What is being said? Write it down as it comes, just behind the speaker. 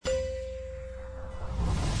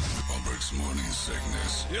Holmberg's Morning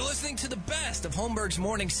Sickness. You're listening to the best of Holmberg's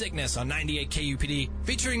Morning Sickness on 98 KUPD,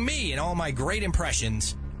 featuring me and all my great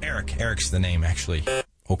impressions. Eric. Eric's the name, actually.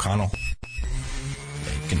 O'Connell.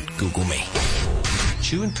 You can Google me.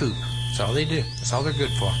 Chew and poop. That's all they do. That's all they're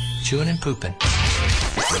good for. Chewing and pooping.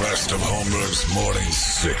 The best of Holmberg's Morning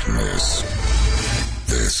Sickness.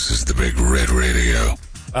 This is the Big Red Radio.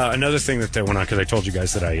 Another thing that went on, because I told you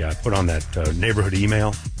guys that I put on that neighborhood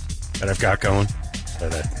email that I've got going.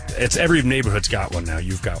 It's every neighborhood's got one now.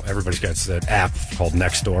 Everybody's got that app called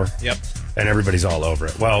Nextdoor. Yep. And everybody's all over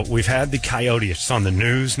it. Well, we've had the coyote. It's on the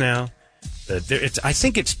news now. I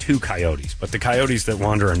think it's 2 coyotes, but the coyotes that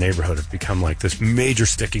wander our neighborhood have become like this major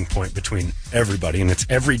sticking point between everybody. And it's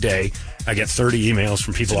every day I get 30 emails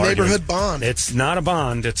from people arguing. Neighborhood bond. It's not a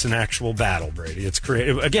bond. It's an actual battle, Brady. It's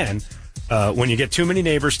creative. Again, when you get too many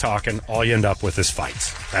neighbors talking, all you end up with is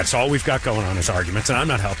fights. That's all we've got going on is arguments. And I'm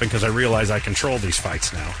not helping because I realize I control these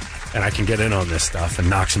fights now. And I can get in on this stuff and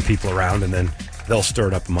knock some people around, and then they'll stir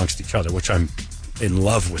it up amongst each other, which I'm in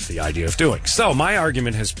love with the idea of doing. So my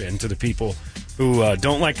argument has been to the people who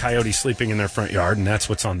don't like coyotes sleeping in their front yard, and that's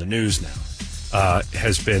what's on the news now,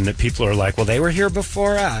 has been that people are like, well, they were here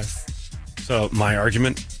before us. So my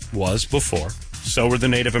argument was before. So were the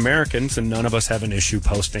Native Americans, and none of us have an issue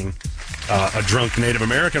posting a drunk Native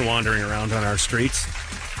American wandering around on our streets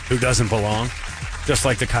who doesn't belong, just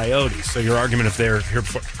like the coyotes. So your argument, if they're here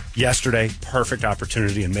before... Yesterday, perfect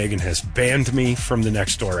opportunity, and Megan has banned me from the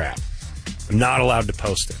Nextdoor app. I'm not allowed to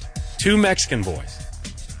post it. 2 Mexican boys,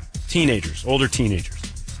 teenagers, older teenagers,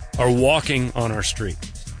 are walking on our street.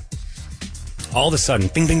 All of a sudden,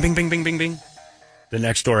 bing, bing, bing, bing, bing, bing, bing, the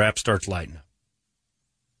Nextdoor app starts lighting up.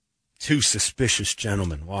 2 suspicious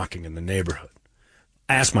gentlemen walking in the neighborhood.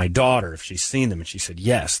 I asked my daughter if she's seen them, and she said,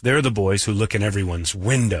 yes, they're the boys who look in everyone's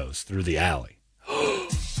windows through the alley.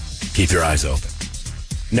 Keep your eyes open.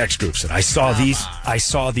 Next group said, I saw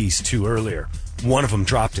these 2 earlier. One of them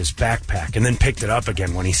dropped his backpack and then picked it up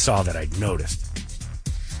again when he saw that I'd noticed.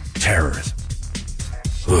 Terrorism.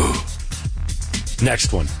 Ooh.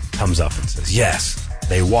 Next one comes up and says, yes,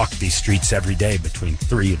 they walk these streets every day between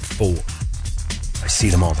 3 and 4. I see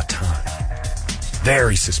them all the time.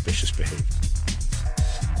 Very suspicious behavior.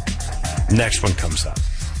 Next one comes up.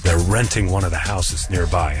 They're renting one of the houses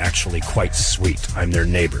nearby. Actually, quite sweet. I'm their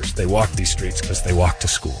neighbors. They walk these streets because they walk to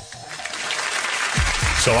school.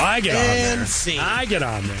 So I get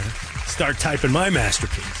on there, start typing my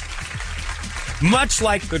masterpiece. Much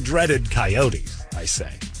like the dreaded coyotes, I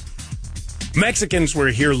say. Mexicans were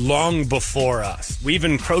here long before us. We've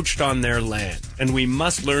encroached on their land, and we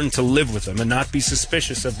must learn to live with them and not be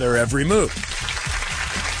suspicious of their every move.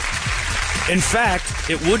 In fact,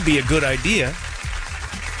 it would be a good idea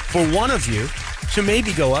for one of you to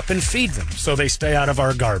maybe go up and feed them so they stay out of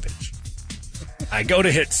our garbage. I go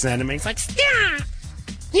to hit send, and he's like, stop!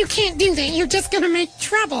 You can't do that. You're just going to make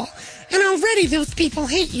trouble. And already those people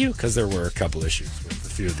hate you. Because there were a couple issues with a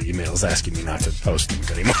few of the emails asking me not to post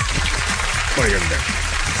them anymore. What are you going to do?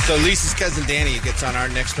 So Lisa's cousin Danny gets on our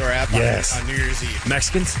Nextdoor app on New Year's Eve.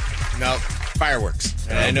 Mexicans? No, fireworks.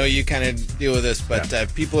 And I know you kind of deal with this,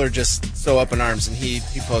 but people are just so up in arms, and he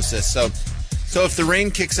posts this. So if the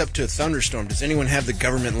rain kicks up to a thunderstorm, does anyone have the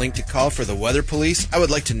government link to call for the weather police? I would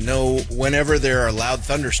like to know whenever there are loud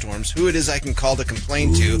thunderstorms, who it is I can call to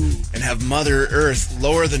complain to and have Mother Earth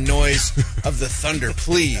lower the noise of the thunder,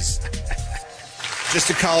 please. Just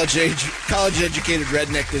a college-educated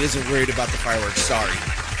redneck that isn't worried about the fireworks. Sorry.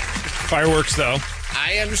 Fireworks, though.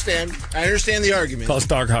 I understand the argument. Cause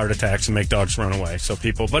dog heart attacks and make dogs run away. So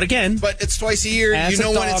people, but it's twice a year. You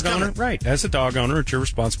know when it's coming. Right. As a dog owner, it's your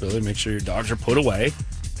responsibility to make sure your dogs are put away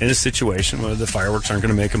in a situation where the fireworks aren't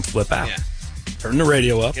going to make them flip out. Yeah. Turn the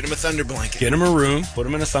radio up. Get them a thunder blanket. Get them a room. Put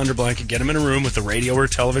them in a thunder blanket. Get them in a room with the radio or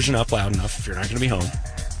television up loud enough if you're not going to be home.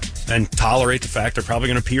 And tolerate the fact they're probably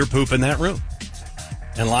going to pee or poop in that room.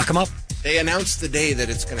 And lock them up. They announced the day that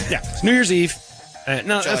it's going to happen. Yeah. It's New Year's Eve.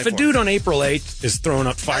 Now, July if a 4th. dude on April 8th is throwing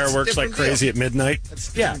up fireworks like crazy at midnight,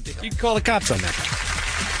 deal. You can call the cops on that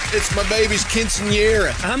guy. It's my baby's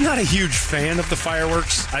quinceanera. I'm not a huge fan of the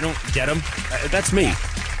fireworks. I don't get them. That's me.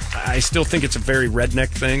 I still think it's a very redneck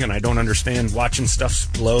thing, and I don't understand watching stuff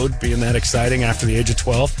explode being that exciting after the age of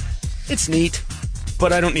 12. It's neat,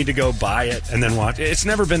 but I don't need to go buy it and then watch it. It's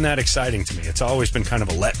never been that exciting to me. It's always been kind of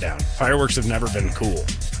a letdown. Fireworks have never been cool.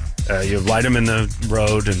 You light them in the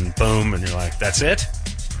road and boom, and you're like, that's it?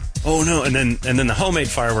 Oh, no. And then the homemade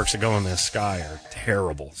fireworks that go in the sky are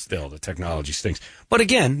terrible still. The technology stinks. But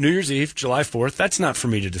again, New Year's Eve, July 4th, that's not for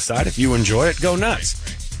me to decide. If you enjoy it, go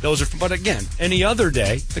nuts. Those are. But again, any other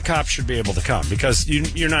day, the cops should be able to come because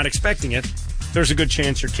you're not expecting it. there's a good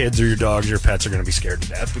chance your kids or your dogs or your pets are going to be scared to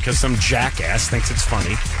death because some jackass thinks it's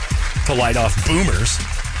funny to light off boomers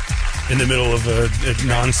in the middle of a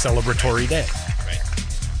non-celebratory day.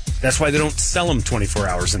 That's why they don't sell them 24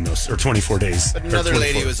 hours in those, or 24 days. But another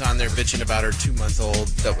lady was on there bitching about her 2-month-old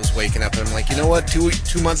that was waking up, and I'm like, you know what?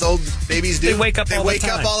 2-month-old babies do? They wake up all the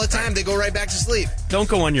time. Up all the time. They go right back to sleep. Don't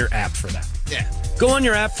go on your app for that. Yeah. Go on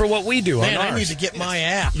your app for what we do Man, on ours. I need to get my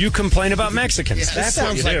app. You complain about Mexicans. That That's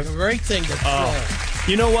sounds what you like do. a great thing to troll.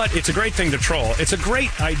 You know what? It's a great thing to troll. It's a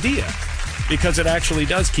great idea because it actually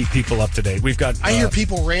does keep people up to date. We've got. I hear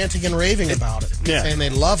people ranting and raving about it, Yeah. saying they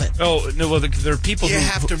love it. Oh no! Well, there are people You who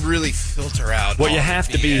have to really filter out. What all you the have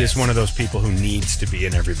to be BS. is one of those people who needs to be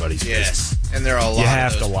in everybody's business. Yes, and there are a lot You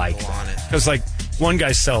have of those to like people on it. because like one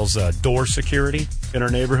guy sells door security in our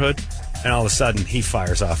neighborhood, and all of a sudden he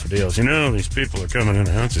fires off a deal. You know, these people are coming in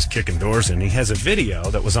the house just kicking doors in. He has a video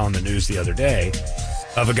that was on the news the other day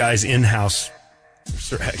of a guy's in-house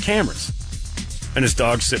cameras. And his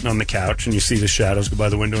dog's sitting on the couch, and you see the shadows go by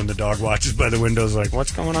the window, and the dog watches by the window, is like,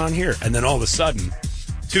 what's going on here? And then all of a sudden,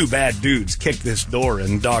 two bad dudes kick this door,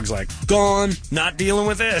 and the dog's like, gone, not dealing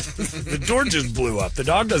with it. The door just blew up. The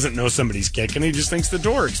dog doesn't know somebody's kicking. He just thinks the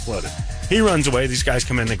door exploded. He runs away. These guys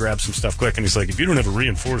come in, they grab some stuff quick, and he's like, if you don't have a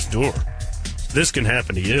reinforced door, this can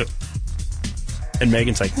happen to you. And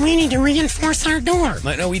Megan's like, We need to reinforce our door. I'm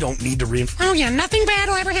like, no, we don't need to reinforce. Oh, yeah, nothing bad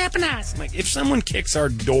will ever happen to us. I'm like, if someone kicks our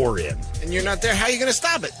door in, And you're not there, how are you going to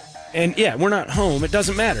stop it? and yeah, we're not home, it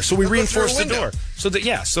doesn't matter. So we They'll go through reinforce a the window. door. So that,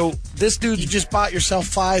 yeah, so this dude. You just bought yourself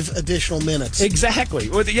 5 additional minutes. Exactly.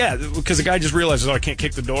 Well, yeah, because the guy just realizes, I can't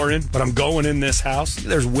kick the door in, but I'm going in this house.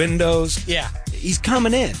 There's windows. Yeah. He's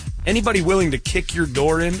coming in. Anybody willing to kick your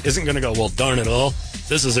door in isn't going to go, well, darn it all.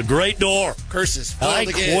 This is a great door. Curses. I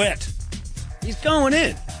Filled again. quit. He's going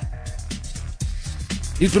in.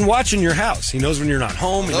 He's been watching your house. He knows when you're not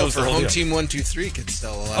home. He Hello, knows for the whole Home deal. Team 123 could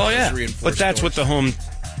sell a lot Oh, of yeah. those reinforced But that's what doors. the home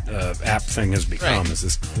app thing has become. Right. Is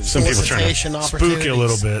this, some people trying to Solicitation spook you a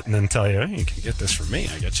little opportunities. bit and then tell you, hey, you can get this from me.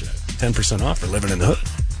 I got you 10% off for living in the hood.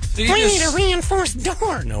 Do you We need a just, reinforced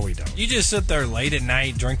door. No, we don't. you just sit there late at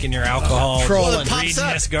night drinking your alcohol, Trolling. reading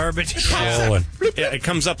this garbage. Trolling. Yeah, it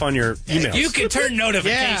comes up on your email. You can turn Yeah,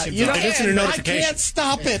 notifications you on. know, It is in your I notification. can't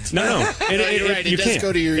stop it. No. you're right. You It does can't.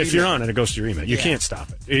 go to your If you're email. on it, it goes to your email. You can't stop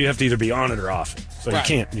it. You have to either be on it or off it. So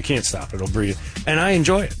Right. you can't stop it. It'll breathe. And I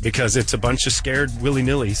enjoy it because it's a bunch of scared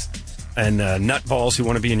willy-nillys and nutballs who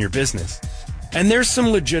want to be in your business. And there's some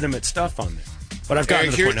legitimate stuff on there. But I've gotten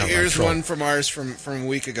Eric, to the point now where I here's troll. one from ours from a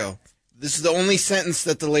week ago. This is the only sentence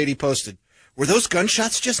that the lady posted. Were those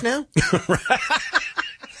gunshots just now?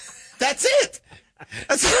 That's it.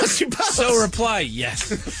 That's all she posted. So reply,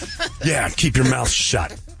 yes. Yeah, keep your mouth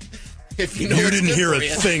shut. if you know You what's didn't good hear for a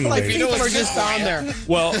you. thing, Like lady. people are just on there.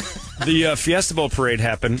 Well, the Fiesta Bowl parade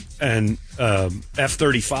happened, and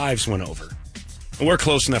F-35s went over. And we're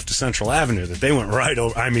close enough to Central Avenue that they went right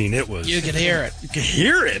over. I mean, it was... You can hear it. You could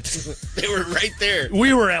hear it. They were right there.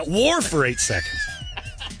 We were at war for 8 seconds.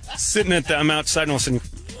 Sitting at I'm outside and all of a sudden...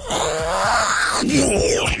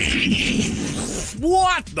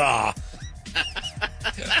 What the...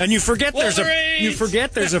 And you forget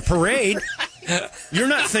there's a parade. You're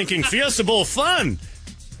not thinking Fiesta Bowl fun.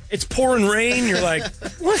 It's pouring rain. You're like,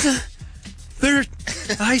 what the? There,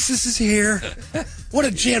 ISIS is here. What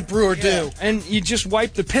did Jan Brewer do? And you just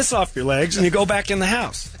wipe the piss off your legs and you go back in the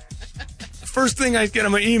house. First thing I get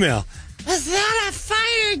on my email. Was that a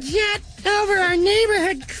fighter jet over our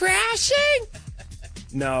neighborhood crashing?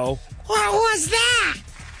 No, What was that?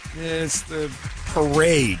 it's the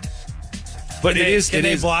parade. But Can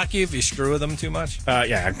they block you if you screw with them too much?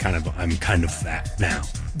 Yeah, I'm kind of that now.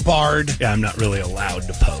 Barred. Yeah, I'm not really allowed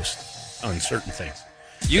to post on certain things.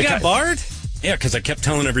 You got barred? Yeah, because I kept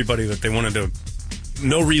telling everybody that they wanted to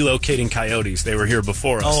no relocating coyotes. They were here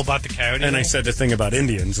before us. Oh, about the coyote? And I said the thing about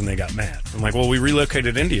Indians, and they got mad. I'm like, well, we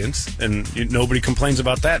relocated Indians, and nobody complains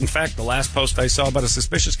about that. In fact, the last post I saw about a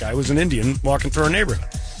suspicious guy was an Indian walking through our neighborhood.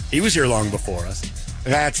 He was here long before us.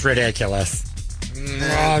 That's ridiculous.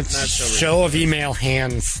 Not so Show of email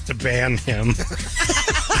hands to ban him.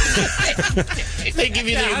 They give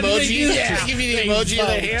you the emoji. They give you the emoji of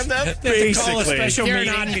the hand up. They call a Basically. special You're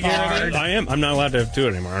meeting not to get rid of barred. it. I am. I'm not allowed to do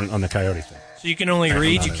it anymore on the coyote thing. So you can only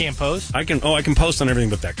read, you not can't post? I can post on everything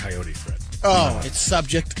but that coyote thread. Oh, it's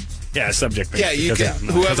subject. Yeah, subject. Yeah, you can.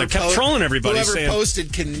 Because I kept trolling everybody Whoever saying.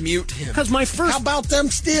 posted can mute him. Because my first How about them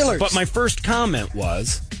Steelers? But my first comment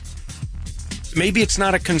was, maybe it's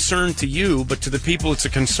not a concern to you, but to the people it's a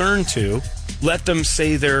concern to, let them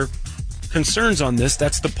say their concerns on this.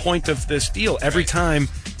 That's the point of this deal. Every time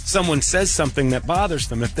someone says something that bothers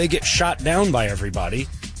them, if they get shot down by everybody,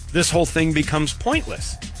 this whole thing becomes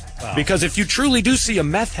pointless. Because if you truly do see a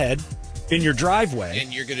meth head in your driveway,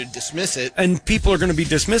 And you're going to dismiss it. and people are going to be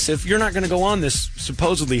dismissive, you're not going to go on this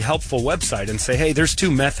supposedly helpful website and say, hey, there's 2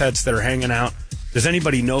 meth heads that are hanging out. Does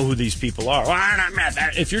anybody know who these people are? Well, I'm not meth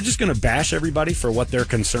head. If you're just going to bash everybody for what their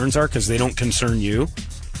concerns are because they don't concern you,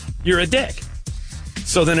 you're a dick.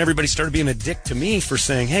 So then everybody started being a dick to me for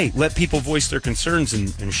saying, hey, let people voice their concerns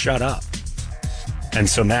and shut up. And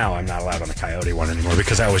so now I'm not allowed on the Coyote one anymore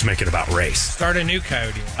because I always make it about race. Start a new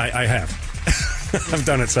Coyote. I have. I've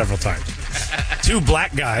done it several times. 2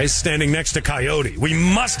 black guys standing next to Coyote. We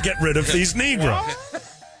must get rid of these Negroes.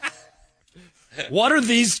 What are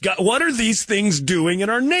these things doing in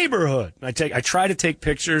our neighborhood? I try to take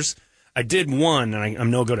pictures. I did one, and I'm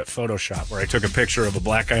no good at Photoshop, where I took a picture of a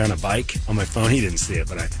black guy on a bike on my phone. He didn't see it,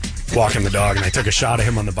 but I walking the dog, and I took a shot of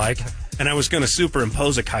him on the bike. And I was going to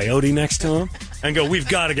superimpose a coyote next to him and go, we've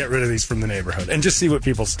got to get rid of these from the neighborhood, and just see what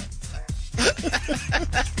people say.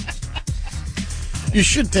 You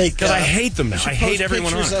should take. Because I hate them now. I hate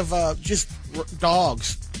everyone on pictures it. of just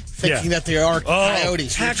dogs, thinking Yeah. that they are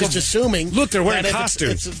coyotes. You're tackle- just assuming. Look, they're wearing that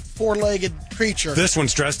costumes. It's a 4-legged creature. This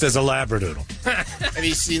one's dressed as a Labradoodle. Have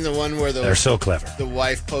you seen the one where They're so clever. the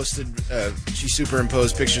wife posted, she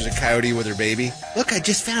superimposed pictures of Coyote with her baby? Look, I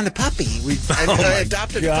just found a puppy. I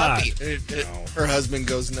adopted God. a puppy. Her husband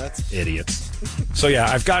goes nuts. Idiots. So yeah,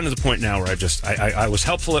 I've gotten to the point now where I was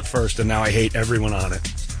helpful at first, and now I hate everyone on it.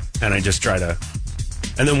 And I just try to...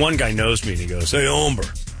 And then one guy knows me, and he goes, hey, Omber,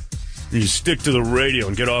 you stick to the radio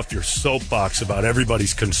and get off your soapbox about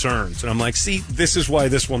everybody's concerns. And I'm like, see, this is why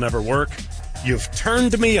this will never work. You've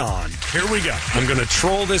turned me on. Here we go. I'm going to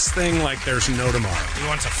troll this thing like there's no tomorrow. He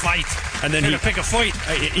wants a fight. And then He's he gonna pick a fight.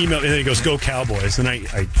 I email, and then he goes, go Cowboys. And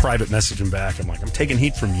I private message him back. I'm like, I'm taking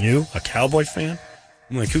heat from you, a Cowboy fan?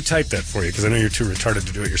 I'm like, who typed that for you? Because I know you're too retarded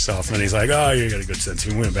to do it yourself. And then he's like, oh, you got a good sense.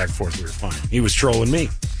 We went back and forth. We were fine. He was trolling me.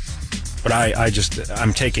 But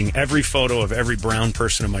I'm taking every photo of every brown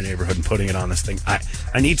person in my neighborhood and putting it on this thing.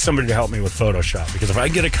 I need somebody to help me with Photoshop, because if I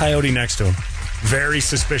get a coyote next to him, very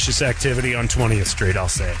suspicious activity on 20th Street, I'll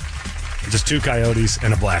say. Just 2 coyotes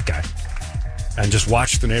and a black guy. And just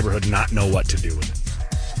watch the neighborhood not know what to do with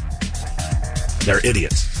it. They're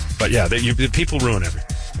idiots. But yeah, people ruin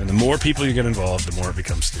everything. And the more people you get involved, the more it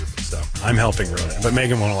becomes stupid. So I'm helping ruin it. But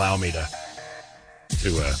Megan won't allow me to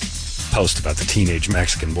post about the teenage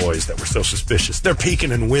Mexican boys that were so suspicious. They're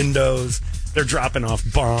peeking in windows. They're dropping off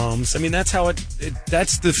bombs. I mean, that's how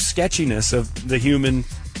that's the sketchiness of the human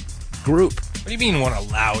group. What do you mean won't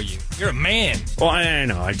allow you? You're a man. Well, I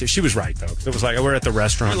know. She was right, though. It was like, we're at the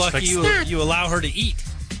restaurant. You're lucky Like, you allow her to eat.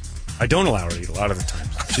 I don't allow her to eat a lot of the time.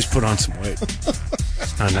 She's put on some weight.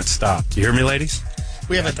 It's time that stopped. You hear me, ladies?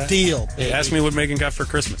 we have a deal. Hey, ask me what Megan got for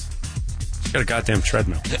Christmas. She's got a goddamn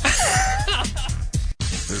treadmill.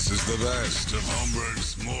 This is the best of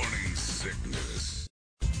Holmberg's Morning Sickness.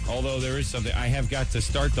 Although there is something, I have got to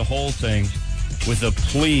start the whole thing with a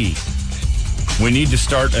plea. We need to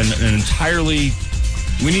start an entirely,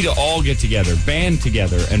 we need to all get together, band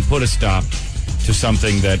together, and put a stop to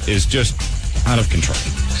something that is just out of control.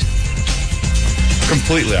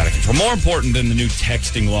 Completely out of control. More important than the new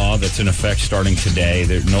texting law that's in effect starting today.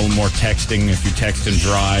 There's no more texting. If you text and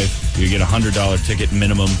drive, you get a $100 ticket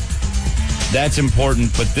minimum. That's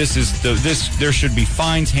important, but there should be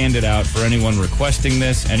fines handed out for anyone requesting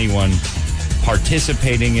this, anyone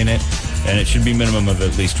participating in it, and it should be minimum of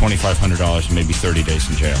at least $2,500 and maybe 30 days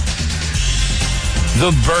in jail.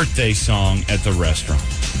 The birthday song at the restaurant.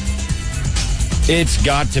 It's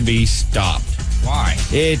got to be stopped. Why?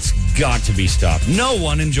 It's got to be stopped. No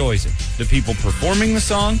one enjoys it. The people performing the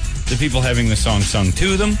song, the people having the song sung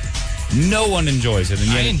to them, no one enjoys it. And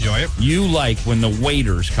yet I enjoy it. You like when the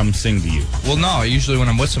waiters come sing to you. Well, no. Usually when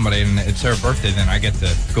I'm with somebody and it's their birthday, then I get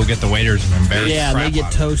to go get the waiters and embarrass the Yeah, crap they get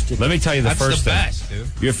out of them. toasted. Let me tell you the That's first the thing. best,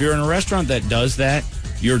 dude. If you're in a restaurant that does that,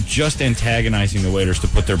 you're just antagonizing the waiters to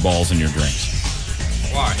put their balls in your drinks.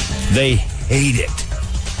 Why? They hate it.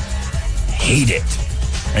 Hate it.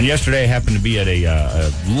 And yesterday I happened to be at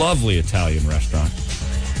a lovely Italian restaurant.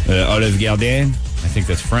 Olive Garden. I think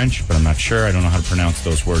that's French, but I'm not sure. I don't know how to pronounce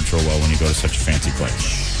those words real well when you go to such a fancy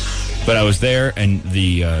place. But I was there, and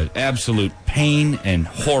the absolute pain and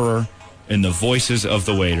horror in the voices of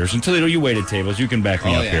the waiters. And Toledo, you waited tables. You can back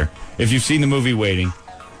me up here. If you've seen the movie Waiting,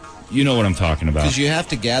 you know what I'm talking about. Because you have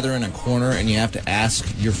to gather in a corner and you have to ask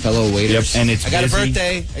your fellow waiters. Yep, and it's I got busy. a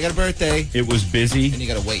birthday. I got a birthday. It was busy. And you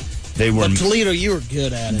got to wait. They were But Toledo, you were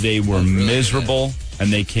good at it. They were Really miserable,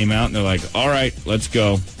 and they came out and they're like, all right, let's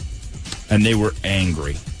go. And they were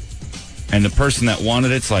angry. And the person that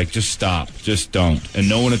wanted it's like, just stop, just don't. And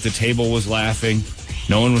no one at the table was laughing.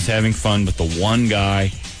 No one was having fun, but the one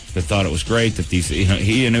guy that thought it was great that these,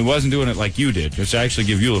 he wasn't doing it like you did. Which I actually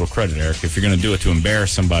give you a little credit, Eric. If you're going to do it to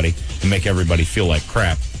embarrass somebody and make everybody feel like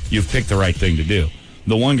crap, you've picked the right thing to do.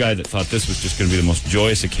 The one guy that thought this was just going to be the most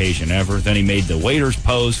joyous occasion ever, then he made the waiters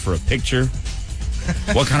pose for a picture.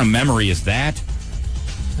 What kind of memory is that?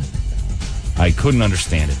 I couldn't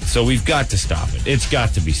understand it. So we've got to stop it. It's got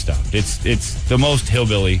to be stopped. It's the most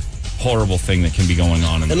hillbilly, horrible thing that can be going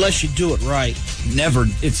on. Unless you do it right.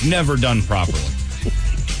 It's never done properly.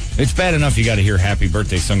 It's bad enough you got to hear Happy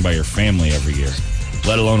Birthday sung by your family every year,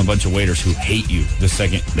 let alone a bunch of waiters who hate you the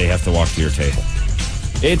second they have to walk to your table.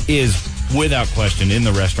 It is, without question, in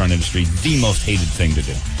the restaurant industry, the most hated thing to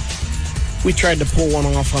do. We tried to pull one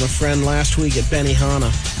off on a friend last week at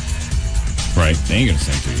Benihana. Right. They ain't going to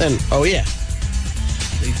sing to you. Oh, yeah.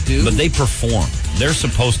 They do? But they perform. They're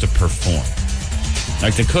supposed to perform.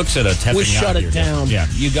 Like the cooks at a teppanyaki. We shut it down. Yeah,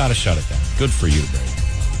 you got to shut it down. Good for you, Brady.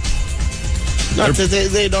 Not that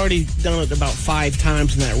they'd already done it about 5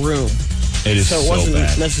 times in that room. It is so it wasn't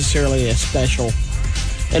bad. necessarily a special.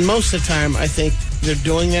 And most of the time, I think they're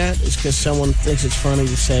doing that is because someone thinks it's funny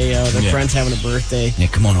to say their friend's having a birthday. Yeah,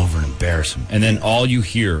 come on over and embarrass them. And then all you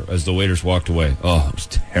hear as the waiters walked away, oh, it was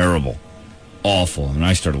terrible. Awful. And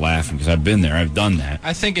I started laughing because I've been there. I've done that.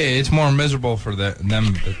 I think it's more miserable for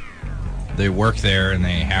them. They work there and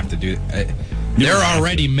they have to do. They're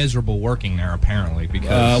already miserable working there, apparently,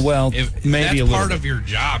 because if maybe that's a little part bit. of your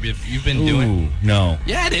job. If you've been doing, no,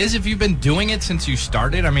 yeah, it is. If you've been doing it since you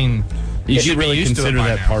started, I mean, you should be really used to it consider by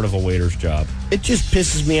that now. part of a waiter's job. It just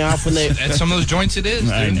pisses me off when they At some of those joints, it is.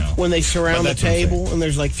 I dude. know. when they surround the But that's what I'm table and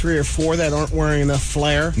there's like 3 or 4 that aren't wearing enough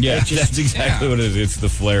flair. Yeah, It just, that's exactly what it is. It's the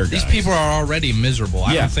flair guys. These people are already miserable.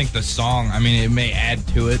 I Yeah. don't think the song. I mean, it may add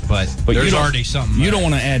to it, but you there's don't- already something. You there. don't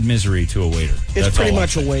want to add misery to a waiter. it's That's pretty all I'm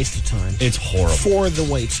much a saying. waste of time. It's horrible. For the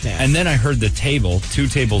wait staff. And then I heard the table, 2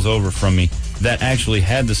 tables over from me, that actually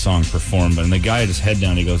had the song performed. And the guy had his head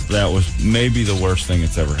down. He goes, that was maybe the worst thing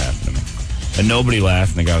that's ever happened to me. And nobody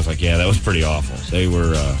laughed. And the guy was like, yeah, that was pretty awful. They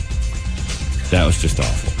were, that was just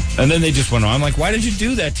awful. And then they just went on. I'm like, why did you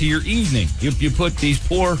do that to your evening? You put these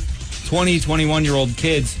poor 20, 21-year-old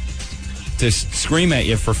kids to scream at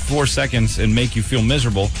you for 4 seconds and make you feel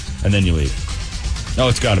miserable, and then you leave. Oh,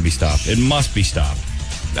 it's got to be stopped. It must be stopped.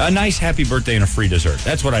 A nice happy birthday and a free dessert.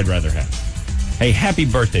 That's what I'd rather have. Hey, happy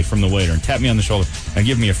birthday from the waiter, and tap me on the shoulder and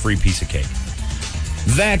give me a free piece of cake.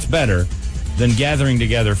 That's better than gathering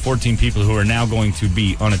together 14 people who are now going to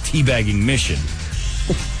be on a teabagging mission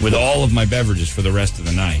with all of my beverages for the rest of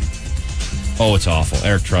the night. Oh, it's awful.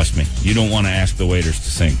 Eric, trust me. You don't want to ask the waiters to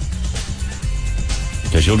sing.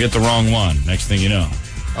 Because you'll get the wrong one next thing you know.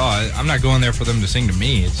 Oh, I'm not going there for them to sing to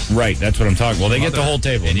me. It's Right, that's what I'm talking. Well, they get the whole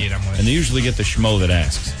table. idiot I'm with. And they usually get the schmo that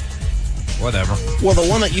asks. whatever. well, the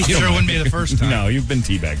one that used I'm to sure it wouldn't be the first time. No, you've been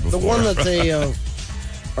teabagged before. The one that they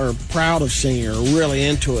are proud of singing or really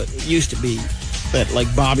into it used to be that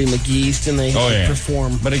like Bobby McGee's and they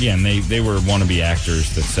perform. But again, they were wannabe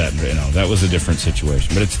actors that sat, that was a different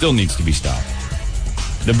situation. But it still needs to be stopped.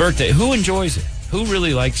 The birthday, who enjoys it? Who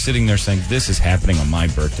really likes sitting there saying, this is happening on my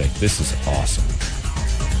birthday? This is awesome.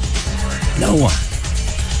 No one.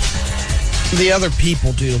 The other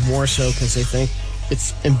people do more so because they think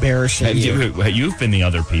it's embarrassing. You've been the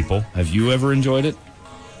other people. Have you ever enjoyed it?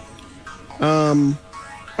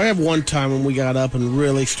 I have one time when we got up and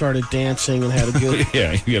really started dancing and had a good.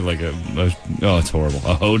 Yeah, you get like oh, it's horrible.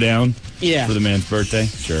 A hoedown Yeah. for the man's birthday?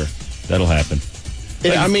 Sure. That'll happen.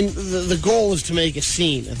 I mean, the goal is to make a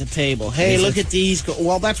scene at the table. Hey, look at these.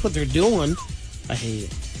 Well, that's what they're doing. I hate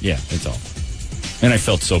it. Yeah, it's awful. And I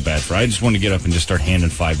felt so bad for it. I just wanted to get up and just start handing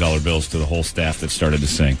 $5 bills to the whole staff that started to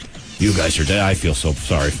sing. You guys are dead. I feel so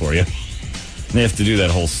sorry for you. They have to do that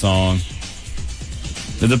whole song.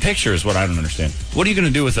 The picture is what I don't understand. What are you going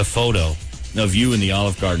to do with a photo of you and the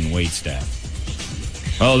Olive Garden wait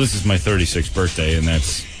staff? Oh, this is my 36th birthday, and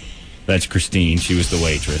that's Christine. She was the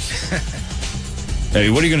waitress. Hey,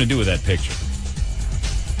 what are you going to do with that picture?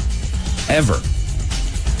 Ever?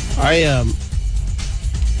 I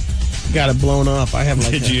got it blown up. I have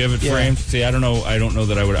like. Did you have it framed? See, I don't know. I don't know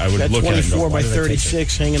that I would That's look at it. And go, 24 why by did I take that?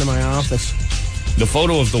 36 hanging in my office. The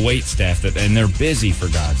photo of the wait staff and they're busy for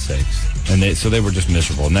God's sakes, and they were just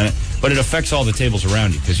miserable. And but it affects all the tables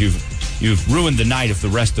around you because you've ruined the night of the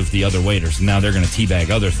rest of the other waiters, and now they're going to teabag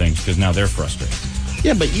other things because now they're frustrated.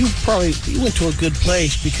 Yeah, but you went to a good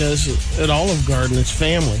place because at Olive Garden it's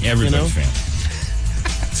family. Everybody's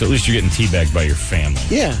family. So at least you're getting teabagged by your family.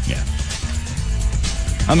 Yeah. Yeah.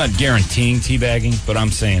 I'm not guaranteeing teabagging, but I'm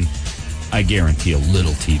saying I guarantee a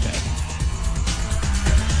little teabagging.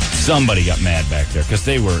 Somebody got mad back there because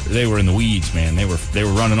they were in the weeds, man. They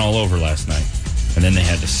were running all over last night, and then they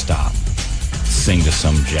had to stop. sing to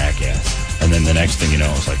some jackass. And then the next thing you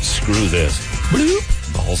know, it's like, screw this.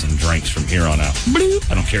 Bloop. Balls and drinks from here on out. Bloop.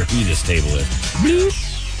 I don't care who this table is.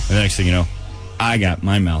 Bloop. And the next thing you know, I got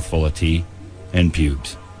my mouth full of tea and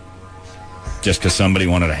pubes. Just because somebody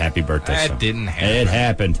wanted a happy birthday song. That didn't happen. It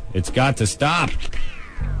happened. It's got to stop.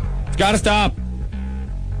 It's got to stop.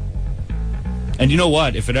 And you know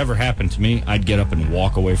what? If it ever happened to me, I'd get up and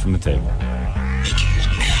walk away from the table.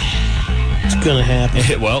 It's going to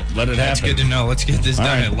happen. Well, let it happen. That's good to know. Let's get this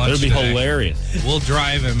done at lunch It'll be today. hilarious. We'll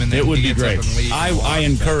drive him, and then It would he be gets great. up and leaves. I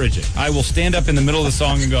encourage it. I will stand up in the middle of the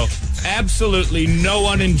song and go, absolutely no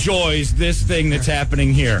one enjoys this thing that's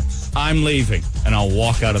happening here. I'm leaving. And I'll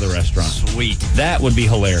walk out of the restaurant. Sweet. That would be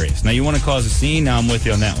hilarious. Now, you want to cause a scene? Now I'm with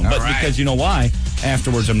you on that one. All But right. because you know why?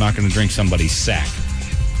 Afterwards, I'm not going to drink somebody's sack.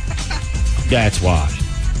 That's why.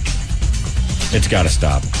 It's got to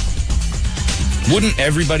stop. Wouldn't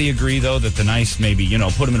everybody agree, though, that the nice maybe,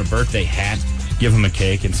 put him in a birthday hat, give him a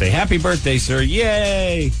cake, and say, happy birthday, sir,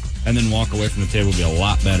 yay, and then walk away from the table would be a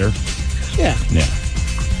lot better? Yeah. Yeah.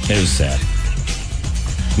 It was sad.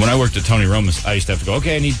 When I worked at Tony Roma's, I used to have to go,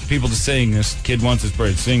 okay, I need people to sing. This kid wants his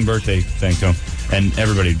birthday, sing birthday thing to him. And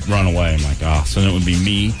everybody'd run away. I'm like, so then it would be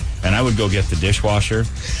me. And I would go get the dishwasher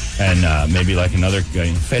and maybe like another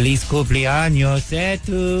guy, Feliz cumpleaños,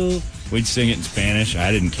 tu. We'd sing it in Spanish.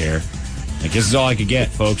 I didn't care. Like, this is all I could get,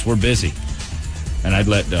 folks. We're busy. And I'd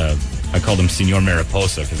let, I called him Senor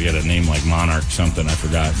Mariposa because he had a name like Monarch something. I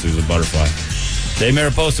forgot. So he was a butterfly. Hey,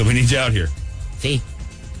 Mariposa, we need you out here. See?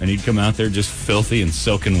 And he'd come out there just filthy and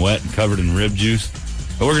soaking wet and covered in rib juice.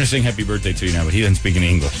 But we're going to sing happy birthday to you now, but he doesn't speak any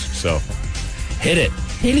English. So, hit it.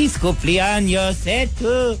 Feliz cumpleaños,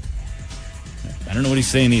 tu. I don't know what he's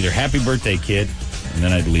saying either. Happy birthday, kid. And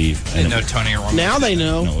then I'd leave. Didn't know Tony Romo. Now they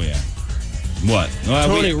know. Oh, yeah. What? Well,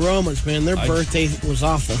 Tony Roma's, man, their birthday was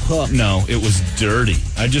off the hook. No, it was dirty.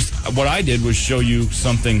 What I did was show you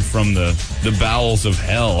something from the bowels of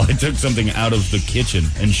hell. I took something out of the kitchen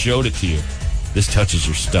and showed it to you. This touches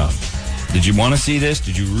your stuff. Did you want to see this?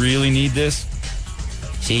 Did you really need this?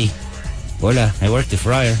 See? Hola, I work the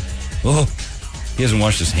fryer. Oh, he hasn't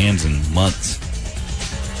washed his hands in months.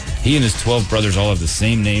 He and his 12 brothers all have the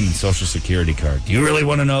same name and social security card. Do you really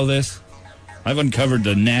want to know this? I've uncovered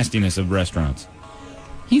the nastiness of restaurants.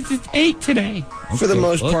 He's just 8 today. For the Okay,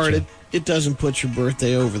 most part, okay. it doesn't put your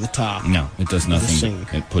birthday over the top. No, it does nothing. sing.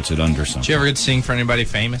 It puts it under something. Did you ever get to sing for anybody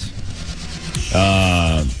famous?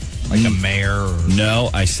 Like a mayor? Or...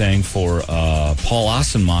 No, I sang for Paul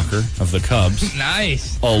Ossenmacher of the Cubs.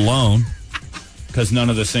 Nice. Alone, because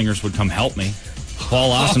none of the singers would come help me.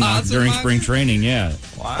 Paul Ossenmacher during spring training, yeah.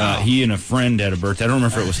 Wow. He and a friend had a birthday. I don't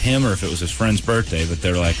remember if it was him or if it was his friend's birthday, but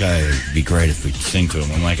they're like, it'd be great if we could sing to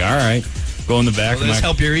him. I'm like, all right. Go in the back. Will this like,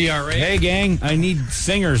 help your ERA? Hey, gang, I need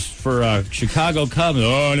singers for Chicago Cubs.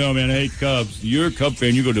 Oh, no, man, I hate Cubs. You're a Cub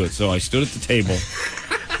fan. You go do it. So I stood at the table.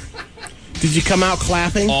 Did you come out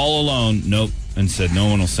clapping? All alone. Nope. And said, no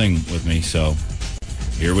one will sing with me. So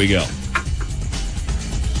here we go.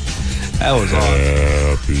 That was awesome.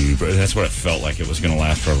 Happy birthday. That's what it felt like. It was going to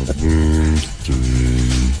last forever. Birthday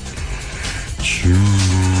to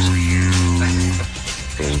you.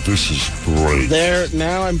 Oh, this is great. There,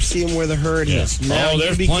 now I'm seeing where the hurt is. Now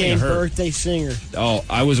there's you plenty became of hurt. birthday singer. Oh,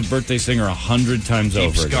 I was a birthday singer 100 times Deep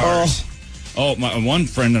over. scars. Oh, my one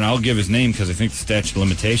friend, and I'll give his name because I think the statute of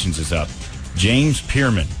limitations is up. James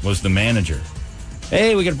Pierman was the manager.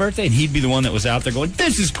 Hey, we got a birthday. And he'd be the one that was out there going,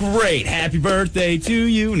 this is great. Happy birthday to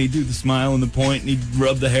you. And he'd do the smile and the point, and he'd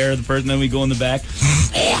rub the hair of the person. Then we'd go in the back.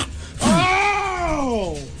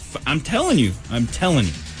 Oh! I'm telling you. And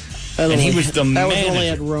That he was the That was manager. only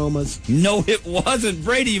at Roma's. No, it wasn't.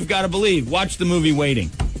 Brady, you've got to believe. Watch the movie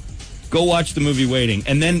Waiting. Go watch the movie Waiting.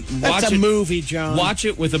 And then watch That's a it. movie, John. Watch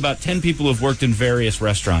it with about 10 people who've worked in various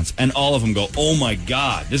restaurants, and all of them go, oh, my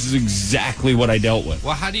God, this is exactly what I dealt with.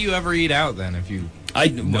 Well, how do you ever eat out then if you I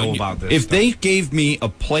know about this If stuff? they gave me a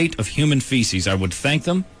plate of human feces, I would thank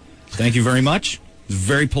them. Thank you very much. It's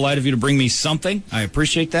very polite of you to bring me something. I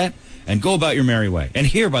appreciate that. And go about your merry way. And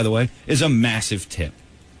here, by the way, is a massive tip.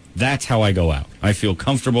 That's how I go out. I feel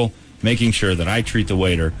comfortable making sure that I treat the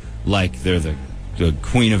waiter like they're the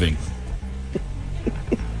Queen of England.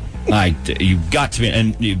 You've got to be,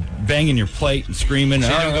 and you banging your plate and screaming. So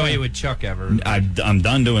you don't go eat with Chuck ever? I'm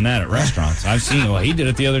done doing that at restaurants. I've seen it. Well, he did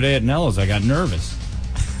it the other day at Nello's. I got nervous.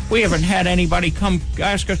 We haven't had anybody come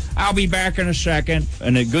ask us. I'll be back in a second.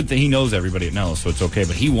 And a good thing he knows everybody at Nello's, so it's okay.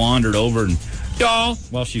 But he wandered over and, doll,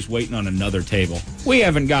 while she's waiting on another table. We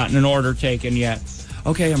haven't gotten an order taken yet.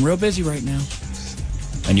 Okay, I'm real busy right now.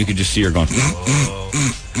 And you could just see her going.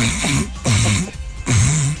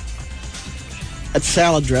 That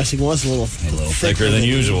salad dressing was a little thicker than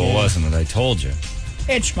usual, wasn't it? I told you.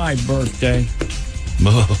 It's my birthday.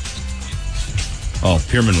 Oh,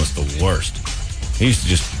 Pierman was the worst. He used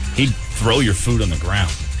to he'd throw your food on the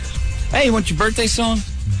ground. Hey, you want your birthday song?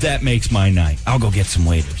 That makes my night. I'll go get some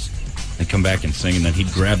waiters. They'd come back and sing, and then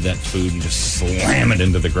he'd grab that food and just slam it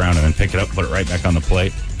into the ground and then pick it up, put it right back on the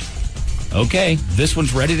plate. Okay, this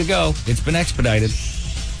one's ready to go. It's been expedited.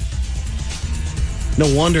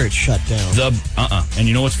 No wonder it shut down. And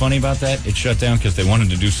you know what's funny about that? It shut down because they wanted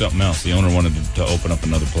to do something else. The owner wanted to open up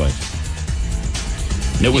another place.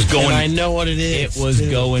 And it was going... And I know what it is. It was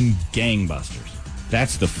going gangbusters.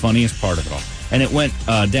 That's the funniest part of it all. And it went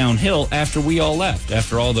downhill after we all left.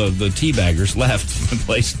 After all the teabaggers left,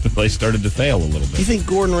 the place started to fail a little bit. You think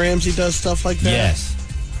Gordon Ramsay does stuff like that? Yes.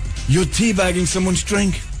 You're teabagging someone's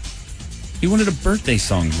drink. He wanted a birthday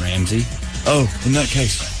song, Ramsay. Oh, in that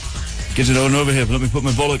case, get it on over here. Let me put my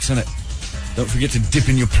bollocks in it. Don't forget to dip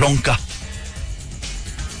in your plonker.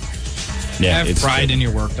 Yeah, have pride in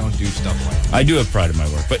your work. Don't do stuff like that. I do have pride in my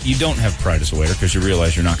work, but you don't have pride as a waiter because you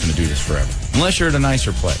realize you're not going to do this forever. Unless you're at a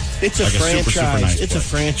nicer place. It's a franchise. Super nice it's place. A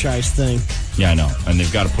franchise thing. Yeah, I know. And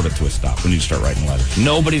they've got to put it to a stop. We need to start writing letters.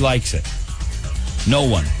 Nobody likes it. No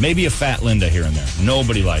one. Maybe a fat Linda here and there.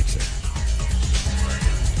 Nobody likes it.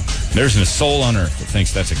 There's a soul on earth that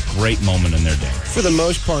thinks that's a great moment in their day. For the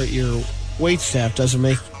most part, your wait staff doesn't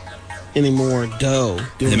make any more dough.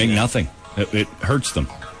 They make nothing. It hurts them.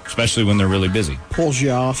 Especially when they're really busy. Pulls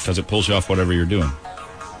you off. Because it pulls you off whatever you're doing.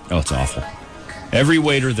 Oh, it's awful. Every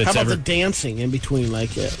waiter that's How about the dancing in between,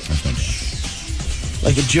 like a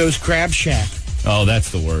Joe's Crab Shack? Oh,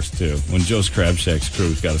 that's the worst, too. When Joe's Crab Shack's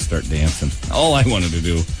crew's got to start dancing. All I wanted to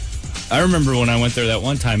do... I remember when I went there that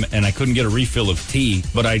one time and I couldn't get a refill of tea,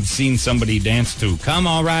 but I'd seen somebody dance to "Come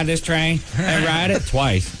on, ride this train," and ride it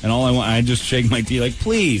twice. And I just shake my tea like,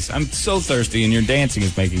 please, I'm so thirsty and your dancing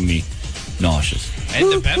is making me nauseous. Ed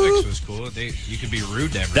DeBevick's was cool. You could be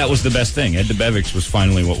rude to everyone. That was the best thing. Ed DeBevick's was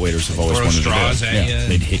finally what waiters have always wanted to do. Straws at you.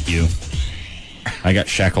 They'd hit you. I got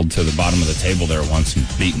shackled to the bottom of the table there once and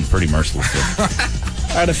beaten pretty mercilessly.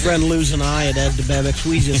 I had a friend lose an eye at Ed DeBevick's.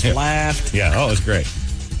 We just laughed. Yeah, it was great.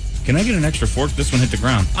 Can I get an extra fork? This one hit the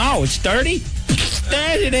ground. Oh, it's dirty?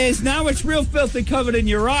 There it is. Now it's real filthy covered in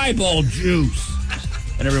your eyeball juice.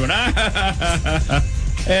 And everyone,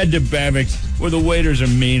 Ed DeBevick's, where the waiters are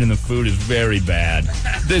mean and the food is very bad.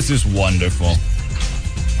 This is wonderful.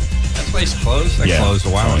 That place closed? That closed a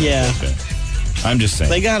while ago. Yeah. Okay. I'm just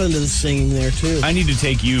saying. They got into the singing there, too. I need to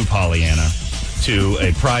take you, Pollyanna, to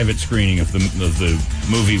a private screening of the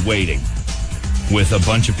movie Waiting with a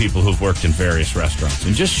bunch of people who've worked in various restaurants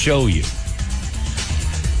and just show you.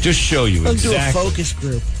 Exactly. Let's do a focus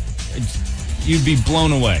group. You'd be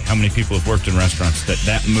blown away how many people have worked in restaurants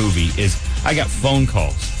that movie is. I got phone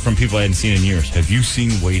calls from people I hadn't seen in years. Have you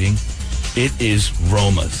seen Waiting? It is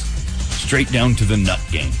Roma's. Straight down to the nut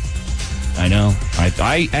game. I know.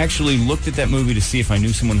 I actually looked at that movie to see if I knew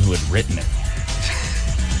someone who had written it.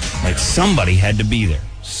 Like, somebody had to be there.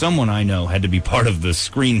 Someone I know had to be part of the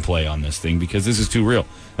screenplay on this thing because this is too real.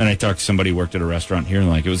 And I talked to somebody who worked at a restaurant here,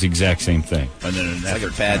 and it was the exact same thing. And then it's like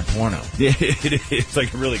a bad porno. Yeah, it's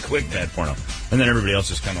like a really quick bad porno. And then everybody else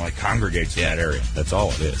just kind of like congregates in that area. That's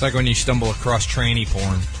all it is. It's like when you stumble across tranny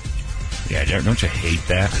porn. Yeah, don't you hate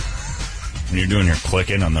that? When you're doing your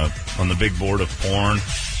clicking on the big board of porn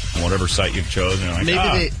on whatever site you've chosen. Like,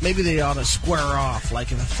 maybe they ought to square off.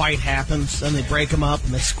 Like if a fight happens, then they break them up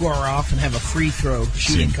and they square off and have a free throw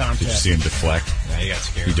shooting contest. Did you see him deflect? Yeah, he got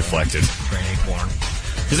scared. He deflected. Tranny porn.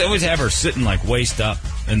 Because they always have her sitting like waist up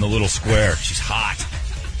in the little square. She's hot.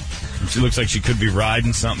 And she looks like she could be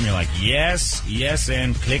riding something. You're like, yes,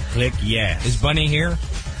 and click, yes. Is Bunny here?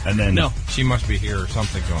 And then no, she must be here or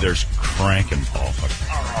something going on. There's cranking Paul.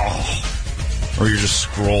 Or you're just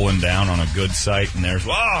scrolling down on a good site and there's,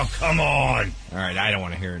 oh, come on. All right, I don't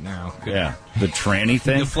want to hear it now. Yeah, the tranny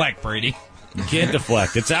thing. Deflect, Brady. You can't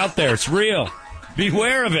deflect. It's out there. It's real.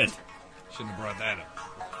 Beware of it. Shouldn't have brought that up.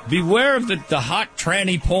 Beware of the hot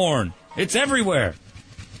tranny porn. It's everywhere.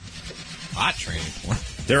 Hot tranny porn?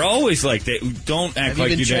 They're always like that. Don't act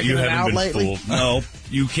like you haven't been fooled. No,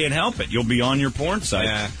 you can't help it. You'll be on your porn site.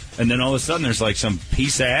 Yeah. And then all of a sudden there's like some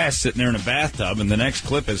piece of ass sitting there in a bathtub, and the next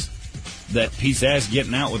clip is that piece of ass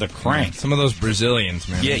getting out with a crank. Some of those Brazilians,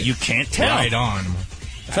 man. Yeah, you can't tell. Right on.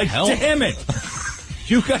 It's like, damn it.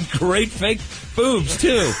 You got great fake boobs,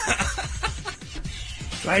 too.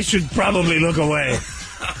 I should probably look away.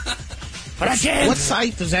 But I can't. What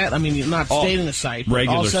site does that? I mean, not stating a site. But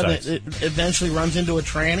regular all of a sudden sites. it eventually runs into a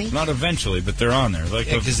tranny? Not eventually, but they're on there. Like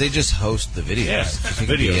because they just host the videos. Yeah,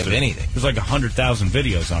 videos of anything. There's like 100,000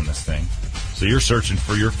 videos on this thing. So you're searching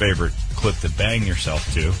for your favorite clip to bang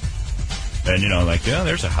yourself to. And,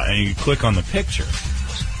 there's and you click on the picture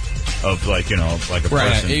of, like a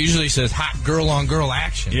person. It usually says hot girl on girl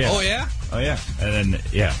action. Yeah. Oh, yeah? Oh, yeah. And then,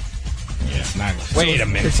 yeah. It's not. Wait a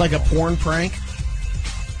minute. It's like a porn prank.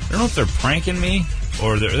 I don't know if they're pranking me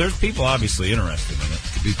or there's people obviously interested in it.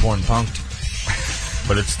 Could be porn punked.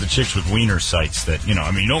 But it's the chicks with wiener sites that, you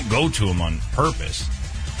don't go to them on purpose.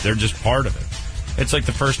 They're just part of it. It's like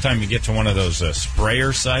the first time you get to one of those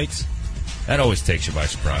sprayer sites. That always takes you by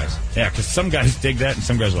surprise. Yeah, because some guys dig that and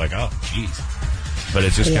some guys are like, oh, jeez. But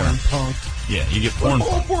it's just Porn kind of punked. Yeah, you get porn.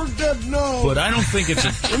 Oh, poor dead no. But I don't think it's a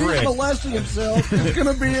When he's trick. molesting himself, he's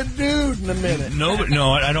going to be a dude in a minute.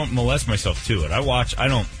 No, I don't molest myself to it. I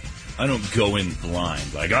don't go in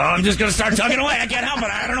blind. Like, oh, I'm just going to start tugging away. I can't help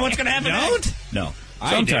it. I don't know what's going to happen. Don't? No.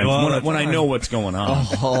 I Sometimes do. when I know what's going on.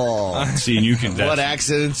 Oh, See, and you can. what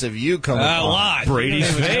accidents have you come A upon? lot.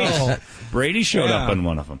 Brady's You don't even face. know. Brady showed Yeah. up on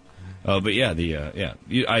one of them. But yeah,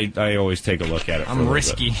 I always take a look at it. I'm for a little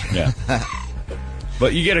risky. bit. Yeah.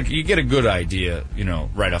 But you get a good idea,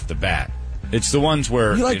 right off the bat. It's the ones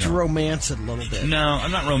where You like to romance it a little bit. No, I'm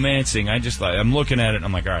not romancing. I'm looking at it and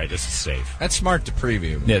I'm like, all right, this is safe. That's smart to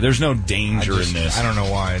preview. Yeah, there's no danger in this. I don't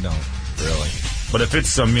know why I don't, really. But if it's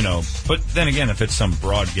some, but then again, if it's some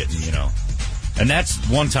broad getting, and that's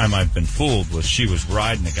one time I've been fooled was she was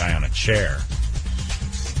riding a guy on a chair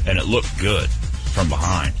and it looked good from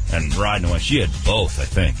behind and riding away. She had both, I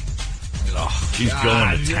think. Oh, she's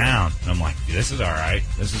going to town. And I'm like, this is all right.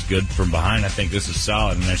 This is good from behind. I think this is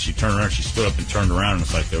solid. And then she turned around. She stood up and turned around. And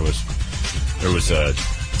it's like there was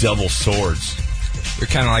double swords. You're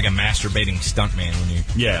kind of like a masturbating stuntman when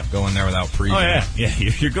you go in there without preview. Oh, yeah.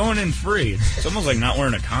 You're going in free. It's almost like not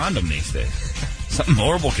wearing a condom these days. Something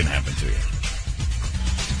horrible can happen to you.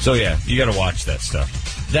 So, yeah, you got to watch that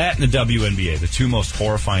stuff. That and the WNBA, the two most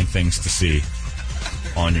horrifying things to see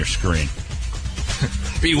on your screen.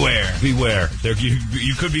 Beware.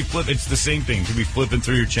 You could be flipping. It's the same thing. You could be flipping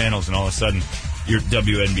through your channels, and all of a sudden, your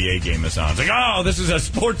WNBA game is on. It's like, oh, this is a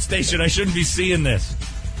sports station. I shouldn't be seeing this.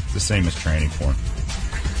 It's the same as training porn.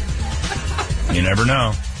 You never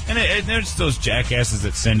know. And there's those jackasses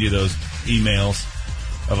that send you those emails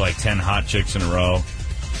of like 10 hot chicks in a row.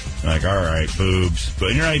 You're like, all right, boobs.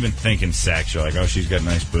 But you're not even thinking sex. You're like, oh, she's got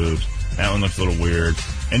nice boobs. That one looks a little weird.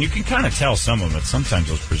 And you can kind of tell some of them, but sometimes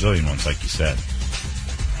those Brazilian ones, like you said.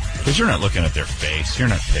 Because you're not looking at their face. You're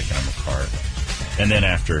not picking them apart. And then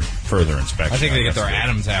after further inspection. I think they get their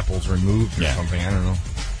Adam's apples removed or something. I don't know.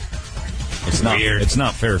 It's weird. It's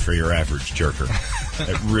not fair for your average jerker.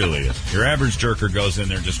 It really is. Your average jerker goes in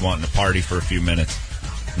there just wanting to party for a few minutes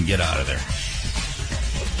and get out of there.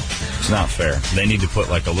 It's not fair. They need to put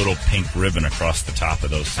like a little pink ribbon across the top of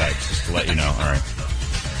those sites just to let you know, all right,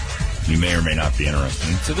 you may or may not be interested.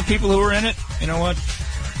 And to the people who are in it, you know what?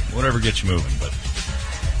 Whatever gets you moving. But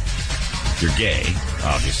if you're gay,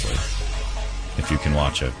 obviously, if you can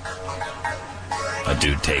watch a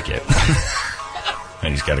dude take it,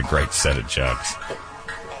 and he's got a great set of jugs,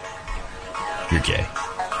 you're gay.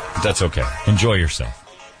 But that's okay. Enjoy yourself.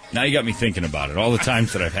 Now you got me thinking about it. All the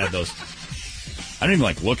times that I've had those, I don't even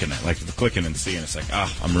like looking at it, like the clicking and seeing. It's like,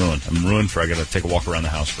 I'm ruined. I'm ruined for I got to take a walk around the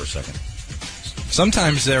house for a second.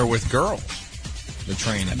 Sometimes they're with girls. The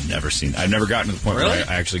training. I've never gotten to the point where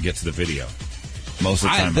I actually get to the video. Most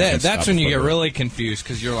of the time, that's when you get really confused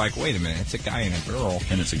because you're like, wait a minute, it's a guy and a girl.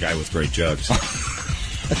 And it's a guy with great jugs.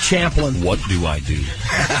 A Champlin. What do I do?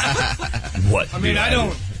 What? I mean, I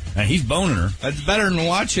don't. And he's boning her. That's better than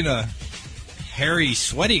watching a hairy,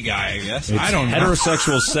 sweaty guy, I guess. It's I don't know.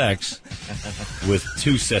 Heterosexual sex with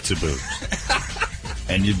two sets of boobs.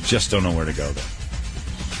 And you just don't know where to go there.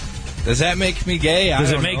 Does that make me gay?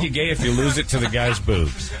 Does it make you gay if you lose it to the guy's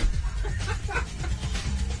boobs?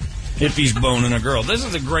 If he's boning a girl. This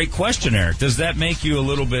is a great question, Eric. Does that make you a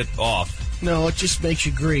little bit off? No, it just makes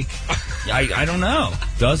you Greek. I don't know.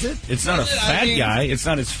 Does it? It's not a fat guy. It's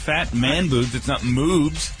not his fat man boobs. It's not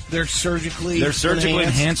moobs. They're surgically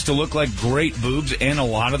enhanced to look like great boobs, and a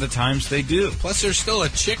lot of the times they do. Plus, there's still a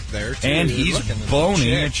chick there, too. And he's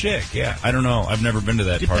boning a chick. Yeah, I don't know. I've never been to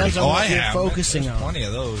that party. Depends on what you're focusing on. Plenty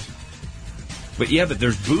of those. But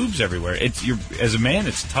there's boobs everywhere. As a man,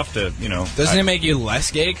 it's tough to, Doesn't it make you less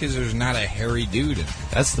gay because there's not a hairy dude in it?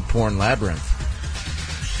 That's the porn labyrinth.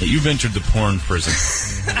 You've entered the porn prison.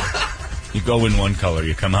 You go in one color,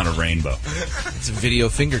 you come out a rainbow. It's video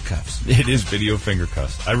finger cuffs. It is video finger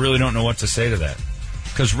cuffs. I really don't know what to say to that.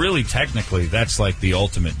 Because really, technically, that's like the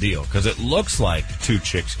ultimate deal. Because it looks like two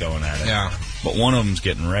chicks going at it. Yeah. But one of them's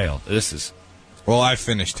getting railed. This is Well, I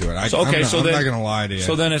finished to it. I'm not going to lie to you.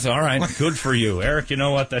 So then it's all right. Good for you, Eric. You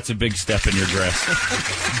know what? That's a big step in your dress.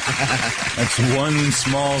 That's one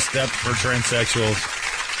small step for transsexuals,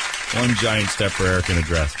 one giant step for Eric in a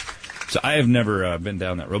dress. So I have never been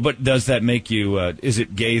down that road. But does that make you? Is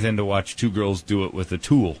it gay then to watch two girls do it with a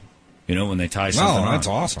tool? You know, when they tie something on. That's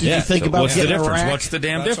awesome. Did you think about what's the getting a difference? rack? What's the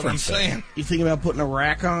damn That's difference? what I'm saying. You think about putting a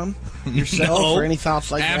rack on yourself No. or any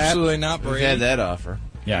thoughts like Absolutely not, We've Brady. had that offer.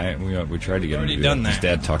 Yeah, we tried to get him Already to do done that. His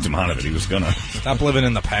that. dad talked him out of it. He was gonna. Stop living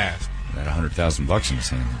in the past. Had $100,000 in his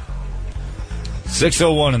hand.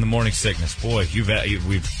 6:01 in the morning sickness. Boy,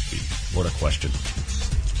 what a question.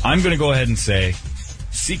 I'm going to go ahead and say,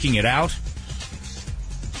 seeking it out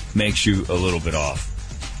makes you a little bit off.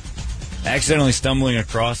 Accidentally stumbling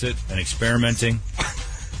across it and experimenting,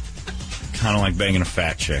 kind of like banging a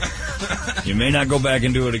fat chick. You may not go back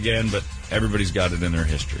and do it again, but everybody's got it in their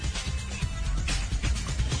history.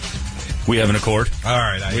 We have an accord. All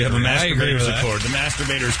right. We have a I agree with masturbator's that. accord. The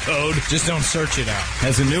masturbator's code Just don't search it out.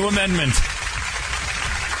 has a new amendment.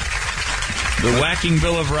 The Whacking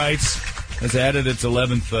Bill of Rights has added its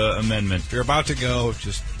 11th amendment. If you're about to go,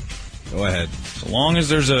 just go ahead. So long as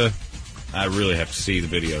there's a... I really have to see the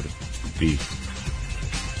video to be...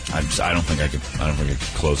 I don't think I could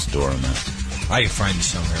close the door on that. I can find you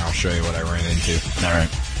somewhere. I'll show you what I ran into. All right.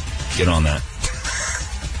 Get on that.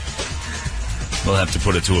 We'll have to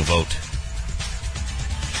put it to a vote.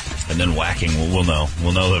 And then whacking, we'll know.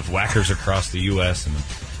 We'll know if whackers across the U.S. and,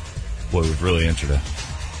 boy, we've really entered a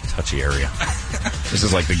touchy area. This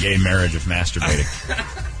is like the gay marriage of masturbating.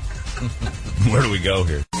 Where do we go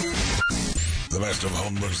here? The best of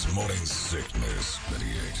Holmberg's morning sickness.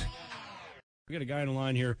 98. We got a guy on the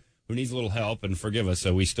line here who needs a little help, and forgive us,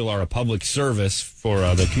 we still are a public service for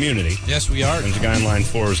the community. Yes, we are. There's a guy on line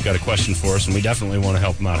 4 who's got a question for us, and we definitely want to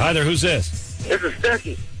help him out. Hi there, who's this? This is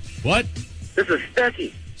Stucky. What? This is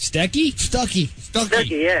Stucky. Stecky? Stucky,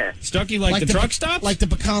 yeah. Stucky like the truck stop? Like the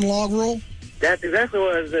pecan log roll? That's exactly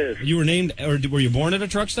what it is. You were named, or were you born at a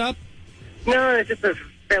truck stop? No, it's just a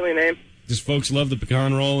family name. Just folks love the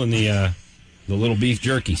pecan roll and the little beef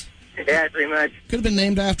jerkies. Yeah, pretty much. Could have been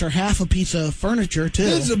named after half a piece of furniture, too.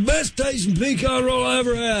 This is the best tasting pecan roll I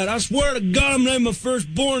ever had. I swear to God, I'm naming my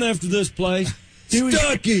firstborn after this place.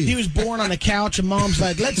 Stucky. He was born on the couch, and Mom's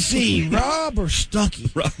like, let's see, Rob or Stucky?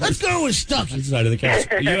 Let's go with Stucky. Side of the couch.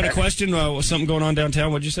 You had a question? Something going on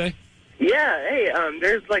downtown? What'd you say? Yeah, hey,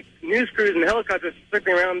 there's like news crews and helicopters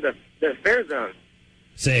circling around the fair zone.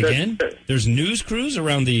 Say again? There's news crews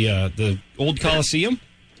around the old Coliseum?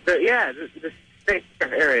 The state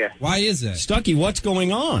area. Why is that? Stucky, what's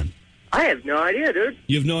going on? I have no idea, dude.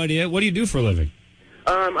 You have no idea? What do you do for a living?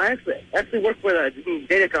 I actually work with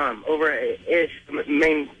Datacom over at Ish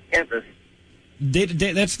main campus.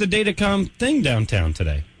 That's the Datacom thing downtown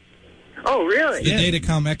today. Oh, really? The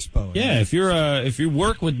Datacom Expo. Yeah, if you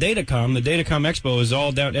work with Datacom, the Datacom Expo is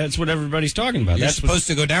all down. That's what everybody's talking about. You're That's supposed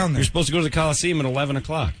to go down there. You're supposed to go to the Coliseum at 11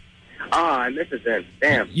 o'clock. Oh, I missed it then.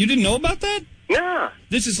 Damn. You didn't know about that? No.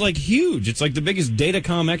 This is like huge. It's like the biggest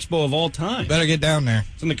Datacom Expo of all time. Better get down there.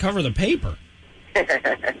 It's on the cover of the paper.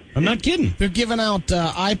 I'm not kidding. They're giving out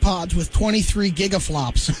iPods with 23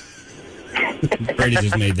 gigaflops. Brady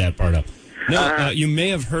just made that part up. No, you may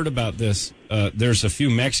have heard about this. There's a few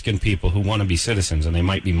Mexican people who want to be citizens, and they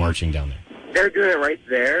might be marching down there. They're doing it right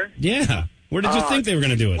there? Yeah. Where did you think they were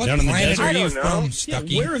going to do it? What Down in the planet desert? are you I don't know. from,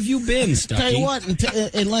 Stucky? Where have you been, Stucky? Tell you what,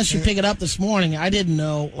 unless you pick it up this morning, I didn't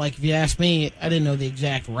know, like, if you asked me, I didn't know the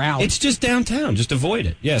exact route. It's just downtown. Just avoid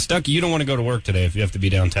it. Yeah, Stucky, you don't want to go to work today if you have to be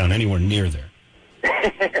downtown anywhere near there.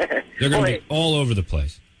 They're going to be all over the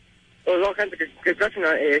place. There's all kinds of construction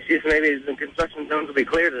issues. Maybe the construction zones will be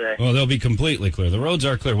clear today. Well, they'll be completely clear. The roads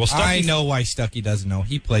are clear. Well, Stucky, I know why Stucky doesn't know.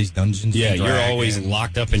 He plays Dungeons Yeah, and you're Dragons. always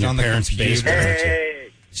locked up in He's your on the parents' computer. basement. aren't you? Hey.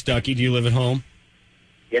 Stucky, do you live at home?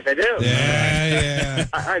 Yes, I do. Yeah.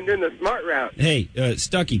 I'm doing the smart route. Hey,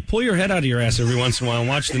 Stucky, pull your head out of your ass every once in a while and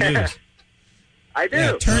watch the news. I do.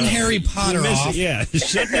 Yeah, turn Harry Potter You miss off. it. Yeah,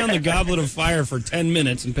 shut down the goblet of fire for 10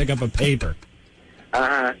 minutes and pick up a paper.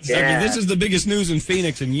 Stucky, Yeah. this is the biggest news in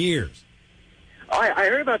Phoenix in years. Oh, I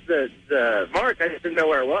heard about the march. I just didn't know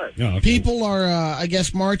where it was. Oh, okay. People are, I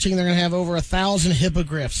guess, marching. They're going to have over 1,000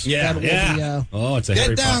 hippogriffs. Yeah, That will yeah. be, Oh, it's a Get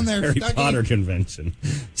Harry, down Potter, there, Harry Stucky. Potter convention.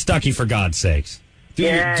 Stucky, for God's sakes. Do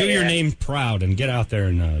your name proud and get out there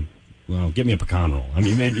and, get me a pecan roll. I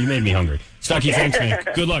mean, you made me hungry. Stucky, thanks, man.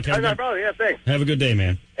 Good luck. Oh, no problem. Yeah, thanks. Have a good day,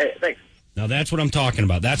 man. Hey, thanks. Now, that's what I'm talking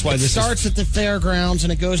about. That's why it this starts at the fairgrounds,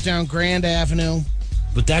 and it goes down Grand Avenue,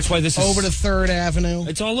 But that's why this is... over to 3rd Avenue,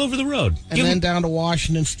 It's all over the road. and then down to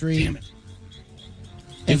Washington Street. Damn it.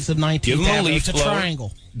 It's the 19th Avenue. It's a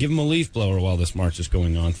triangle. Give them a leaf blower while this march is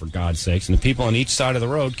going on, for God's sakes. And the people on each side of the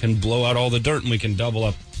road can blow out all the dirt, and we can double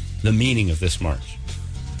up the meaning of this march.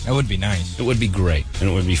 That would be nice. It would be great, and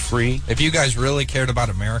it would be free. If you guys really cared about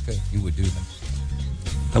America, you would do them.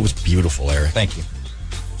 That was beautiful, Eric. Thank you.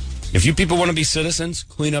 If you people want to be citizens,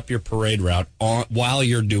 clean up your parade route while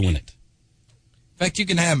you're doing it. In fact, you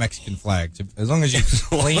can have Mexican flags as long as you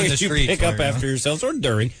clean the streets. You pick up after yourselves or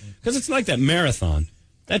during, because it's like that marathon.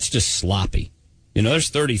 That's just sloppy. You know, there's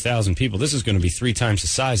 30,000 people. This is going to be 3 times the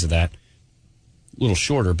size of that. A little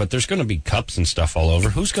shorter, but there's going to be cups and stuff all over.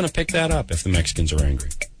 Who's going to pick that up if the Mexicans are angry?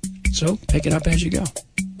 So pick it up as you go.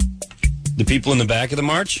 The people in the back of the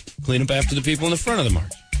march, clean up after the people in the front of the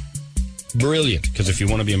march. Brilliant, because if you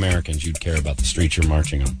want to be Americans, you'd care about the streets you're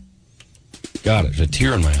marching on. Got it. There's a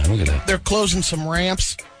tear in my eye. Look at that. They're closing some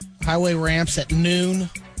ramps, highway ramps at noon.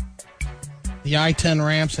 The I-10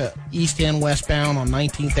 ramps at east and westbound on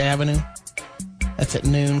 19th Avenue. That's at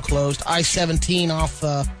noon closed. I-17 off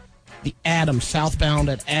the Adams, southbound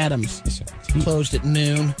at Adams, closed at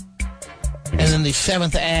noon. And then the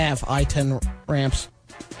 7th Ave I-10 ramps,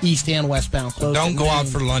 east and westbound, closed Don't at go noon. out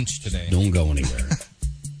for lunch today. Don't go anywhere.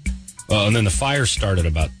 And then the fire started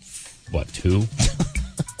about, 2?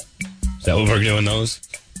 Is that what we're doing those?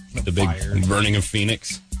 The big burning of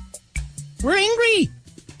Phoenix? We're angry.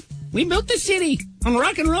 We built the city on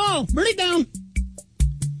rock and roll. Burn it down.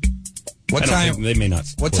 What time? They may not.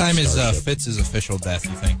 What time is Starship. Fitz's official death,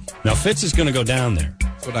 you think? Now, Fitz is going to go down there.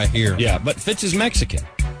 That's what I hear. Yeah, but Fitz is Mexican.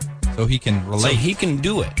 So he can relate. So he can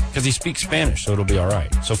do it because he speaks Spanish, so it'll be all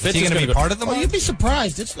right. So Fitz is he going to be part of the march? Well, you'd be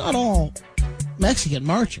surprised. It's not all Mexican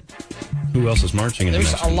marching. Who else is marching in the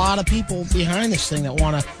There's Mexican a lot of people behind this thing that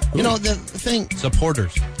want to, you know, the thing.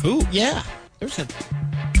 Supporters. Who? Yeah.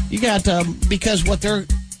 You got, because what they're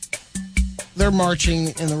marching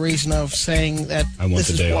in the reason of saying that this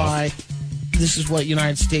is why, this is what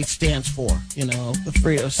United States stands for, you know, the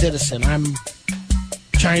freedom of citizen. I'm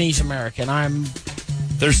Chinese American.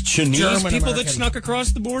 There's Chinese German people American. that snuck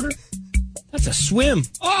across the border? That's a swim.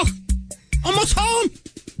 Oh, almost home.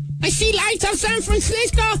 I see lights of San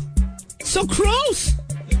Francisco. So close.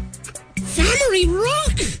 Family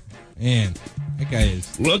Rock. Man, that guy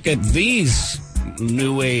is. Look at these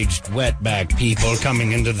new-aged wetback people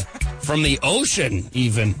coming into from the ocean,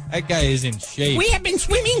 even. That guy is in shape. We have been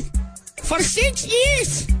swimming for 6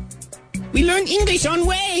 years. We learned English on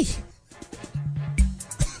way.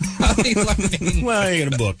 Well, I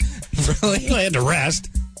got a book. Really? I had to rest.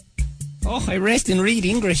 Oh, I rest and read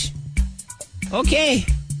English. Okay.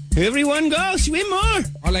 Everyone go, swim more.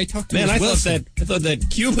 All I talk to Man, is I Wilson. thought that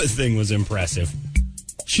Cuba thing was impressive.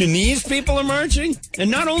 Chinese people are marching,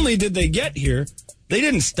 and not only did they get here, they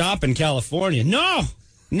didn't stop in California. No,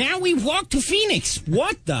 now we walk to Phoenix.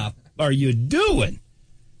 What the are you doing?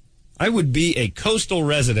 I would be a coastal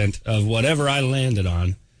resident of whatever I landed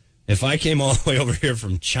on if I came all the way over here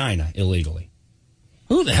from China illegally.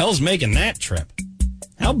 Who the hell's making that trip?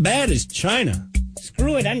 How bad is China?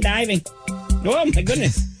 Screw it, I'm diving. Oh, my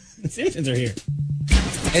goodness. The Simpsons are here.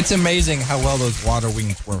 It's amazing how well those water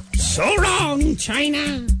wings work. So wrong,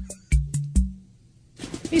 China.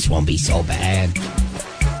 This won't be so bad.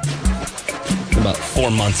 About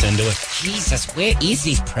 4 months into it. Jesus, where is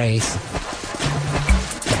this place?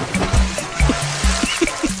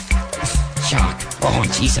 Shark. Oh,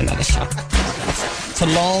 jeez, another shark. It's a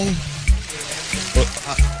long...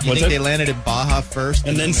 You think they landed in Baja first?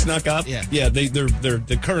 And then snuck up? Yeah. Yeah,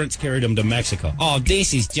 the currents carried them to Mexico. Oh,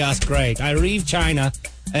 this is just great. I leave China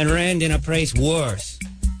and land in a place worse.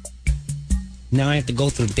 Now I have to go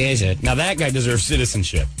through desert. Now that guy deserves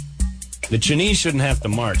citizenship. The Chinese shouldn't have to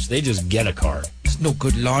march. They just get a card. There's no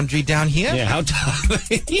good laundry down here. Yeah, how tough.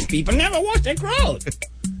 These people never wash their clothes.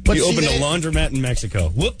 But you see, opened a they- laundromat in Mexico.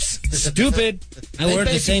 Whoops. Stupid. I They work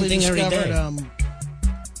the same basically thing every discovered, day.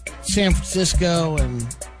 San Francisco and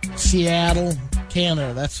Seattle,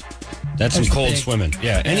 Canada. That's some cold big. swimming.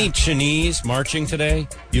 Yeah. Any Chinese marching today,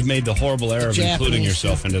 you've made the horrible error of including Japanese,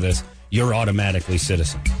 yourself into this. You're automatically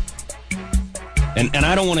citizens. And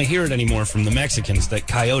I don't want to hear it anymore from the Mexicans that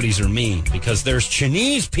coyotes are mean because there's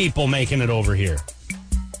Chinese people making it over here.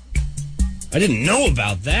 I didn't know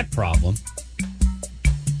about that problem.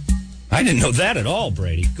 I didn't know that at all,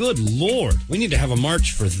 Brady. Good Lord. We need to have a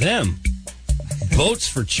march for them. Votes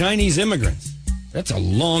for Chinese immigrants. That's a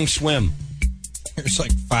long swim. There's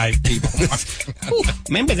like 5 people.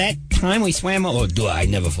 Remember that time we swam? Oh, do I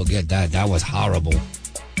never forget that. That was horrible.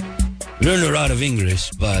 Learned a lot of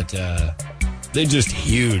English, but they're just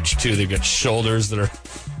huge, too. They've got shoulders that are...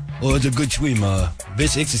 Oh, it's a good swim.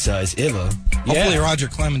 Best exercise ever. Hopefully Roger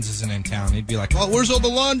Clemens isn't in town. He'd be like, "Oh, where's all the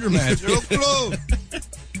laundromats? They're all closed.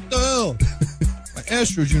 What the hell? My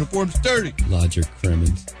Astros uniform's dirty." Roger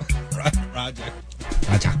Clemens. Roger.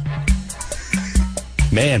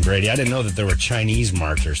 Man, Brady, I didn't know that there were Chinese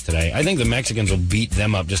marchers today. I think the Mexicans will beat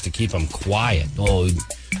them up just to keep them quiet. Oh,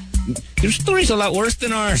 your story's a lot worse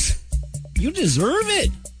than ours. You deserve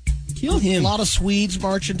it. Kill him. A lot of Swedes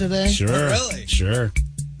marching today. Sure. Oh, really? Sure.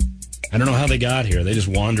 I don't know how they got here. They just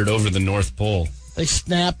wandered over the North Pole. They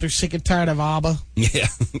snapped. They're sick and tired of ABBA. Yeah.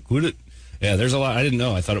 Yeah, there's a lot. I didn't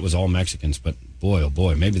know. I thought it was all Mexicans, but boy, oh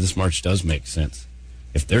boy, maybe this march does make sense.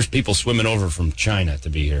 If there's people swimming over from China to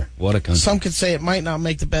be here, what a country. Some could say it might not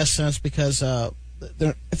make the best sense because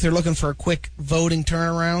if they're looking for a quick voting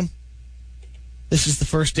turnaround, this is the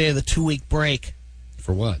first day of the 2-week break.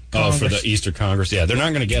 For what? Congress. Oh, for the Easter Congress. Yeah, they're not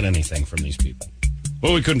going to get anything from these people.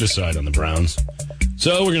 Well, we couldn't decide on the Browns.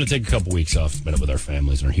 So we're going to take a couple weeks off, spend it with our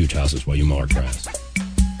families in our huge houses while you mow our grass.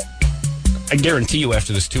 I guarantee you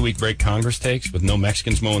after this 2-week break Congress takes, with no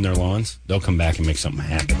Mexicans mowing their lawns, they'll come back and make something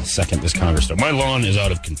happen the second this Congress starts. My lawn is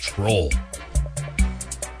out of control.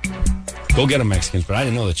 Go get them, Mexicans, but I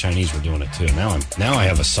didn't know the Chinese were doing it too. Now I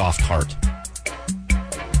have a soft heart.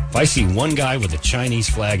 If I see one guy with a Chinese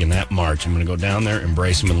flag in that march, I'm going to go down there,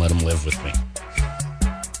 embrace him, and let him live with me.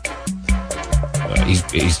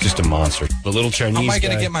 He's just a monster. The little Chinese guy. How am I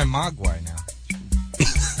going to get my Mogwai now?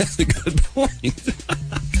 That's a good point.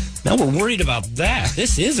 Now we're worried about that.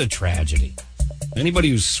 This is a tragedy. Anybody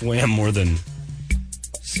who's swam more than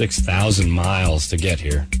 6,000 miles to get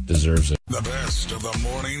here deserves it. The best of the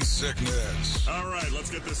morning sickness. All right,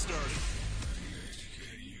 let's get this started.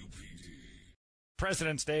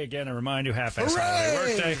 President's Day again. I remind you, half-ass holiday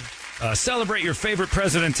workday. Celebrate your favorite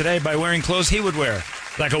president today by wearing clothes he would wear,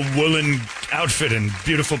 like a woolen outfit and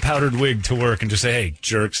beautiful powdered wig to work, and just say, "Hey,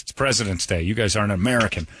 jerks, it's President's Day. You guys aren't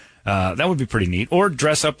American." That would be pretty neat. Or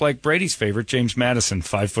dress up like Brady's favorite, James Madison,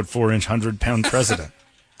 5'4" 100-pound president.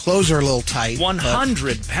 Clothes are a little tight.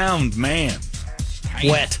 100-pound man.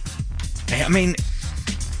 Wet. I mean,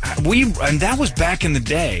 and that was back in the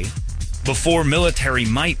day before military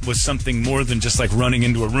might was something more than just like running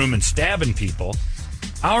into a room and stabbing people.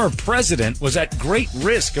 Our president was at great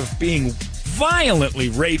risk of being violently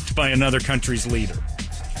raped by another country's leader.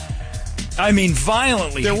 I mean,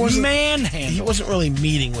 violently manhandled. He wasn't really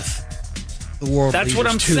meeting with the world. That's what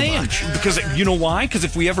I'm saying. Because you know why? Because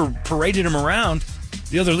if we ever paraded him around,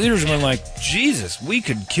 the other leaders were like, "Jesus, we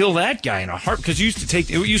could kill that guy in a heart." Because it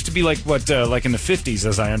used to be like what, like in the 50s,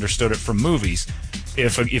 as I understood it from movies.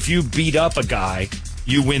 If you beat up a guy,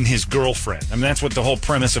 you win his girlfriend. I mean, that's what the whole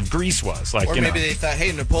premise of Grease was. Like, or maybe they thought,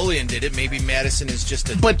 hey, Napoleon did it. Maybe Madison is just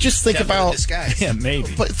a But just think devil in about disguise. Yeah,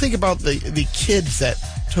 maybe. But think about the kids that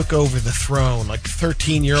took over the throne, like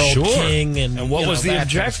 13-year-old king, and what was the that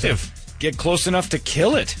objective? kind of stuff. Get close enough to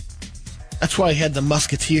kill it. That's why he had the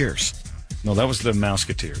Musketeers. No, that was the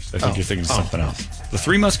Mouseketeers. I think you're thinking of something else. The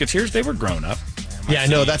Three Musketeers, they were grown up. Yeah, I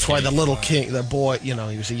know. That's why the little king, the boy, he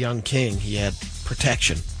was a young king. He had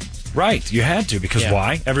protection. Right, you had to, because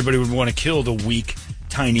why? Everybody would want to kill the weak,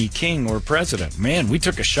 tiny king or president. Man, we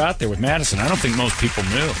took a shot there with Madison. I don't think most people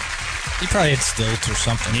knew. He probably had stilts or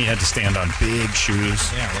something. He had to stand on big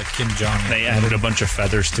shoes. Yeah, like Kim Jong-un. They added a bunch of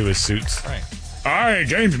feathers to his suits. Right. I,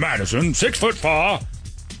 James Madison, 6'4",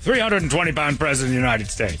 320-pound president of the United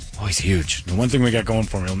States. Oh, he's huge. The one thing we got going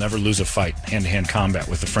for him, he'll never lose a fight, hand-to-hand combat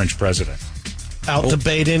with the French president.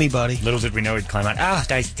 Out-debate anybody. Little did we know he'd climb out. Oh,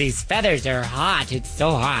 these feathers are hot. It's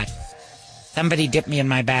so hot. Somebody dip me in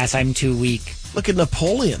my bath. I'm too weak. Look at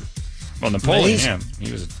Napoleon. Well, Napoleon,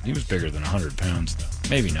 he was bigger than 100 pounds, though.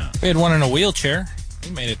 Maybe not. We had one in a wheelchair.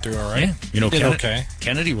 He made it through all right. Yeah.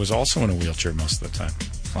 Kennedy was also in a wheelchair most of the time.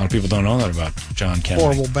 A lot of people don't know that about John Kennedy.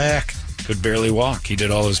 Horrible back. Could barely walk. He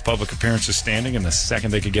did all his public appearances standing, and the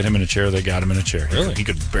second they could get him in a chair, they got him in a chair. Really? He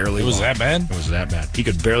could barely walk. It was that bad? It was that bad. He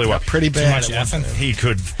could barely walk. Pretty bad. Too much effing? He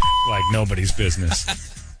could like nobody's business.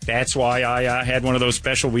 That's why I had one of those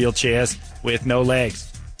special wheelchairs with no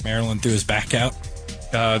legs. Marilyn threw his back out.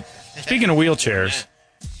 Speaking of wheelchairs,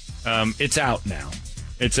 it's out now.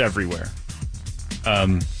 It's everywhere.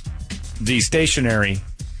 The stationary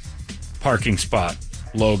parking spot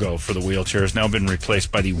logo for the wheelchair has now been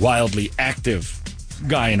replaced by the wildly active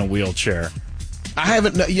guy in a wheelchair. I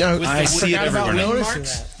haven't, I see it everywhere now.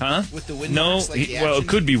 Huh? With the wind No, marks, like the well, action? it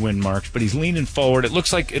could be wind marks, but he's leaning forward. It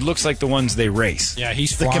looks like the ones they race. Yeah,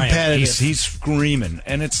 he's the flying. competitive. He's screaming.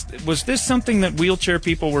 And was this something that wheelchair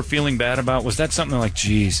people were feeling bad about? Was that something like,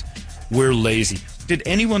 geez, we're lazy? Did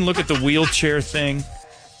anyone look at the wheelchair thing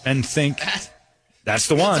and think, That's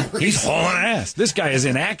the one. He's hauling ass. This guy is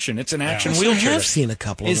in action. It's an action I wheelchair. have seen a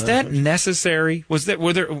couple of Is those. that necessary? Were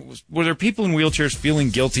there people in wheelchairs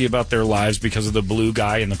feeling guilty about their lives because of the blue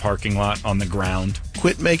guy in the parking lot on the ground?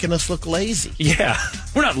 Quit making us look lazy. Yeah.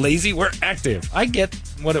 We're not lazy. We're active. I get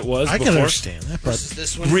what it was I before. can understand that, but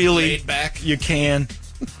This one Really? laid back. You can.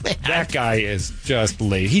 That guy is just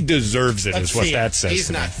lazy. He deserves it, Let's is what see it. that says He's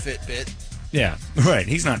to me. not Fitbit. Yeah, right.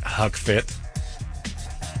 He's not Huck Fit.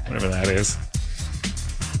 Whatever that is.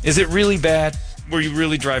 Is it really bad? Were you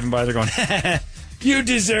really driving by there going, you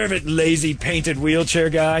deserve it, lazy painted wheelchair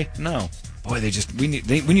guy? No. Boy, we need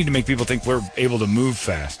to make people think we're able to move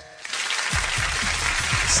fast.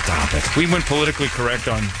 Stop it. We went politically correct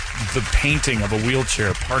on the painting of a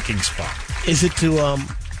wheelchair parking spot. is it to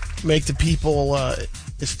make the people?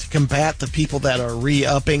 Is it to combat the people that are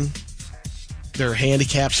re-upping their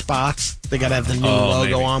handicap spots? They got to have the new logo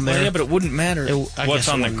maybe. on there. Well, yeah, but it wouldn't matter I what's guess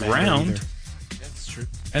it on the wouldn't matter ground. either. That's true.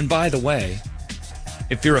 And by the way,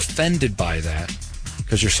 if you're offended by that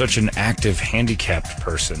because you're such an active handicapped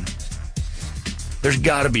person, there's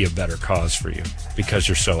got to be a better cause for you because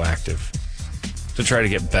you're so active. To try to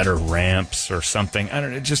get better ramps or something. I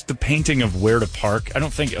don't know, just the painting of where to park, I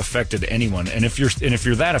don't think affected anyone. And if you're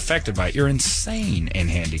that affected by it, you're insane and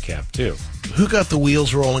handicapped too. Who got the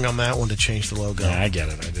wheels rolling on that one to change the logo? Yeah, I get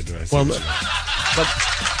it. I did what I said. Well,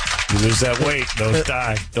 But you lose that weight, those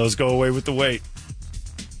die. Those go away with the weight.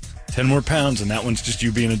 10 more pounds, and that one's just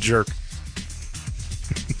you being a jerk.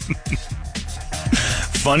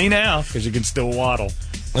 Funny now, because you can still waddle.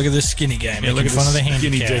 Look at this skinny guy making Look at fun of the this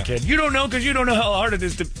skinny handicap. dickhead. You don't know because you don't know how hard it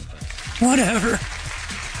is to... Whatever.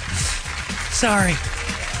 Sorry.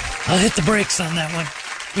 I'll hit the brakes on that one.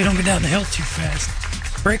 We don't go down the hill too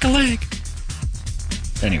fast. Break a leg.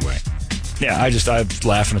 Anyway. Yeah, I was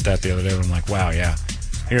laughing at that the other day. I'm like, wow, yeah.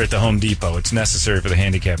 Here at the Home Depot, it's necessary for the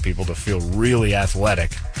handicapped people to feel really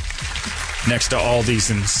athletic next to all these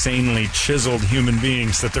insanely chiseled human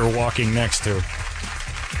beings that they're walking next to.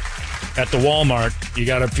 At the Walmart, you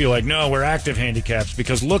got to feel like, no, we're active handicaps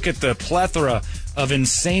because look at the plethora of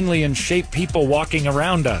insanely in shape people walking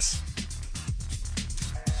around us.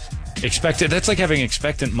 That's like having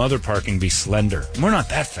expectant mother parking be slender. We're not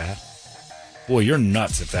that fat. Boy, you're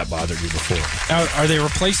nuts if that bothered you before. Now, are they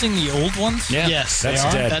replacing the old ones? Yeah, yes, that's they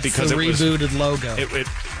are. dead That's because the it was rebooted logo.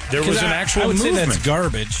 There was an actual I would movement. say that's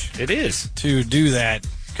garbage It is. to do that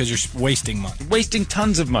because you're wasting money. Wasting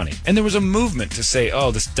tons of money. And there was a movement to say,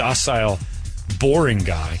 oh, this docile, boring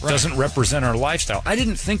guy doesn't represent our lifestyle. I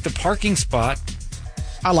didn't think the parking spot...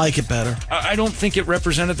 I like it better. I don't think it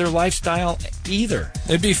represented their lifestyle either.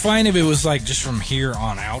 It'd be fine if it was like just from here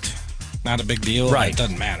on out. Not a big deal. Right. It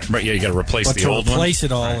doesn't matter. Right, yeah, you got to replace But the to old one. replace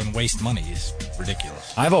it all and waste money is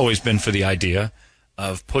ridiculous. I've always been for the idea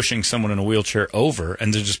of pushing someone in a wheelchair over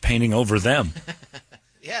and then just painting over them.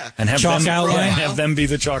 Yeah. And have Chalk them, outline? have them be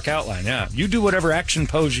the chalk outline, yeah. You do whatever action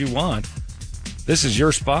pose you want. This is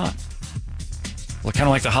your spot. Well, kind of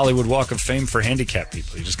like the Hollywood Walk of Fame for handicapped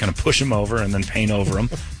people. You just kind of push them over and then paint over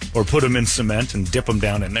them, or put them in cement and dip them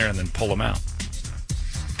down in there and then pull them out.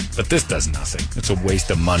 But this does nothing. It's a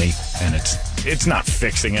waste of money, and it's not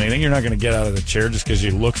fixing anything. You're not going to get out of the chair just because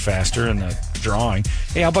you look faster in the drawing.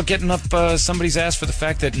 Hey, how about getting up somebody's ass for the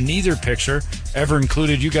fact that neither picture ever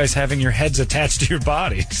included you guys having your heads attached to your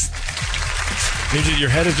bodies? Your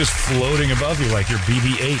head is just floating above you like your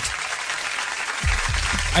BB-8.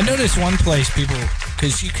 I noticed one place people,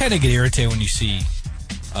 because you kind of get irritated when you see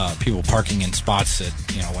people parking in spots that,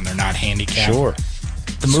 when they're not handicapped. Sure.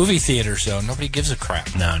 The movie theaters, though, nobody gives a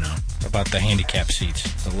crap. No. About the handicapped seats.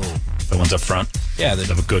 The ones up front? Yeah. They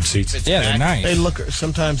have good seats? Yeah, they're nice. They look.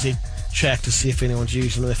 Sometimes they check to see if anyone's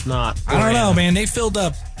using them. If not, I don't know, man. They filled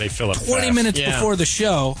up. They fill up 20 fast. minutes before the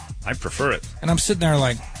show. I prefer it. And I'm sitting there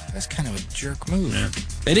like, that's kind of a jerk move. Yeah.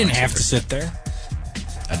 They didn't have to sit there.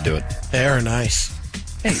 I'd do it. They're nice.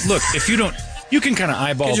 Hey, look, if you don't... You can kind of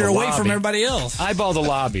eyeball the Because you're away lobby. from everybody else. Eyeball the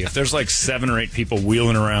lobby. If there's like 7 or 8 people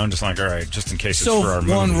wheeling around, just like, all right, just in case it's So for our if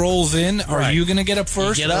one movie. rolls in, are Right. you going to get up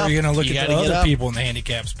first? get or up. are you going to look You at the gotta get other up. people in the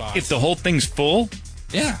handicap spots? If the whole thing's full,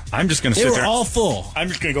 yeah. I'm just going to They sit were there. all full. I'm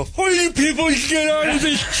just going to go, oh, you people, get out of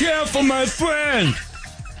this chair for my friend.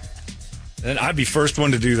 And I'd be first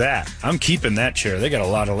one to do that. I'm keeping that chair. They got a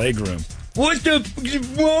lot of leg room. What the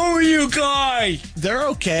wrong with you guy? They're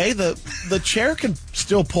okay. The chair can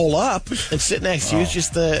still pull up and sit next to you. It's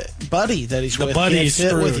just the buddy that he's The with. buddy can't is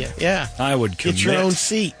sit with screwed. you. Yeah. I would commit. Get your own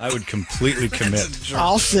seat. I would completely commit.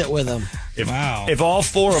 I'll sit with him. If all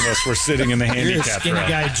 4 of us were sitting in the You're a handicap skinny row,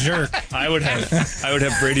 guy jerk. I would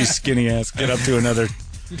have Brady's skinny ass get up to another.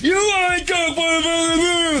 You ain't got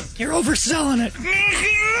You're overselling it.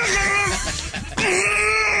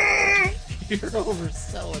 You're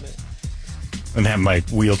overselling it. And have my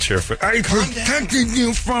wheelchair foot. I protected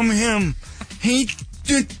you from him. He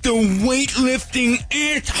did the weightlifting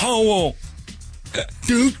asshole.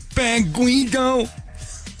 Douchebag Guido.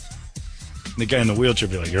 The guy in the wheelchair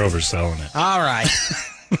be like, you're overselling it. All right.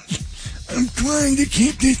 I'm trying to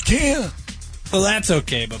keep this care. Well, that's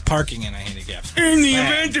okay, but parking in a handicap spot. In the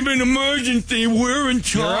event of an emergency, we're in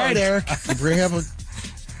charge. You're right, Eric. You bring up a...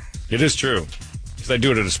 It is true. Because I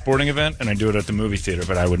do it at a sporting event and I do it at the movie theater,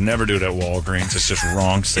 but I would never do it at Walgreens. It's just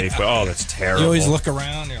wrong, safe. Oh, that's terrible. You always look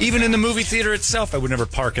around. Even in the movie theater itself, I would never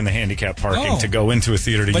park in the handicap parking to go into a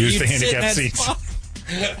theater to use the handicap seats.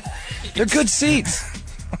 They're good seats.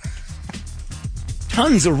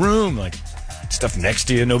 Tons of room. Like, stuff next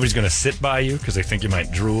to you. Nobody's going to sit by you because they think you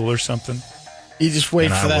might drool or something. You just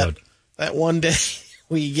wait for that one day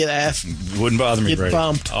where you get asked. Wouldn't bother me, Get Brady.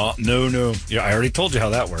 bumped. Oh, no. Yeah, I already told you how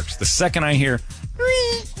that works. The second I hear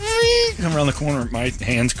come around the corner, my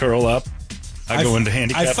hands curl up. I go into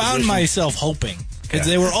handicap I found position. myself hoping because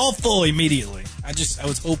they were all full immediately. I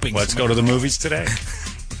was hoping. Let's go to the movies today.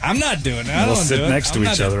 I'm not doing it. We'll sit next to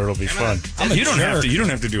each other. It'll be fun. You don't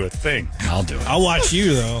have to do a thing. I'll do it. I'll watch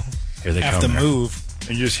you though. Here they have come. to move.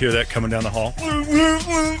 And you just hear that coming down the hall.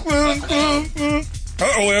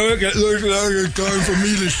 Eric, it looks like it's time for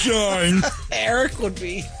me to shine. Eric would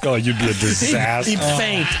be. Oh, you'd be a disaster. He'd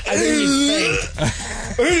faint. I think he'd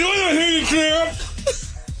faint.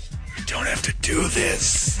 You don't have to do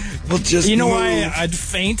this. Well, you know why I'd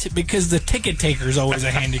faint? Because the ticket taker's always a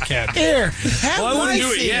handicap. Here, well, I wouldn't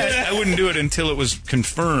do it yet. I wouldn't do it until it was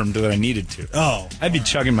confirmed that I needed to. Oh. I'd be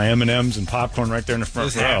chugging my M&Ms and popcorn right there in the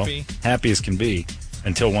front row. Happy as can be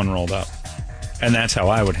until one rolled up. And that's how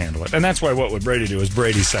I would handle it. And that's why What Would Brady Do is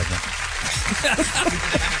Brady's segment.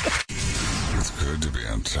 It's good to be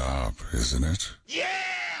on top, isn't it? Yeah!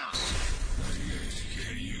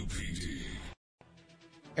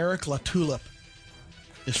 Eric LaTulip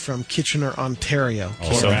is from Kitchener, Ontario.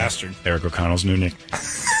 Also, bastard. Eric O'Connell's new nick.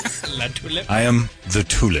 LaTulip. I am the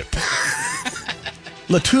Tulip.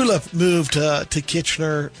 LaTulip moved to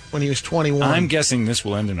Kitchener when he was 21. I'm guessing this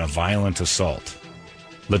will end in a violent assault.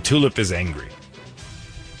 LaTulip is angry.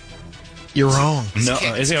 You're wrong. No,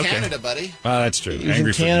 is he okay? Canada, buddy. That's true. He was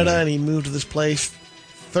angry in Canada and he moved to this place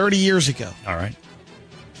 30 years ago. All right.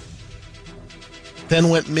 Then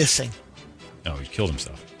went missing. No, he killed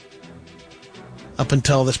himself. Up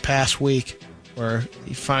until this past week, where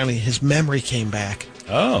his memory came back.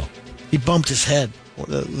 Oh. He bumped his head.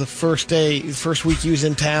 The first week he was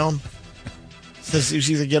in town, says he was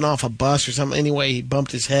either getting off a bus or something. Anyway, he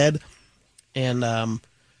bumped his head and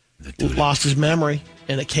lost his memory.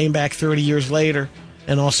 And it came back 30 years later.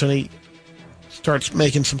 And all of a sudden he starts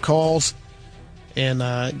making some calls and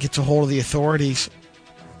gets a hold of the authorities.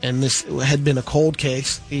 And this had been a cold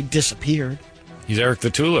case. He disappeared. He's Eric the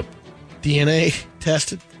Tulip. DNA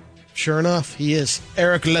tested. Sure enough, he is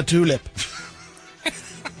Eric LaTulip.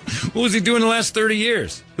 What was he doing the last 30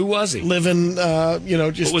 years? Who was he? Living,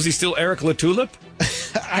 just... Was he still Eric LaTulip?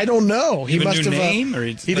 I don't know. He must have name? Or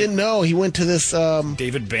he didn't know. He went to this...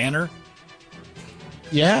 David Banner?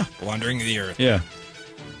 Yeah. Wandering the Earth. Yeah.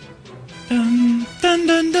 Dun, dun,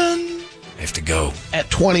 dun, dun. I have to go.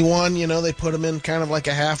 At 21, they put him in kind of like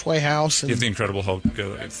a halfway house. And you have the Incredible Hulk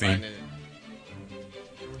theme.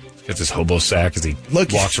 He's got this hobo sack as he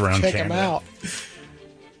walks around check Canada. Him out.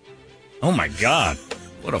 Oh, my God.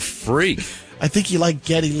 What a freak. I think he liked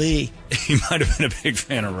Geddy Lee. He might have been a big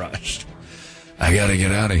fan of Rush. I gotta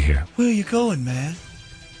get out of here. Where are you going, man?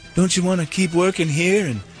 Don't you want to keep working here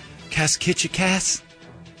and Kitcha Cass?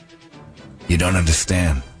 You don't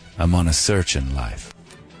understand. I'm on a search in life.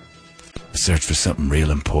 A search for something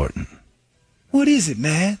real important. What is it,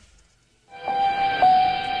 man?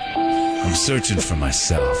 I'm searching for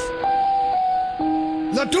myself.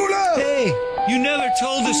 LaTulip! Hey, you never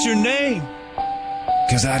told us your name.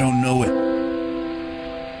 'Cause I don't know it.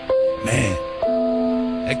 Man,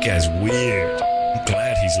 that guy's weird. I'm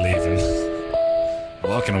glad he's leaving.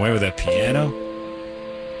 Walking away with that piano.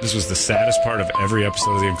 This was the saddest part of every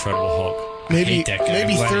episode of The Incredible Hulk. Maybe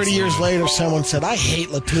 30 years later, someone said, I hate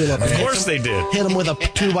LaTulip. Of course they did. Hit him with a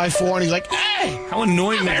 2x4, and he's like, hey! How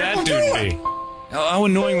annoying would that dude be? How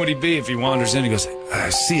annoying would he be if he wanders in and goes, I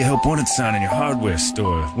see a help wanted sign in your hardware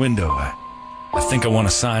store window. I think I want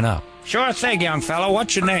to sign up. Sure thing, young fellow.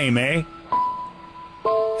 What's your name, eh?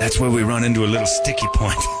 That's where we run into a little sticky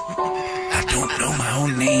point. I don't know my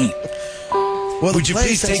own name. Well, Would you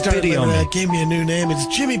please take pity on me? Gave me a new name. It's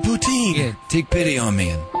Jimmy Poutine. Yeah, take pity on me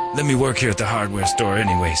and let me work here at the hardware store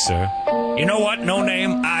anyway, sir. You know what? No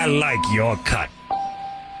name. I like your cut.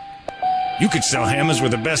 You could sell hammers with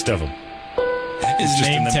the best of them. It's just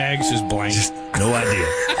name in the- tag's just blank. No idea.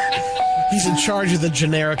 He's in charge of the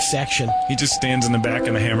generic section. He just stands in the back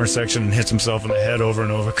in the hammer section and hits himself in the head over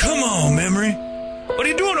and over. Come on, memory. What are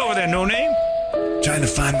you doing over there, no name? Trying to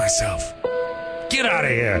find myself. Get out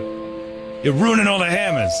of here. You're ruining all the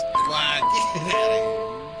hammers.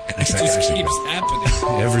 It just keeps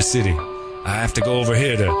happening. Every city. I have to go over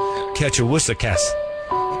here to catch a wussercass.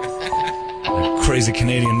 Crazy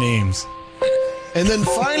Canadian names. And then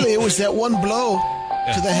finally, it was that one blow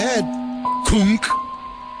to the head. Kunk.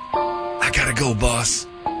 I gotta go, boss.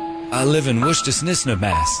 I live in Worcester,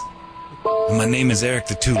 Mass. And my name is Eric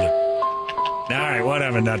the Tulip. All right,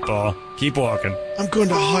 whatever, nutball. Keep walking. I'm going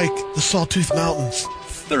to hike the Sawtooth Mountains.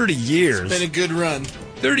 30 years. Been a good run.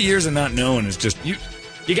 30 years of not knowing is just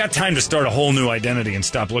you got time to start a whole new identity and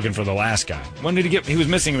stop looking for the last guy. When did he was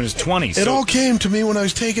missing in his 20s. It all came to me when I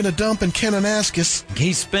was taking a dump in Kananaskis.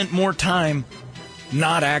 He spent more time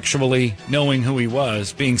not actually knowing who he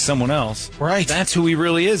was, being someone else. Right. That's who he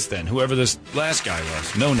really is then, whoever this last guy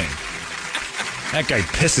was. No name. That guy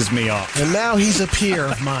pisses me off. And now he's a peer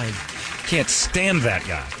of mine. Can't stand that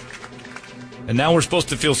guy. And now we're supposed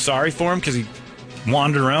to feel sorry for him because he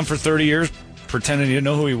wandered around for 30 years pretending he didn't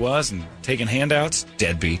know who he was and taking handouts?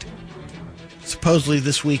 Deadbeat. Supposedly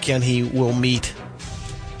this weekend he will meet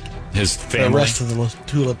His family. the rest of the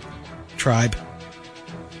Tulip tribe.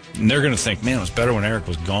 And they're going to think, man, it was better when Eric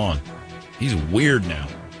was gone. He's weird now.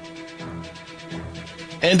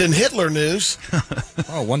 And in Hitler news.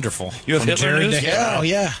 Oh, wonderful. You have From Hitler Jared news? to Hitler. Oh,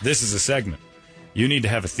 yeah. This is a segment. You need to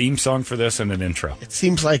have a theme song for this and an intro. It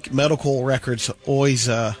seems like medical records always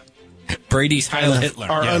Brady's Heil Hitler.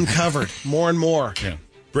 are Yeah. uncovered more and more. Yeah.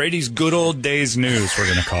 Brady's good old days news, we're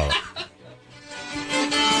going to call it.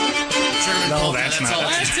 German polka. that's not- all.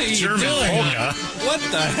 that's What are you German doing? polka. What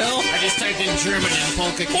the hell? I just typed in German and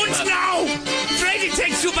polka came Und up. now, Brady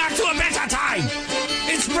takes you back to a better time.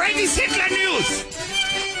 It's Brady's Hitler News.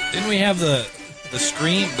 Didn't we have the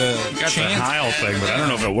scream, the Got the chant? Heil thing, but I don't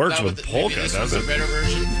know if it works Not with maybe polka, this does one's it? a better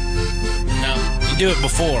version? No. You do it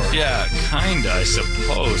before. Yeah, kinda, I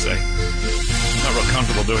suppose. I'm not real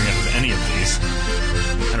comfortable doing it with any of these.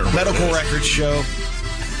 I don't know. Medical what it is. records show.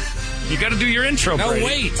 You got to do your intro, No, Brady.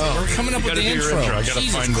 wait. We're coming up You with gotta the do your intro. I gotta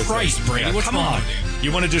Jesus find the Christ, thing. Brady. Yeah, What's come wrong on. with you?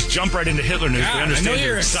 You want to just jump right into Hitler news? God, We I understand know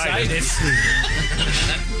you're excited.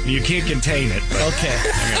 You can't contain it. But Okay.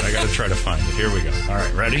 I got to try to find it. Here we go. All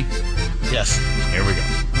right, ready? Yes. Here we go.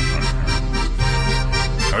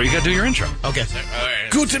 Oh, you got to do your intro. Okay. All right.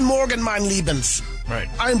 Guten Morgen, mein Liebens. Right.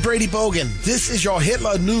 I'm Brady Bogan. This is your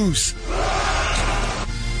Hitler News.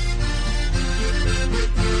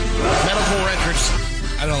 Medical records.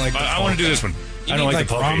 I don't like the I want to do this one. You I don't need like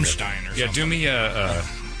the polka either. Rammstein or Yeah, do me a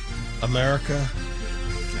America.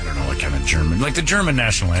 I don't know, like kind of German, like the German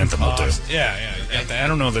national anthem will do. Yeah, you got that. I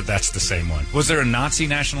don't know that that's the same one. Was there a Nazi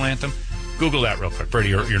national anthem? Google that real quick. Brady,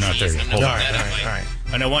 you're not there yet. Hold on. All right.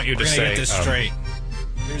 And I want you We're to gonna say, get this straight.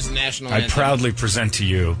 Here's the national I anthem. proudly present to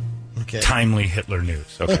you Okay. timely Hitler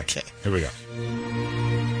news. Okay. Here we go.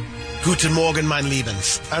 Guten Morgen, mein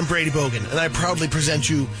Liebens. I'm Brady Bogan, and I proudly present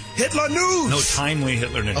you Hitler News. No, timely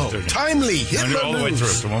Hitler news. Oh, There it is. timely I'm Hitler gonna do all the way News. through.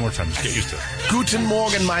 So one more time. Just get used to it. Guten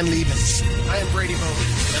Morgen, mein Liebens. I am Brady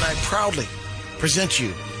Bogan, and I proudly present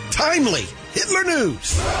you timely Hitler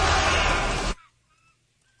News.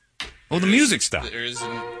 Oh, the music stopped. There is an...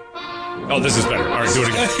 Oh, this is better. All right, do it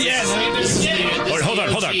again. Yes. Wait, hold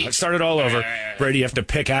on. Start it all over. Brady, you have to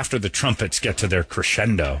pick after the trumpets get to their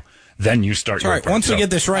crescendo. Then you start your All right, part. once we So, get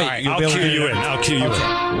this right, you'll I'll be able cue to you in. I'll cue you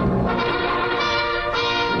in.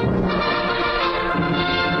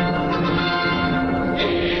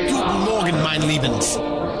 Guten Morgen, mein Liebens.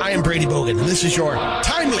 I am Brady Bogan, and this is your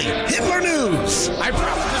timely Hitler News. I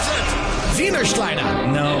proudly present Wiener Schneider.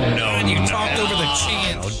 No. You talked over the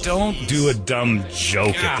chant. No, don't do a dumb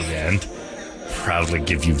joke at the end. Proudly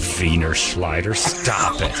give you Wiener Schleider.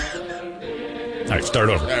 Stop it. All right, start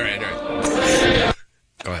over. All right.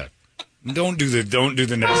 Go ahead. Don't do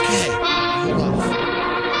the next. Okay, hold on.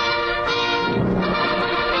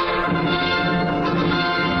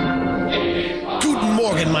 Guten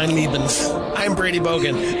Morgen, mein Liebens. I'm Brady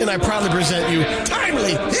Bogan, and I proudly present you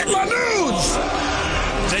timely Hitler News.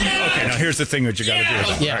 Okay, now here's the thing that you got to do.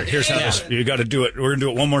 With it. Yeah. All right, here's how this. You got to do it. We're gonna do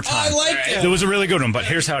it one more time. I like it. There was a really good one, but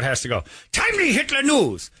here's how it has to go. Timely Hitler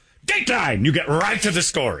news. Dateline. You get right to the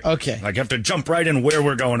story. Okay. Like you have to jump right in where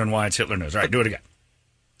we're going and why it's Hitler news. All right, do it again.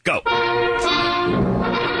 Go.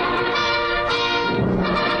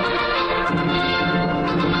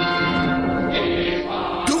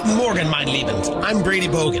 Guten Morgen, mein Liebens. I'm Brady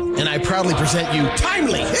Bogan, and I proudly present you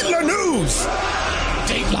timely Hitler News.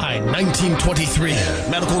 Dateline 1923.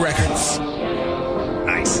 Medical records.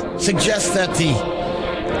 Nice. suggests that the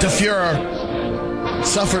Fuhrer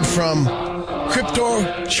suffered from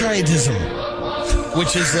cryptorchidism,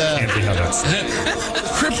 which is Can't be how that's.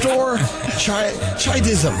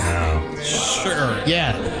 cryptorchidism. Sure.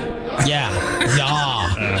 Yeah.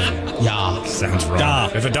 Sounds wrong. Yeah.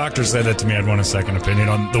 If a doctor said that to me, I'd want a second opinion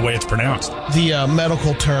on the way it's pronounced. The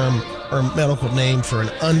medical term or medical name for an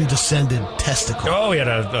undescended testicle. Oh, he had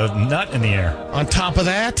a nut in the air. On top of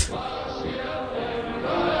that,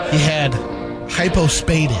 he had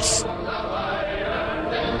hypospadis,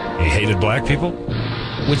 He hated black people?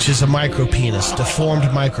 which is a micropenis, deformed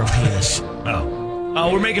micropenis. Oh,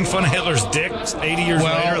 we're making fun of Hitler's dick 80 years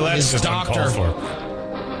later? That's his just uncalled for.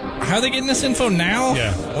 How are they getting this info now?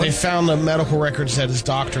 Yeah. They found the medical records that his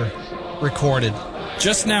doctor recorded.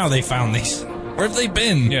 Just now they found these. Where have they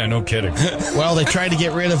been? Yeah, no kidding. Well, they tried to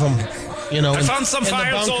get rid of him. I found some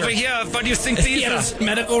files over here. What do you think He these had are? his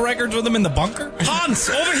medical records with him in the bunker? Hans,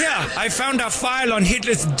 over here. I found a file on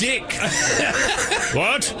Hitler's dick.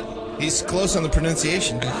 What? He's close on the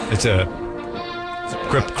pronunciation. It's a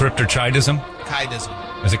cryptorchidism?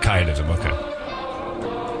 Kydism. Is it chiasm? Okay.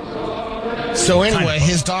 So anyway,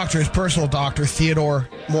 his doctor, his personal doctor, Theodore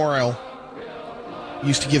Morel,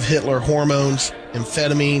 used to give Hitler hormones,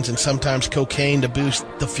 amphetamines, and sometimes cocaine to boost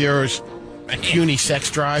the Fuhrer's puny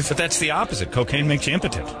sex drive. But that's the opposite. Cocaine makes you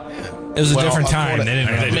impotent. It was a different time. They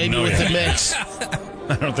didn't know. Maybe with the mix.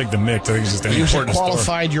 I don't think the mix. I think it's just an He was a important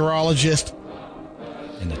qualified urologist. story.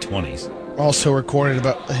 In the 20s. Also recorded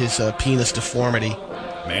about his penis deformity.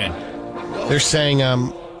 Man. They're saying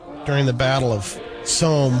during the Battle of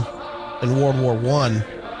Somme in World War I,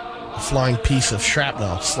 a flying piece of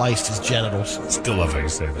shrapnel sliced his genitals. Still love how you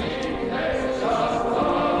say that.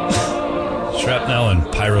 Shrapnel and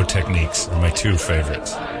pyrotechniques are my two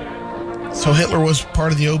favorites. So Hitler was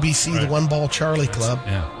part of the OBC, the One Ball Charlie Club.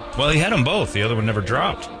 Yeah. Well, he had them both. The other one never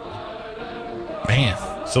dropped. Man.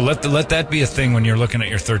 So let that be a thing when you're looking at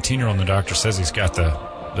your 13-year-old and the doctor says he's got the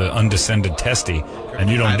undescended testy and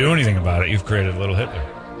you don't do anything about it. You've created a little Hitler.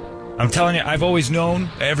 I'm telling you, I've always known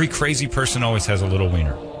every crazy person always has a little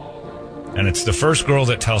wiener. And it's the first girl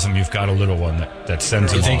that tells him you've got a little one that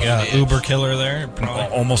sends him You think off. Uber killer there?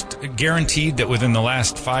 Almost guaranteed that within the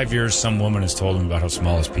last 5 years, some woman has told him about how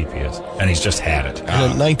small his pee-pee is. And he's just had it.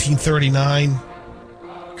 And in 1939,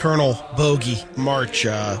 Colonel Bogey March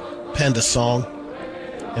penned a song,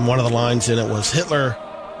 and one of the lines in it was, Hitler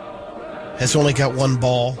has only got one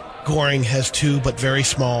ball, Göring has two, but very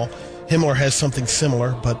small. Himmler has something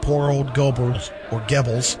similar, but poor old Goebbels, or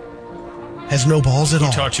Goebbels, has no balls at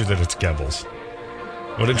all. Who taught you that it's Goebbels?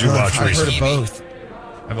 What did you watch I've recently? heard of both.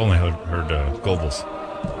 I've only heard Goebbels.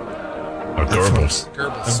 Or Goebbels.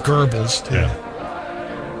 Of Goebbels, too. Yeah.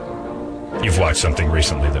 You've watched something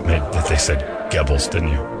recently that they said Goebbels, didn't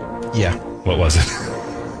you? Yeah. What was it?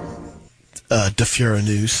 De Fuhrer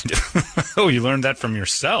News. Oh, you learned that from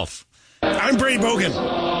yourself. I'm Brady Bogan.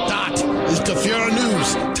 That is De Fuhrer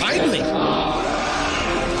News. Timely.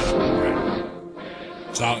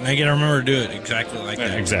 So I got to remember to do it exactly like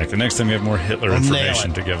that. Exactly. Next time you have more Hitler I'll nail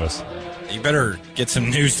information it. to give us. You better get some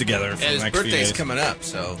news together for And the his next few birthday's days. coming up,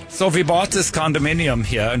 so. So we bought this condominium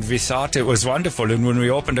here, and we thought it was wonderful. And when we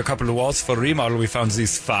opened a couple of walls for remodel, we found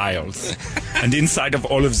these files. And inside of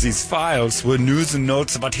all of these files were news and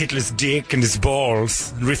notes about Hitler's dick and his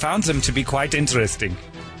balls. And we found them to be quite interesting.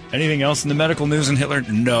 Anything else in the medical news on Hitler?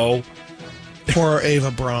 No. Poor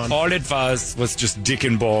Ava Braun. All it was just dick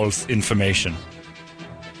and balls information.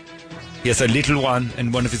 He has a little one,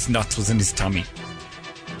 and one of his nuts was in his tummy.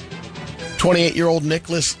 28-year-old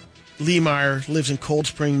Nicholas Leemeyer lives in Cold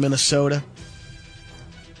Spring, Minnesota.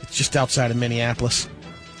 It's just outside of Minneapolis.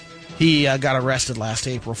 He got arrested last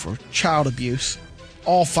April for child abuse.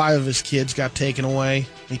 All 5 of his kids got taken away.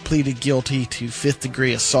 He pleaded guilty to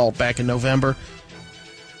 5th-degree assault back in November.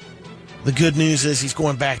 The good news is he's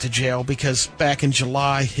going back to jail because back in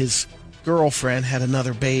July, his girlfriend had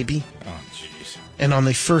another baby. Oh, jeez. And on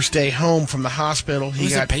the first day home from the hospital, he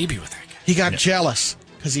Who's got a baby with that guy? He got jealous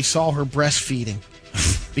because he saw her breastfeeding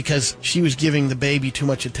because she was giving the baby too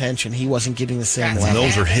much attention. He wasn't getting the same level.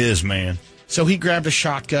 Those are his, man. So he grabbed a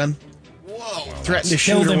shotgun, threatened to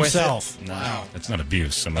shoot Killed her himself. with Wow. That's not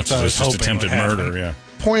abuse so much That's what I as was it's just hoping attempted would murder, happen. yeah. it,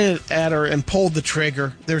 pointed at her and pulled the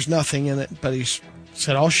trigger. There's nothing in it, but he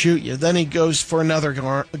said, I'll shoot you. Then he goes for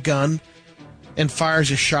another gun and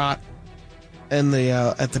fires a shot in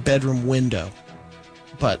at the bedroom window.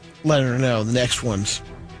 But let her know the next one's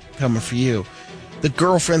coming for you. The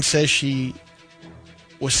girlfriend says she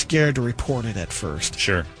was scared to report it at first.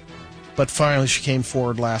 Sure. But finally she came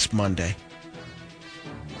forward last Monday.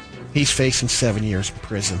 He's facing 7 years in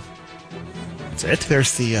prison. That's it?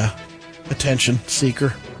 There's the attention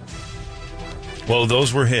seeker. Well,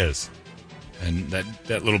 those were his. And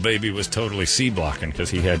that little baby was totally C-blocking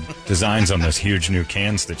because he had designs on those huge new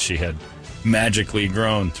cans that she had magically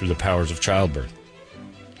grown through the powers of childbirth.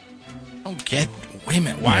 I don't get. Wait a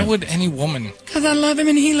minute. Why would any woman? Because I love him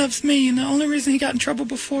and he loves me, and the only reason he got in trouble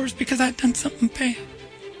before is because I'd done something bad.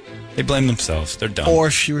 They blame themselves. They're dumb. Or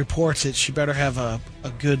if she reports it, she better have a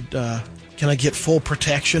good, can I get full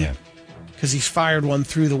protection? Because he's fired one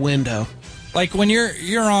through the window. Like when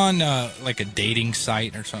you're on like a dating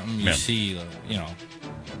site or something, you see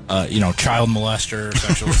child molester,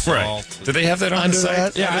 sexual assault. Do they have that on the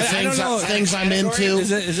site? Yeah, I don't know. Things I'm into.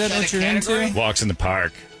 Is that what you're into? Walks in the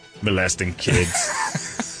park, molesting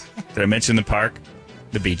kids. Did I mention the park?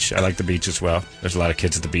 The beach. I like the beach as well. There's a lot of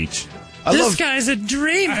kids at the beach. This guy's a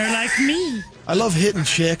dreamer like me. I love hitting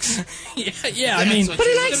chicks. Yeah, I mean, but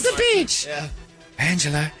he likes the beach. Yeah.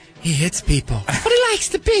 Angela, he hits people. But he likes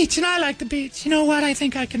the beach, and I like the beach. You know what? I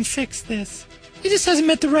think I can fix this. He just hasn't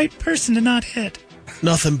met the right person to not hit.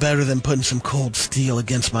 Nothing better than putting some cold steel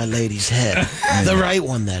against my lady's head. The right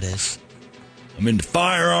one, that is. I'm into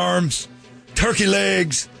firearms, turkey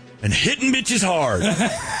legs, and hitting bitches hard.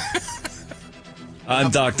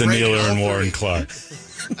 I'm Dr. Neil Earn Warren Clark.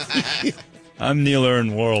 I'm Neil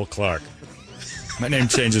Earn Warren Clark. My name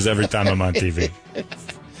changes every time I'm on TV.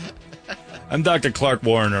 I'm Dr. Clark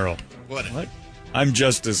Warren Earl. What? I'm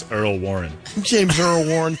Justice Earl Warren. James Earl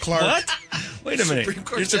Warren Clark. What? Wait a minute.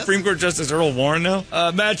 You're Supreme Court Justice Earl Warren now?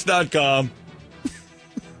 Match.com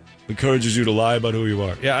encourages you to lie about who you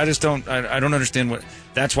are. Yeah, I just don't. I don't understand what.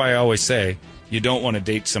 That's why I always say you don't want to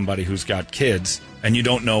date somebody who's got kids and you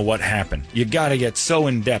don't know what happened. You got to get so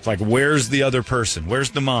in depth. Like, where's the other person?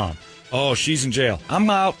 Where's the mom? Oh, she's in jail. I'm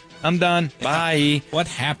out. I'm done. Bye. What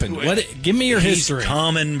happened? Give me your history. He's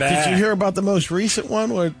coming back. Did you hear about the most recent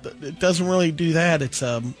one where it doesn't really do that? It's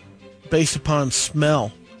based upon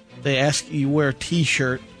smell. They ask you wear a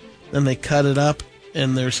T-shirt, then they cut it up,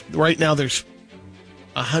 and there's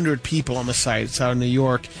 100 people on the site. It's out of New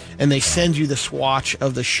York, and they send you the swatch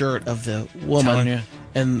of the shirt of the woman,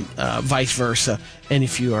 and vice versa. And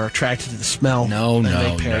if you are attracted to the smell,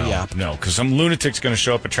 they pair you up. No, because some lunatic's going to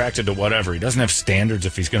show up attracted to whatever. He doesn't have standards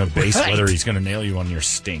if he's going to base whether he's going to nail you on your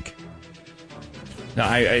stink. No,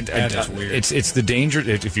 that is weird. It's the danger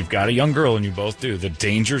if you've got a young girl, and you both do. The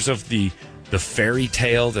dangers of the fairy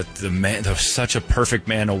tale that such a perfect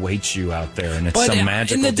man awaits you out there, and it's some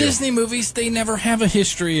magical in the deal. Disney movies, they never have a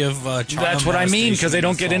history of child That's what I mean, because they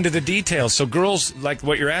don't get assault. into the details. So girls, like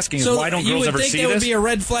what you're asking is, why don't girls ever see this? You would think that would be a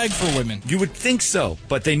red flag for women. You would think so,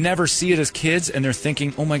 but they never see it as kids, and they're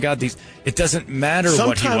thinking, oh my God, it doesn't matter what he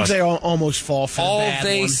was. Sometimes they almost fall for all the bad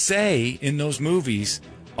they one. say in those movies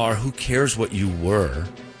are, who cares what you were?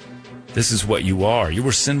 This is what you are. You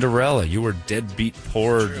were Cinderella. You were deadbeat,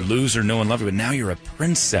 poor loser. No one loved you. But now you're a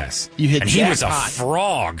princess. You hit and he was a jackpot.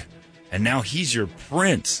 frog, and now he's your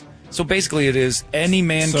prince. So basically, it is any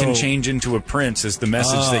man can change into a prince. Is the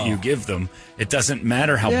message that you give them? It doesn't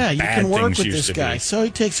matter how bad you can work things with used this to guy. be. So he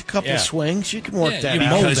takes a couple of swings. You can work that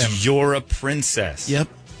because out. because you're a princess. Yep.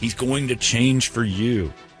 He's going to change for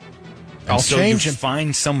you. And I'll so change you him.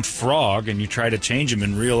 find some frog and you try to change him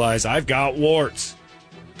and realize I've got warts.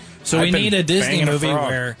 So I've we been need a Disney banging a movie frog.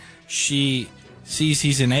 where she sees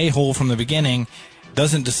he's an a-hole from the beginning,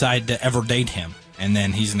 doesn't decide to ever date him, and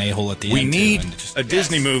then he's an a-hole at the We end. need too, and just a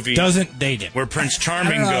Disney movie doesn't date him. where Prince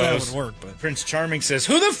Charming I don't know how that goes. would work, but Prince Charming says,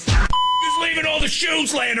 "Who the f is leaving all the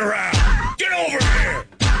shoes laying around? Get over here!"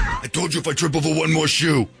 I told you if I trip over one more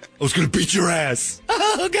shoe, I was going to beat your ass.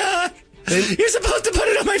 Oh, God. You're supposed to put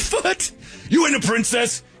it on my foot. You ain't a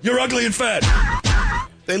princess. You're ugly and fat.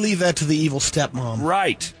 They leave that to the evil stepmom.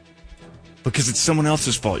 Right. Because it's someone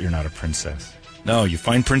else's fault you're not a princess. No, you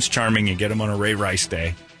find Prince Charming, you get him on a Ray Rice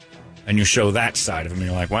day, and you show that side of him, and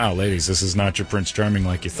you're like, wow, ladies, this is not your Prince Charming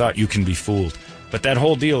like you thought. You can be fooled. But that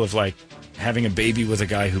whole deal of, like, having a baby with a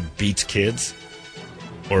guy who beats kids,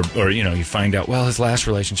 or you find out, well, his last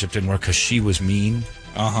relationship didn't work because she was mean.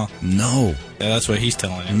 Uh-huh. No. Yeah, that's what he's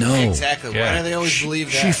telling him. No. Exactly. Why do they always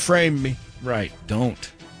believe that? She framed me. Right.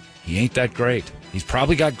 Don't. He ain't that great. He's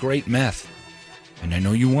probably got great meth. And I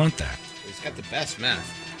know you want that. He's got the best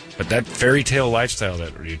meth. But that fairy tale lifestyle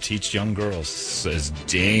that you teach young girls is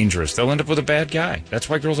dangerous. They'll end up with a bad guy. That's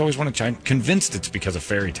why girls always want to try. Convinced it's because of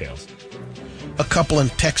fairy tales. A couple in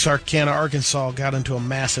Texarkana, Arkansas got into a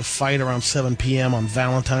massive fight around 7 p.m. on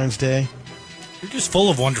Valentine's Day. You're just full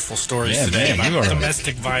of wonderful stories Yeah, today man, you about are.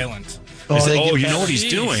 domestic violence. You know what he's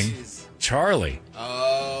doing? Charlie.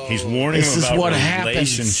 Oh. He's warning This them is about what happens.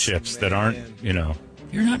 relationships that aren't,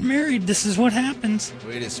 You're not married. This is what happens.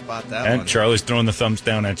 Way to spot that And one. Charlie's throwing the thumbs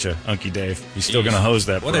down at you, Unky Dave. He's still going to hose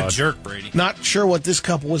that What broad. a jerk, Brady. Not sure what this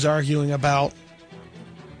couple was arguing about.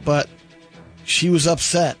 but she was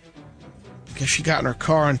upset because she got in her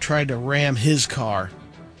car and tried to ram his car.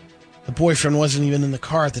 The boyfriend wasn't even in the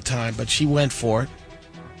car at the time, but she went for it.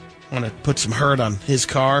 Want to put some hurt on his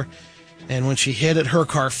car, and when she hit it, her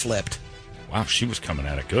car flipped. Wow, she was coming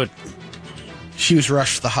at it good. She was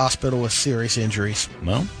rushed to the hospital with serious injuries.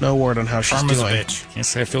 Well, no word on how she's Karma's doing. a bitch. Can't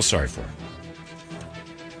say I feel sorry for her.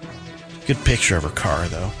 Good picture of her car,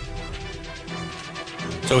 though.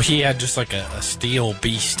 So he had just like a steel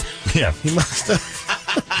beast. Yeah. He must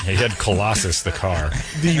have. He had Colossus, the car.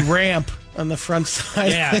 The ramp on the front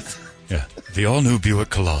side. Yeah. Yeah. The all-new Buick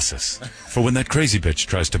Colossus. For when that crazy bitch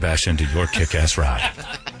tries to bash into your kick-ass ride.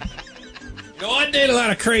 No, I did a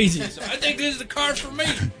lot of crazy, so I think this is the car for me.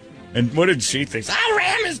 And what did she think? I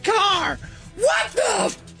ram his car. What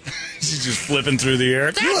the? She's just flipping through the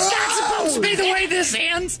air. That's not supposed to be the way this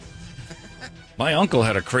ends. My uncle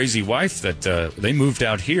had a crazy wife that they moved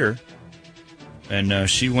out here, and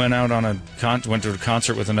she went out on went to a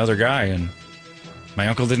concert with another guy, and my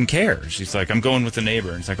uncle didn't care. She's like, I'm going with the neighbor.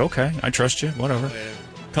 And he's like, okay, I trust you, whatever.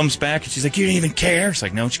 Comes back, and she's like, you didn't even care? It's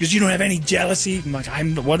like, no. She goes, you don't have any jealousy? I'm like,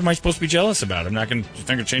 what am I supposed to be jealous about? I'm not going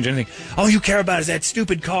to change anything. All you care about is that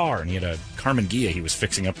stupid car. And he had a Carmen Ghia he was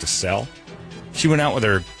fixing up to sell. She went out with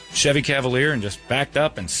her Chevy Cavalier and just backed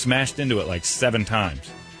up and smashed into it like 7 times.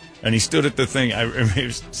 And he stood at the thing. He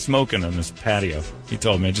was smoking on this patio. He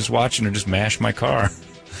told me, just watching her just mash my car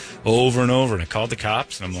over and over. And I called the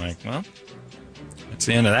cops, and I'm like, well, that's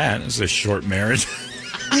the end of that. This is a short marriage.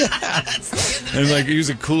 And like, he was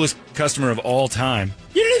the coolest customer of all time.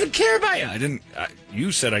 You didn't even care about you. I didn't.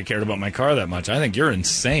 You said I cared about my car that much. I think you're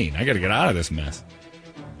insane. I got to get out of this mess.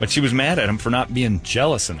 But she was mad at him for not being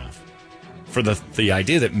jealous enough. For the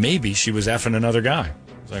idea that maybe she was effing another guy.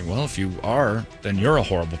 It's like, well, if you are, then you're a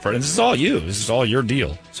horrible person. This is all you. This is all your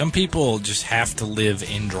deal. Some people just have to live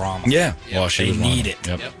in drama. Yeah. Yep. Well, she they was one of need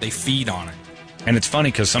them. it. Yep. They feed on it. And it's funny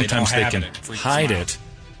because sometimes they have can it. It freaks hide them out. it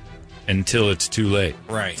until it's too late.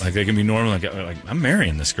 Right. Like they can be normal. Like, I'm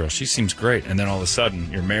marrying this girl. She seems great. And then all of a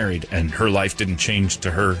sudden you're married and her life didn't change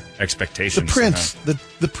to her expectations. The prince.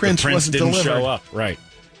 The prince wasn't didn't delivered. show up. Right.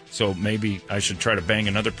 So maybe I should try to bang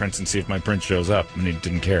another prince and see if my prince shows up. And he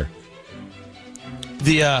didn't care.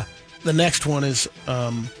 The next one is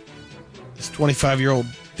this 25-year-old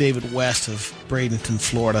David West of Bradenton,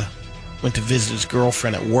 Florida, went to visit his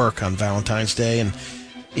girlfriend at work on Valentine's Day, and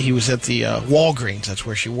he was at the Walgreens. That's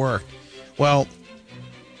where she worked. Well,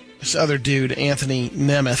 this other dude, Anthony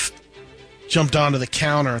Nemeth, jumped onto the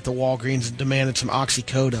counter at the Walgreens and demanded some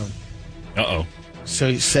oxycodone. Uh-oh. So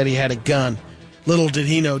he said he had a gun. Little did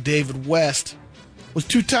he know David West was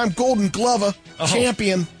 2-time Golden Glover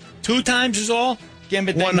champion. 2 times is all?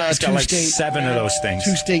 Gambit Won Dingdong's got like state- 7 of those things.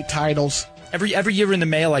 2 state titles. Every year in the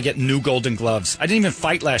mail, I get new golden gloves. I didn't even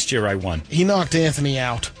fight last year. I won. He knocked Anthony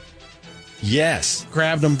out. Yes.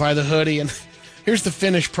 Grabbed him by the hoodie, and here's the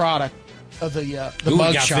finished product of the Ooh, mug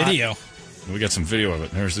we got shot. video. We got some video of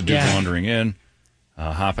it. There's the dude Yeah. wandering in,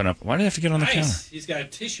 hopping up. Why did I have to get on the counter? He's got a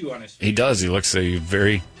tissue on his face. He does. He looks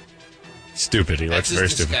very stupid. He looks his very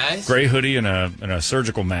stupid. disguise? Gray hoodie and a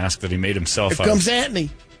surgical mask that he made himself Here out comes of. Anthony.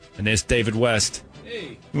 And there's David West. Hey.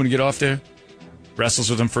 You want to get off there? Wrestles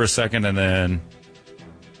with him for a second, and then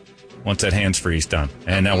once that hand's free, he's done.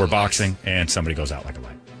 And now we're boxing, and somebody goes out like a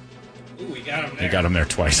light. Ooh, we got him there. He got him there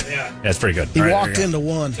twice. Yeah. That's pretty good. He All right, walked there you go. into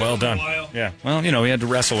one. Well done. Yeah. Well, he had to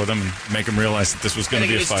wrestle with him and make him realize that this was going to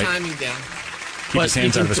Gotta be get a his fight. timing down. Keep his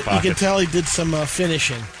hands out of his You pocket. can tell he did some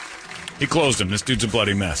finishing. He closed him. This dude's a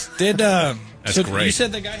bloody mess. Did That's so great. You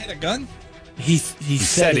said the guy had a gun? He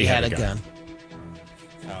said he had a gun.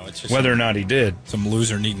 Oh, it's just Whether or not he did. some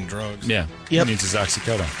loser needing drugs. Yeah. Yep. He needs his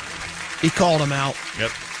oxycodone. He called him out. Yep.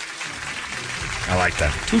 I like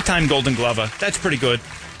that. 2-time Golden Glover. That's pretty good.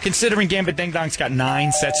 Considering Gambit Ding Dong's got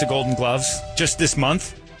 9 sets of Golden Gloves just this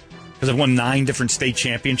month, because I've won 9 different state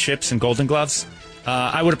championships in Golden Gloves,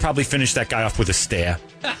 I would have probably finished that guy off with a stare.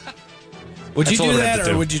 Would That's you all do I had that, to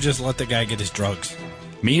or do. would you just let the guy get his drugs?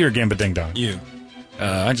 Me or Gambit Ding Dong? You.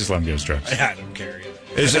 I just let him get his drugs. I don't care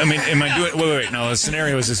either. Am I doing... Wait. No, the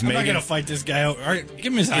scenario is this I'm not Megan... going to fight this guy out. All right,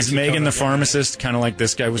 give me his Is oxycodone. Megan the pharmacist kind of like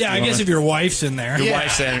this guy was Yeah, I doing guess with? if your wife's in there. Your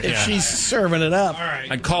wife's in, If yeah. she's serving it up. All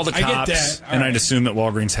right. I'd call the I get cops, that. All and right. I'd assume that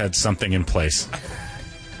Walgreens had something in place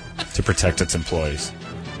to protect its employees.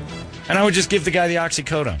 And I would just give the guy the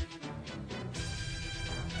oxycodone.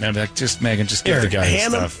 And I'd be like, Megan, just give Here, the guy his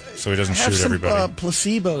hand him- stuff so he doesn't Have shoot some everybody.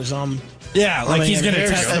 placebos on. Yeah, like he's going to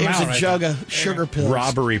here's test them here's out. a jug of sugar pills.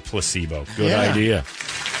 Robbery placebo. Good Yeah. idea.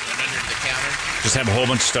 Under the counter. Just have a whole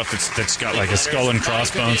bunch of stuff that's got like a skull and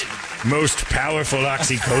crossbones. Most powerful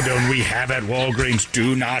oxycodone we have at Walgreens.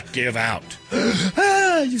 Do not give out.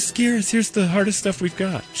 you scare us. Here's the hardest stuff we've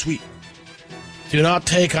got. Sweet. Do not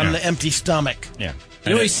take on an empty stomach. Yeah.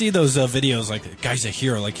 You always see those videos, like, the guy's a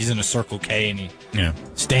hero, like he's in a Circle K and he Yeah.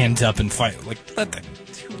 stands up and fight. Like,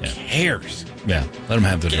 who cares? Yeah. Let them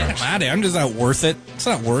have the Get drugs. him out of here. I'm just not worth it. It's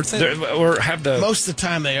not worth it. Or have the... Most of the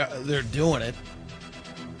time they're doing it.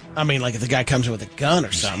 I mean, like if the guy comes in with a gun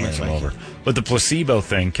or something. It's like, over. But the placebo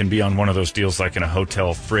thing can be on one of those deals like in a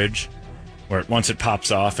hotel fridge where once it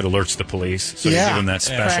pops off, it alerts the police. So you give them that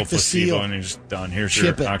special Crack the placebo seal. and you're just done. Here's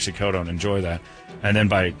Ship your it. oxycodone. Enjoy that. And then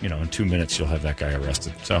by, in 2 minutes, you'll have that guy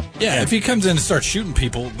arrested. So Yeah, if he comes in and starts shooting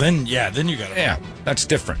people, then you got to. Yeah, that's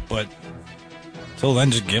different. But till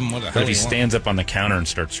then, just give him what the But hell if he he wants. stands up on the counter and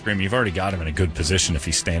starts screaming, you've already got him in a good position if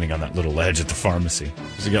he's standing on that little ledge at the pharmacy.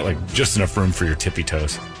 Because you got like just enough room for your tippy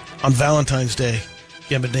toes. on Valentine's Day,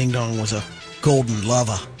 Gamba Ding Dong was a golden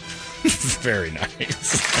lover. Very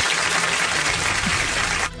nice.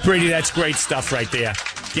 Brady, that's great stuff right there.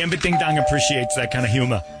 Gamba Ding Dong appreciates that kind of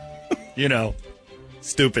humor.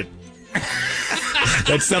 Stupid.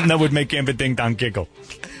 That's something that would make Gamba Ding Dong giggle.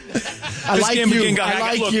 I like Gamba you. Ding Dong, I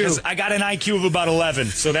like you. I got an IQ of about 11,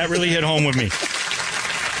 so that really hit home with me.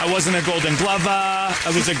 I wasn't a golden glover.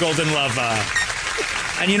 I was a golden lover.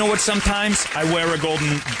 And you know what? Sometimes I wear a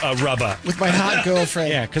golden rubber. With my hot girlfriend.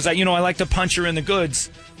 Yeah, because I like to punch her in the goods,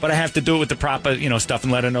 but I have to do it with the proper, stuff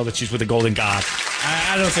and let her know that she's with a golden god.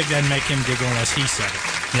 I don't think that'd make him giggle unless he said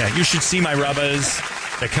it. Yeah, you should see my rubbers.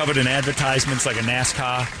 They're covered in advertisements like a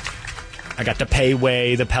NASCAR. I got the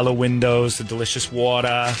Payway, the Pella windows, the delicious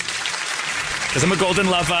water. Because I'm a golden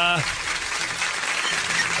lover.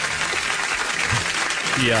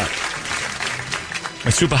 Yeah. My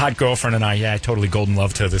super hot girlfriend and I totally golden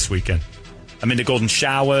loved her this weekend. I'm into golden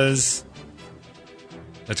showers.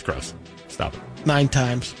 That's gross. Stop it. 9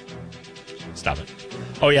 times. Stop it.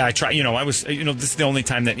 Oh, yeah, I try. I was, this is the only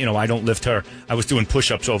time that, I don't lift her. I was doing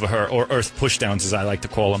push-ups over her, or earth push-downs, as I like to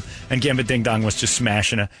call them. And Gamba Ding Dong was just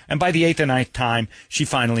smashing her. And by the 8th or 9th time, she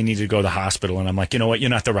finally needed to go to the hospital. And I'm like, you know what?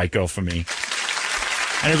 You're not the right girl for me.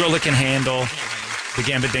 And a girl that can handle the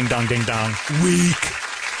Gamba Ding Dong Ding Dong. Weak.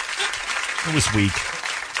 It was weak.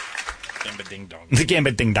 Gamba Ding Dong. The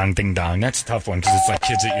Gamba Ding Dong Ding Dong. That's a tough one because it's like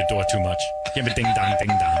kids at your door too much. Gamba Ding Dong Ding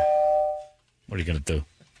Dong. What are you going to do?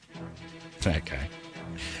 That guy.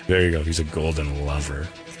 There you go. He's a golden lover.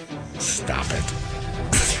 Stop it.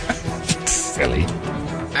 Silly.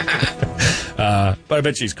 But I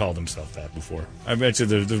bet she's called himself that before. I bet you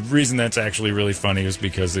the reason that's actually really funny is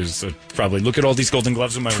because there's probably, look at all these golden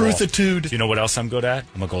gloves in my wall. Truthitude. Do you know what else I'm good at?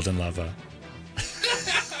 I'm a golden lover.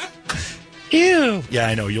 Ew. Yeah,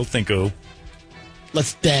 I know. You'll think, oh.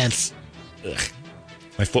 Let's dance. Ugh.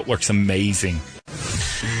 My footwork's amazing.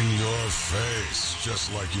 In your face,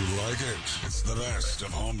 just like you like it. It's the best of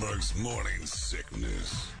Holmberg's Morning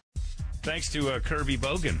Sickness. Thanks to Kirby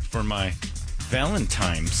Bogan for my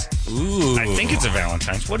Valentine's. Ooh. I think it's a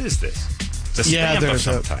Valentine's. What is this? It's a stamp of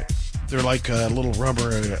some type. They're like a little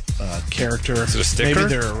rubber character. Is it a sticker? Maybe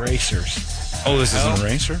they're erasers. Oh, this is an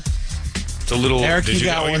eraser? It's a little... Eric, did you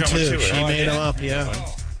got one too. eh? She made them up, yeah.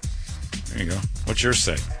 There you go. What's yours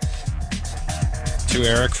say? To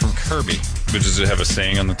Eric from Kirby. But does it have a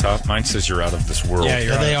saying on the top? Mine says you're out of this world. Yeah,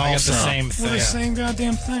 you're they right. all I got the sound. same thing. Well, the same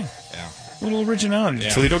goddamn thing. Yeah. Little originality. Yeah.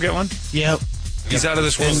 Toledo get one? Yep. He's out of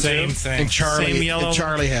this world. Same thing. And Charlie, Same yellow and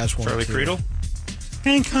Charlie has one. Charlie too. Creedle?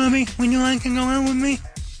 Hey, Tommy, when you like to go out with me?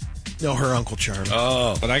 No, her Uncle Charlie.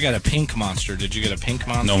 Oh. But I got a pink monster. Did you get a pink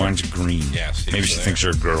monster? No, mine's green. Yeah, see, maybe she there. thinks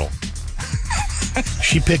you're a girl.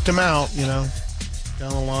 She picked him out, down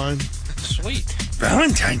the line. Sweet.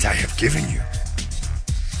 Valentine's I have given you.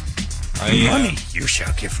 Money. You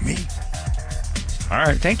shall give me. All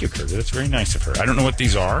right, thank you, Kirby. That's very nice of her. I don't know what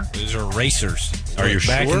these are. These are erasers. Are you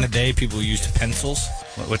Back sure? in the day, people used pencils.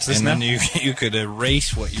 What's this and now? then you could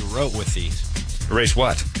erase what you wrote with these. Erase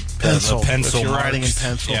what? Pencil. The pencil If you're writing in marks.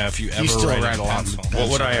 pencil. Yeah, if you You ever still write write in a lot in pencil. What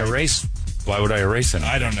would I erase? Why would I erase it?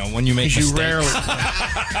 I don't know. When you make Because mistakes. you rarely.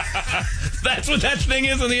 That's what that thing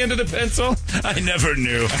is on the end of the pencil? I never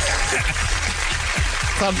knew.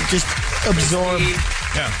 Thought it just absorbed.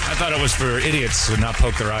 Yeah, I thought it was for idiots to not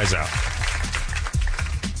poke their eyes out.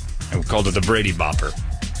 I called it the Brady Bopper.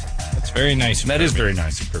 That's very nice. That is very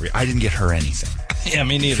nice of Kirby. I didn't get her anything. Yeah,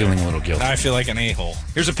 me neither. Feeling a little guilty. Now I feel like an a-hole.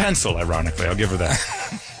 Here's a pencil, ironically. I'll give her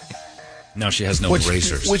that. Now she has no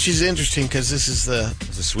erasers. Which is interesting because this is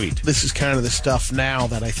This is sweet. this is kind of the stuff now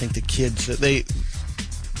that I think the kids at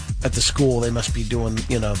the school they must be doing.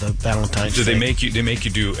 The Valentine's. Do they thing. make you? They make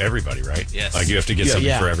you do everybody, right? Yes. Like you have to get something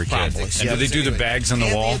Yeah, for every kid. probably. And Yeah, do they do the bags on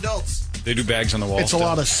the wall? adults. They do bags on the wall. It's a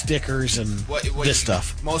lot of stickers and this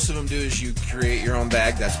stuff. Most of them do is you create your own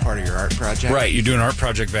bag. That's part of your art project. Right. You do an art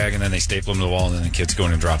project bag, and then they staple them to the wall, and then the kids go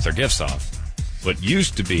in and drop their gifts off. What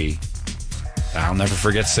used to be, I'll never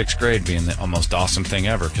forget 6th grade being the most awesome thing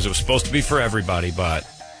ever, because it was supposed to be for everybody, but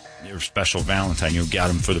your special Valentine, you got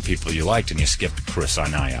them for the people you liked, and you skipped Chris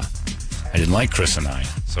Anaya. I didn't like Chris Anaya,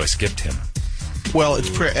 so I skipped him. Well, it's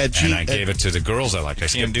and I gave it to the girls I liked. I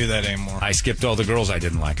can't do that anymore. I skipped all the girls I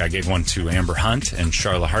didn't like. I gave one to Amber Hunt and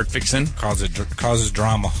Charla Hartfixen. Causes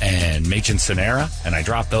drama. And Machen Sonera. And I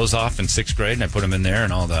dropped those off in 6th grade, and I put them in there,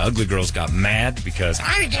 and all the ugly girls got mad because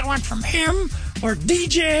I didn't get one from him or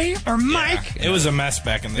DJ or Mike. It was a mess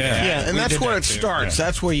back in the day. Yeah, and that's where it starts. Yeah.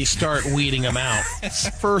 That's where you start weeding them out.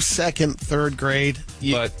 First, second, third grade,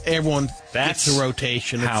 everyone gets a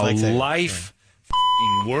rotation. It's how like that. life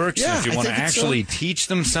works. Yeah, and if you I want to think it's actually teach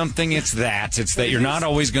them something, it's that. It's that you're not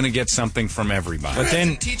always going to get something from everybody. But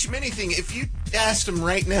then teach them anything. If you asked them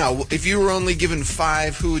right now, if you were only given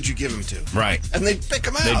 5, who would you give them to? Right. And they'd pick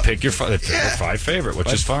them out. They'd pick your 5 favorite, which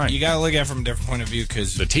But is fine. You got to look at it from a different point of view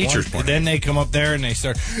because the teacher's point. Then they come up there and they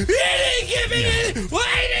start. Why didn't give me it?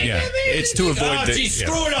 Why didn't give me it? It's to avoid Oh, the. geez,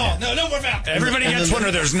 screw it all. No more Valentine's. Everybody gets one, or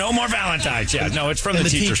there's no more Valentines. Yeah, no, it's from And the the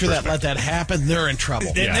teacher's teacher that perspective. let that happen, they're in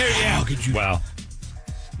trouble. How could you? Well,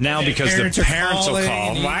 now because the Parents are parents will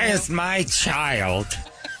calling. call. Why is my child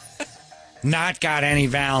not got any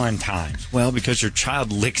Valentines? Well, because your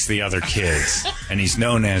child licks the other kids, and he's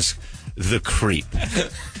known as the creep.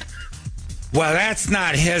 Well, that's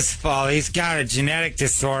not his fault. He's got a genetic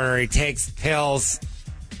disorder. He takes pills.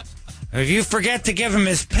 If you forget to give him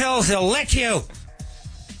his pills, he'll lick you.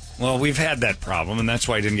 Well, we've had that problem, and that's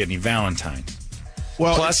why he didn't get any Valentines.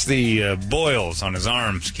 Well, plus the boils on his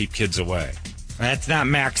arms keep kids away. That's not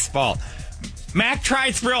Mac's fault. Mac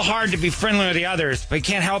tries real hard to be friendly with the others, but he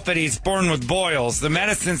can't help it. He's born with boils. The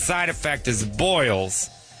medicine side effect is boils.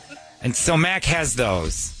 And so Mac has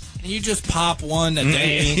those. And you just pop one a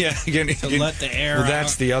day to let the air Well, out.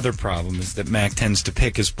 that's the other problem, is that Mac tends to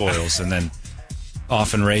pick his boils and then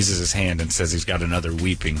often raises his hand and says he's got another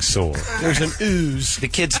weeping sore. There's an ooze. The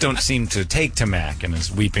kids don't seem to take to Mac and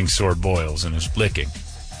his weeping sore boils and his licking.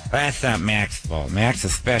 That's not Mac's fault. Mac's a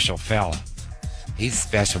special fella. He's a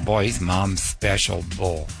special boy. He's mom's special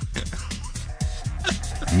bull.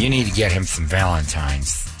 And you need to get him some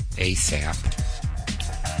Valentines ASAP.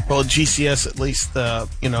 Well, at GCS, at least, the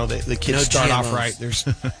kids No start off GMOs. right. There's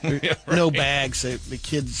no bags.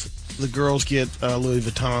 The girls get Louis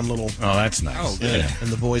Vuitton little. Oh, that's nice. Oh, good. And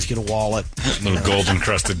the boys get a wallet. Little gold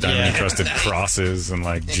encrusted, diamond encrusted crosses and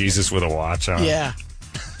like Jesus with a watch on. Yeah.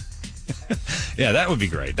 Yeah, that would be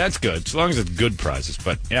great. That's good, as long as it's good prizes.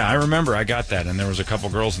 But yeah, I remember I got that, and there was a couple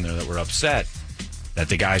girls in there that were upset that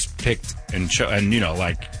the guys picked and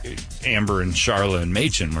like Amber and Charla and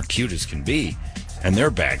Machen were cute as can be, and their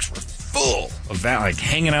bags were full of like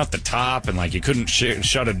hanging out the top, and like you couldn't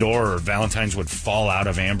shut a door or Valentine's would fall out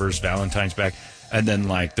of Amber's Valentine's bag. And then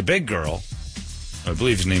like the big girl, I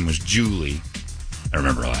believe his name was Julie. I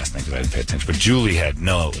remember her last name because I didn't pay attention, but Julie had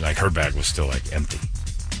her bag was still like empty.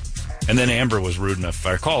 And then Amber was rude enough, if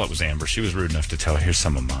I recall it was Amber, she was rude enough to tell her, here's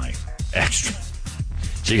some of mine extra.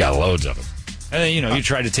 She got loads of them. And then, you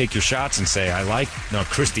try to take your shots and say,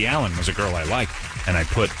 Christy Allen was a girl I liked, and I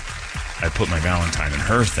put my Valentine in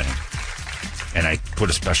her thing. And I put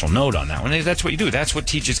a special note on that one. That's what you do. That's what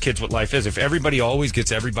teaches kids what life is. If everybody always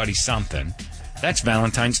gets everybody something, that's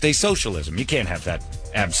Valentine's Day socialism. You can't have that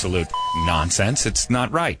absolute nonsense. It's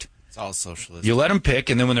not right. It's all socialism. You let them pick,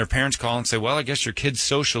 and then when their parents call and say, well, I guess your kid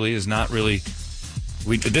socially is not really...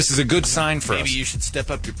 this is a good sign for us. Maybe you should step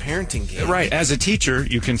up your parenting game. Right. As a teacher,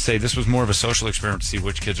 you can say this was more of a social experiment to see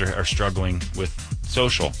which kids are struggling with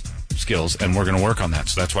social skills, and we're going to work on that.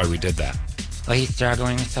 So that's why we did that. Oh, he's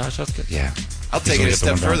struggling with social skills? Yeah. I'll He's take gonna it a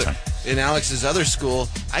get the step one further. Valentine. In Alex's other school,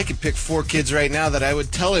 I could pick 4 kids right now that I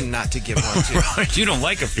would tell him not to give one to. Right. You don't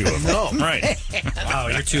like a few of them. No. Right. Wow,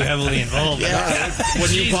 you're too heavily involved. Yeah.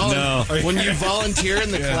 When you volunteer in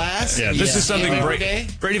the class. Yeah, this is something every day.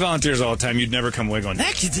 Brady volunteers all the time. You'd never come away going,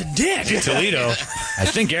 that kid's a dick. Toledo. I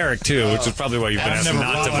think Eric, too, which is probably why you've been asked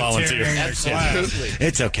not to volunteer. Absolutely.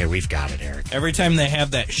 It's okay. We've got it, Eric. Every time they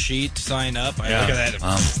have that sheet to sign up, I look at that.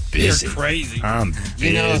 I'm busy. You're crazy. I'm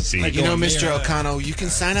busy. Mr. O'Connell, you can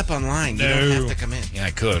sign up online. You don't have to come in. Yeah,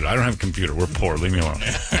 I could. I don't have a computer. We're poor. Leave me alone.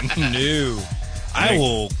 No. I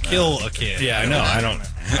will kill a kid. Yeah, I know. I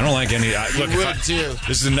don't like any. Look, too.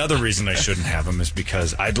 This is another reason I shouldn't have them, is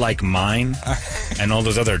because I'd like mine and all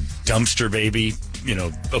those other dumpster baby,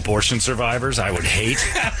 abortion survivors I would hate.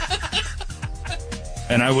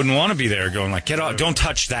 And I wouldn't want to be there going like, get off, don't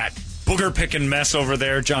touch that booger picking mess over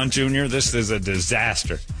there, John Jr. This is a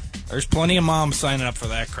disaster. There's plenty of moms signing up for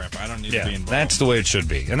that crap. I don't need to be involved. That's the way it should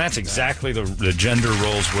be. And that's exactly the gender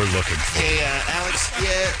roles we're looking for. Hey, Alex,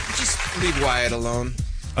 just leave Wyatt alone.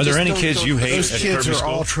 Are there Just any don't- kids don't- you hate Those at kids Kirby are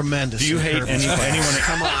all School? tremendous. Do you in hate Kirby's class. anyone?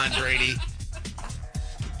 Come on, Brady.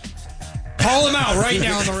 Call him out right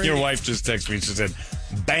now on the radio. Your wife just texted me. She said,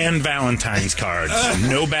 ban Valentine's cards.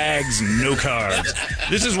 No bags, no cards.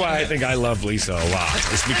 This is why I think I love Lisa a lot.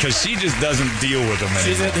 It's because she just doesn't deal with them anymore.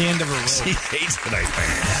 She's at the end of her rope. She hates it, I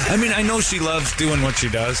think. I mean, I know she loves doing what she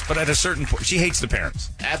does, but at a certain point, she hates the parents.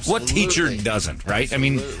 Absolutely. What teacher doesn't, right? I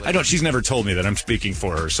mean, she's never told me that. I'm speaking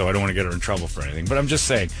for her, so I don't want to get her in trouble for anything. But I'm just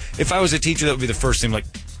saying, if I was a teacher, that would be the first thing, like,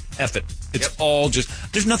 F it. It's all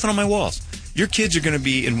just, there's nothing on my walls. Your kids are going to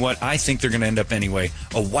be in what I think they're going to end up anyway,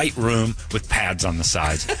 a white room with pads on the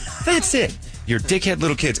sides. That's it. You're dickhead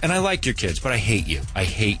little kids. And I like your kids, but I hate you. I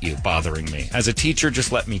hate you bothering me. As a teacher,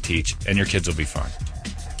 just let me teach, and your kids will be fine.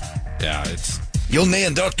 Yeah, it's... You'll may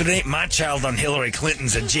indoctrinate my child on Hillary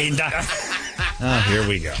Clinton's agenda. Here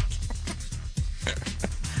we go.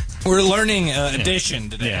 We're learning addition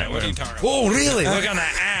today. Yeah, What are you talking about? Oh, really? We're going to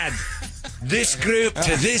add this group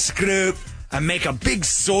to this group and make a big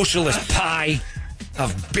socialist pie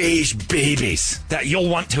of beige babies that you'll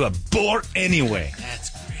want to abort anyway. That's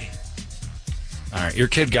great. All right, your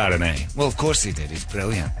kid got an A. Well, of course he did. He's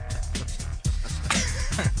brilliant.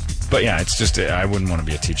 But yeah, it's just, I wouldn't want to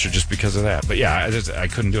be a teacher just because of that. But yeah, I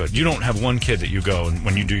couldn't do it. You don't have one kid that you go, and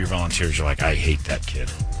when you do your volunteers, you're like, I hate that kid.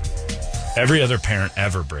 Every other parent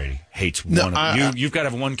ever, Brady, hates one of them. You've got to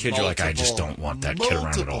have one kid, you're like, I just don't want that kid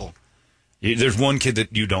around at all. There's one kid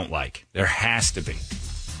that you don't like. There has to be.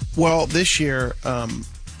 Well, this year,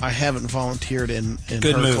 I haven't volunteered in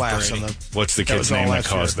Good her move, class. Brady. What's the That kid's was all name that last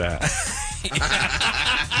caused year.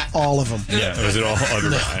 that? All of them. Yeah, was it all?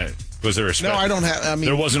 Was there respect? No, I don't have. I mean,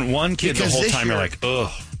 there wasn't one kid the because whole this time. You're year, like, ugh.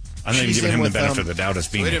 I'm not even she's giving in him the with, benefit of the doubt as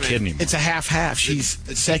being wait a a kid minute. anymore. it's a half-half. She's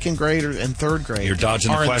second grade and third grade. You're dodging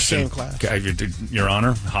are the in question. same class. Your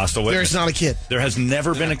Honor, hostile witness. There's not a kid. There has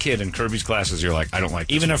never been a kid in Kirby's classes. You're like, I don't like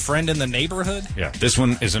this Even one. a friend in the neighborhood? Yeah, this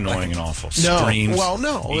one is annoying and awful. No, Screams. well,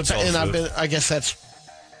 no, eats all and I've food. been. I guess that's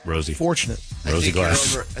Rosie. fortunate. Rosie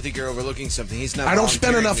Glass. I think you're overlooking something. He's not. I don't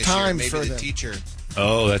spend volunteering enough this year. time Maybe for the them. teacher.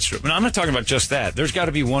 Oh, that's true. No, I'm not talking about just that. There's got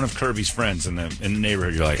to be one of Kirby's friends in the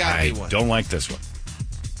neighborhood. You're like, Gotta I be one. don't like this one.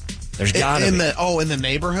 There's got to in be. in the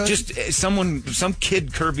neighborhood. Just some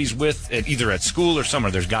kid Kirby's with, either at school or somewhere.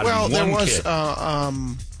 There's got to well, be one there was. kid.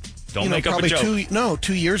 Don't you know, make up a probably joke.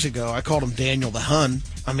 2 years ago, I called him Daniel the Hun.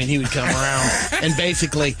 I mean, he would come around and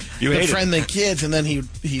basically You hated befriend the kids, and then he would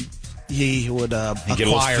He'd get a little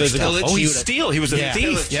acquire physical. stuff. Oh, he'd would- steal. He was a Yeah.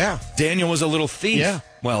 thief. Yeah. Daniel was a little thief. Yeah.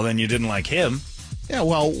 Well, then you didn't like him. Yeah,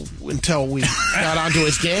 well, until we got onto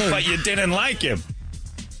his game. But you didn't like him.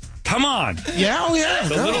 Come on. Yeah, oh yeah.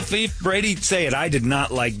 The no. little thief, Brady, say it. I did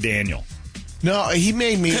not like Daniel. No, he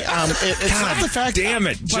made me. It's God not the fact. damn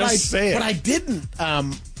it, but just say it. But I didn't.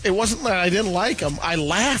 It wasn't that I didn't like him. I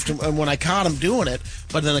laughed when I caught him doing it.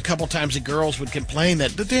 But then a couple times the girls would complain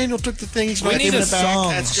that the Daniel took the thing. He's We not need giving a it back. song.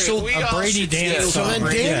 That's great. So We a all Brady should dance do. So song. then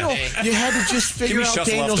right Daniel, there. you had to just Give figure me out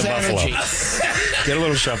shuffle Daniel's off the energy. buffalo. Get a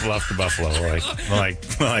little shuffle off the buffalo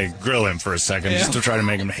while I grill him for a second just to try to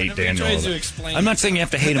make him hate Nobody Daniel. tries to explain I'm not saying you have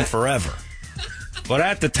to hate him forever. But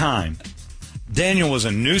at the time, Daniel was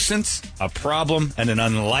a nuisance, a problem, and an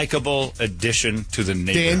unlikable addition to the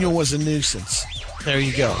neighborhood. Daniel was a nuisance. There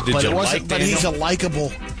you go. Did but you it wasn't. like but he's a Daniel?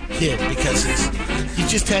 likable kid because he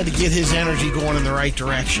just had to get his energy going in the right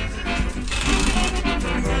direction.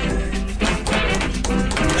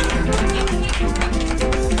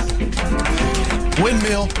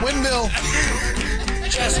 Windmill.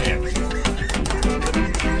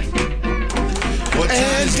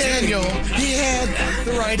 And Daniel, he had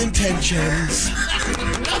the right intentions.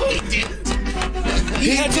 No, he didn't.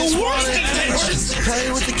 He had the worst intentions.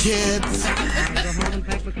 Play with the kids.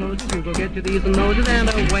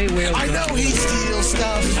 I know he steals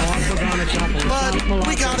stuff, but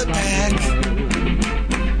we got it back.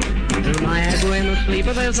 Niagara and the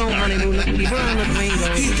sleeper, there's no honeymoon, the keeper and the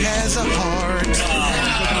gringo. He has a heart.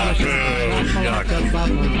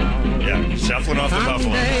 Yeah, shuffling off the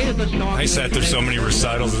buffalo. I sat through so many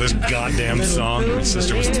recitals of this goddamn song. My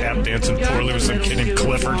sister was tap dancing poorly with some kid named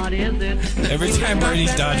Clifford. Every time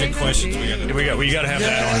Brady's dodging questions, we got to have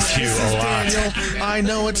that on cue a lot. Daniel, I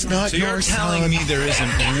know it's not So your you're telling son. me there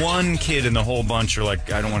isn't one kid in the whole bunch you're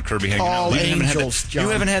like, I don't want Kirby hanging All out. You haven't had angels, that- John. You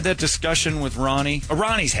haven't had that discussion with Ronnie? Oh,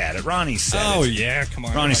 Ronnie's had it. Ronnie said Oh, it. yeah, come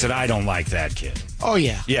on. Ronnie said, I don't like that kid. Oh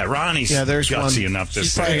yeah. Yeah, Ronnie's there's gutsy one. enough to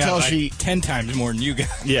She's say probably it. got Until like 10 times more than you got.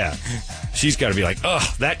 Yeah. She's got to be like,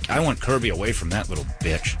 I want Kirby away from that little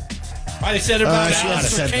bitch. I said about she Alex hasn't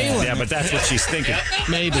or said that. Kaylin. Yeah, but that's what she's thinking.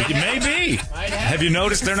 Maybe. Maybe. Have you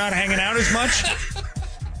noticed they're not hanging out as much?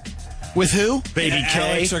 With who? Baby K.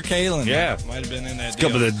 Alex or Kaylin. Yeah. Might have been in that A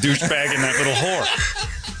couple deal. of the douchebag and that little whore.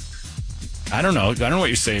 I don't know. I don't know what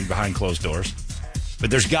you're saying behind closed doors.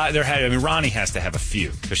 But Ronnie has to have a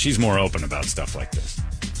few because she's more open about stuff like this.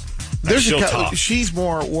 There's she'll talk. She's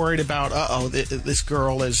more worried about, this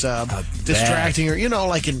girl is distracting her. You know,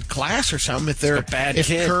 like in class or something. If they're if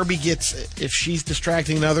kid. Kirby if she's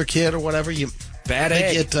distracting another kid or whatever, they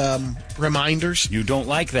get reminders. You don't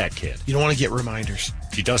like that kid. You don't want to get reminders.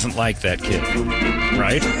 She doesn't like that kid,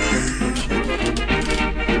 right?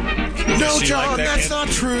 No, Does she John, like that that's kid? not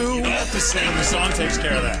true. You don't have to sing. The song takes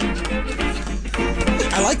care of that.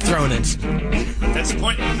 I like throw-ins. That's the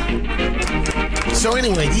point. So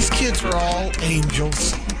anyway, these kids are all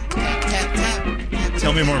angels.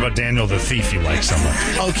 Tell me more about Daniel the Thief you like so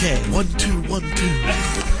much. Okay, 1, 2, 1, 2.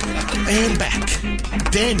 And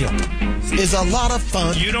back. Daniel is a lot of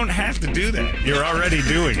fun. You don't have to do that. You're already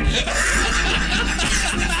doing it.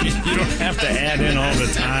 You don't have to add in all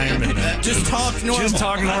the time. And Just talk normal. Just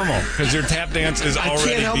talk normal, because your tap dance is already I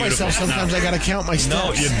can't help beautiful. myself. Sometimes I got to count my steps.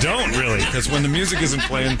 No, you don't really, because when the music isn't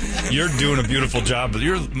playing, you're doing a beautiful job. But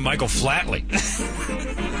you're Michael Flatley.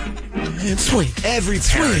 It's sweet. Every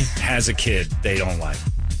parent has a kid they don't like.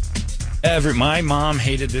 My mom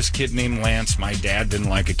hated this kid named Lance. My dad didn't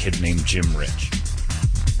like a kid named Jim Rich.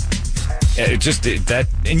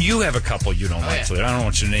 And you have a couple you don't like. So I don't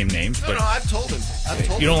want you to name names, but No, I've told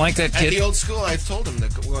him. You don't like that kid? At the old school, I've told him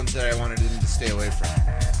the ones that I wanted him to stay away from.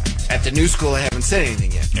 At the new school, I haven't said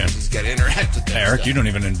anything yet. Yeah. He's got to interact with them. Eric, you don't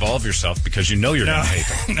even involve yourself because you know you're going to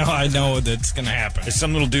hate them. No, I know that's going to happen. If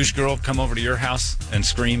some little douche girl come over to your house and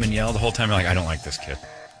scream and yell the whole time, you're like, I don't like this kid.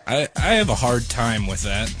 I have a hard time with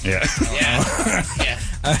that. Yeah.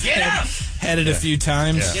 I've Get out! had it a few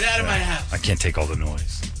times. Yeah. Get out of my house. I can't take all the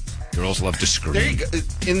noise. Girls love to scream. There you go.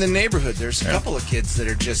 In the neighborhood, there's a couple of kids that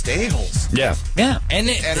are just a-holes. Yeah. Yeah. And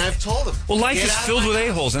I've told them. Well, life get is out of filled my with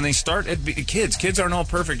a-holes, and they start at kids. Kids aren't all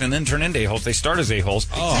perfect and then turn into a-holes. They start as a-holes,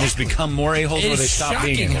 and just become more a-holes where It's they stop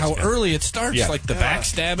shocking being how a-holes. early it starts, Yeah. like the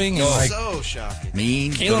backstabbing. And So shocking.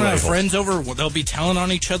 Mean. Kayla and I have friends over. They'll be telling on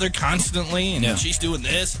each other constantly, and she's doing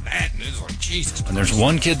this and that, and it's like, Jesus Christ. And there's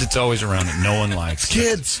one kid that's always around that no one likes.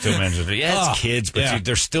 Kids. Still manages it. Yeah, it's kids, but yeah.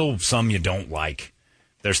 there's still some you don't like.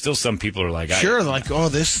 There's still some people who are like, Sure, like,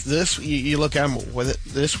 this. You look at them with it.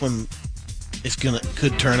 This one is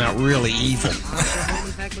could turn out really evil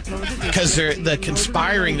because the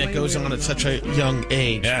conspiring that goes on at such a young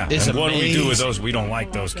age. Yeah, is and what do we do with amazing. those? We don't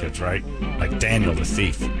like those kids, right? Like Daniel the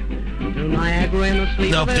Thief.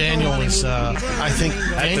 No, Daniel is. I think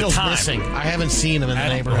Daniel's time. missing. I haven't seen him in the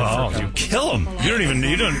neighborhood. Oh, for a you kill him. You don't even.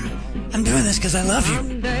 You don't. I'm doing this because I love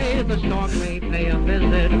you.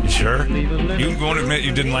 You sure? You won't admit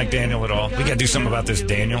you didn't like Daniel at all. We got to do something about this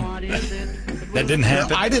Daniel. That didn't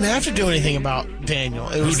happen. I didn't have to do anything about Daniel.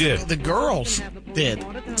 It was did? The girls did.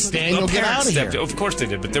 Daniel, The get parents out of stepped here. in. Of course they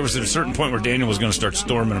did, but there was a certain point where Daniel was going to start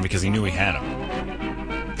storming him because he knew he had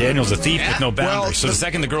him. Daniel's a thief with no boundaries. Well, so the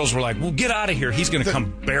second the girls were like, well, get out of here, he's going to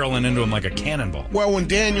come barreling into him like a cannonball. Well, when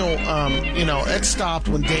Daniel, it stopped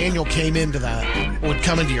when Daniel came into would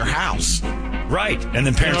come into your house. Right. And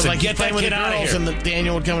then parents said, like get that with kid the out of girls here. And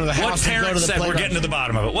Daniel would come into the What house and go parent to the said, we're playground. getting to the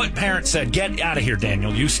bottom of it? What parent said, get out of here,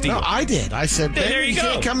 Daniel, you steal? No, I did. I said, Yeah, there you you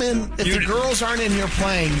go. can't come in. If the girls aren't in here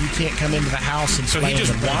playing, you can't come into the house and So play he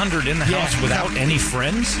just with them. wandered in the Yeah, house without any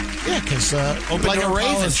friends? Yeah, because Open like a door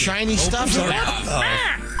raven, policy. shiny Open stuff's door.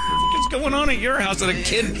 about. What's going on at your house that a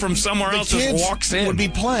kid from somewhere The else kids just walks in? would be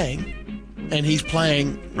playing, and he's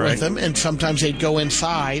playing Right. with them, and sometimes they'd go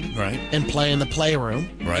inside and play in the playroom.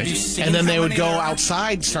 Right. Have you seen And then they how would many go there are?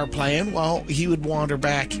 outside and start playing. Well, he would wander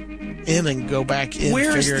back in and go back in.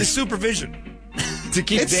 Where is figure- the supervision to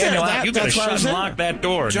keep It's Daniel there. out? You got to That's why I shut was and in lock that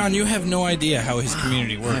door. John, you have no idea how his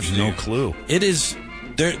community works. I have no clue. It is.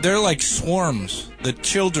 They're like swarms. The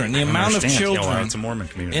children, the amount of understand. children Yeah, well, it's a Mormon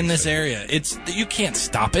community, in this so- area, you can't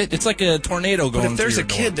stop it. It's like a tornado going. But if there's through a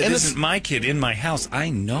your kid door. that isn't my kid in my house,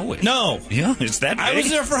 I know it. No. Yeah, it's that big. I was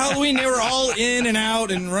there for Halloween. They were all in and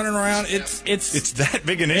out and running around. It's that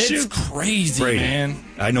big an issue? It's crazy, Brady, man.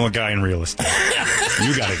 I know a guy in real estate.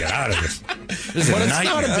 You got to get out of this. This is But a it's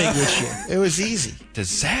not a nightmare. big issue. It was easy.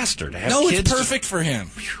 Disaster to have No, kids. it's perfect for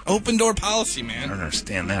him. Open door policy, I man. don't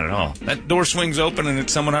understand that at all. That door swings open and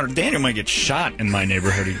it's someone out. Daniel might get shot in my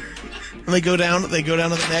neighborhood. And they go down to the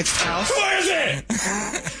next house. Who is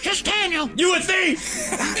it? Just Daniel. You a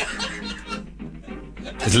thief?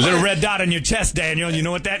 There's a little red dot on your chest, Daniel. You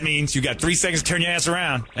know what that means. You got 3 seconds to turn your ass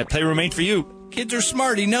around. That playroom ain't for you. Kids are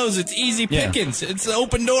smart. He knows it's easy pickings. It's an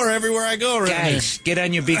open door everywhere I go. Guys, get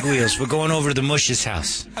on your big wheels. We're going over to Mush's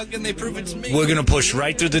house. How can they prove it's me? We're going to push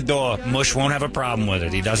right through the door. Mush won't have a problem with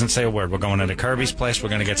it. He doesn't say a word. We're going into Kirby's place. We're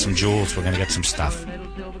going to get some jewels. We're going to get some stuff.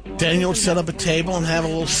 Daniel would set up a table and have a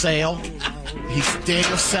little sale.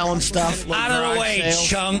 Daniel's selling stuff. Out of the way,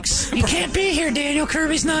 chunks. You can't be here, Daniel.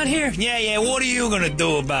 Kirby's not here. Yeah. What are you going to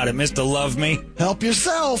do about it, Mr. Love Me? Help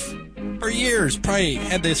yourself. For years. Probably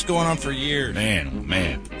had this going on for years.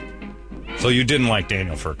 Man. So you didn't like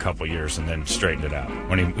Daniel for a couple years and then straightened it out.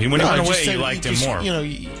 When he went away, you liked him more. You know,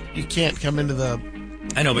 you can't come into the...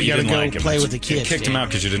 I know, but you didn't go like him. play with the You kids. kicked him out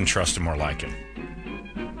because you didn't trust him or like him.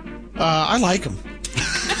 I like him.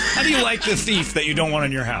 How do you like the thief that you don't want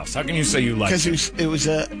in your house? How can you say you like him? Because it was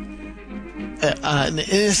an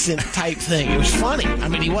innocent type thing. It was funny. I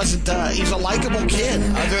mean, he wasn't. He's a likable kid.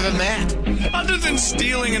 Other than that, other than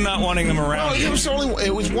stealing and not wanting them around. No,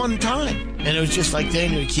 it was one time, and it was just like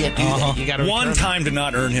Daniel. You can't do that. You got to one time to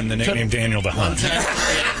not earn him the nickname Daniel the Hunt.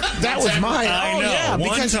 That was mine. I know. Yeah,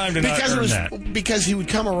 one time to not earn that. Because he would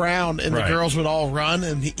come around and Right. the girls would all run,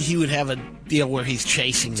 and he would have a deal where he's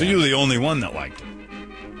chasing So them. you were the only one that liked him.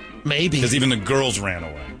 Maybe Because even the girls ran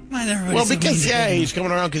away. Well, because he's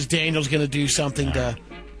coming around because Daniel's going to do something to.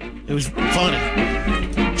 It was funny.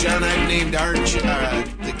 John, I've named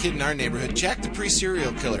the kid in our neighborhood Jack the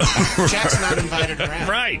Pre-Serial Killer. Jack's not invited around.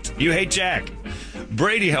 Right. You hate Jack.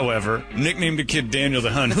 Brady, however, nicknamed a kid Daniel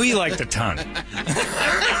the Hun, who he liked a ton.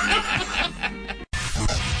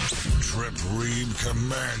 Trip, Reed,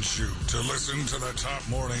 commands you to listen to the top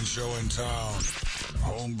morning show in town.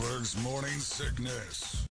 Holmberg's Morning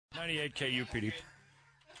Sickness. 98 KUPD.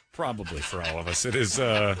 Probably for all of us. It is,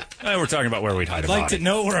 we're talking about where we'd hide a body. I'd like to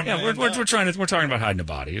know where I'm Yeah, we're talking about hiding a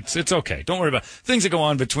body. It's okay. Don't worry about things that go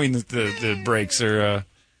on between the breaks or,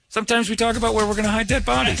 sometimes we talk about where we're going to hide dead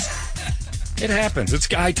bodies. It happens. It's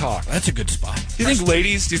guy talk. That's a good spot. Do you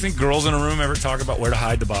think girls in a room ever talk about where to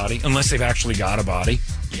hide the body? Unless they've actually got a body?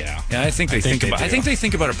 Yeah. Yeah, I think they think they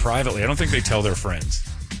think about it privately. I don't think they tell their friends.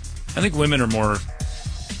 I think women are more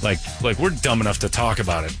like we're dumb enough to talk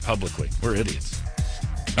about it publicly. We're idiots.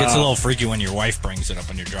 Gets a little freaky when your wife brings it up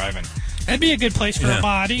when you're driving. That'd be a good place for a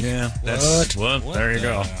body. Yeah. That's what? There you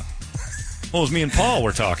go. Well, it was me and Paul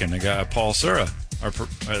were talking. The guy, Paul Sura, a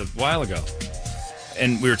while ago.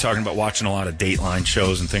 And we were talking about watching a lot of Dateline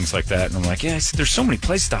shows and things like that. And I'm like, yeah, I said, there's so many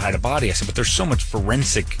places to hide a body. I said, but there's so much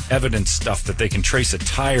forensic evidence stuff that they can trace a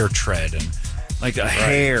tire tread and like a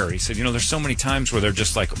hair. He said, there's so many times where they're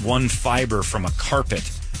just like one fiber from a carpet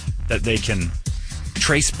that they can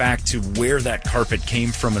trace back to where that carpet came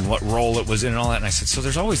from and what role it was in and all that. And I said, so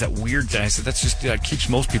there's always that weird thing. I said, that keeps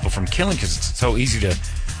most people from killing because it's so easy to.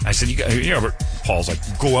 I said, but Paul's like,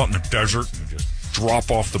 go out in the desert and just drop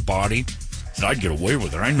off the body. And I'd get away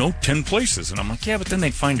with it. I know 10 places. And I'm like, yeah, but then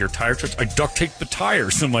they'd find your tire treads. I duct tape the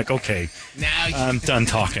tires. I'm like, okay, I'm done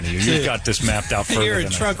talking to you. You've got this mapped out further. You're a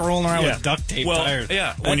than truck rolling around with duct tape tires.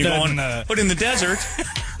 Yeah, when you go on, but in the desert,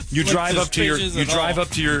 you drive up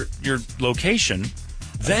to your location.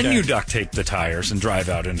 Then you duct tape the tires and drive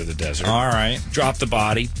out into the desert. All right. Drop the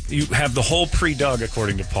body. You have the hole pre-dug,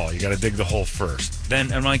 according to Paul. You got to dig the hole first.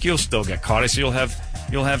 Then I'm like, you'll still get caught. So you'll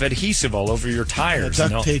have adhesive all over your tires.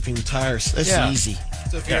 Duct taping the tires. That's easy.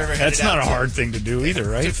 So if you're ever That's headed not out a hard thing to do either,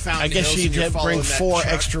 right? I guess you'd have to bring 4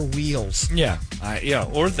 extra wheels. Yeah,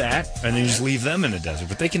 or that, and then you just leave them in the desert.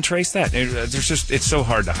 But they can trace that. It's so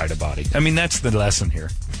hard to hide a body. I mean, that's the lesson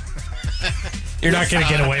here. You're not going to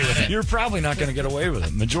get away with it. You're probably not going to get away with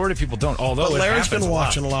it. Majority of people don't. Although But Larry's been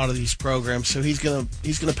watching a a lot of these programs, so he's gonna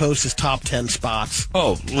post his top 10 spots.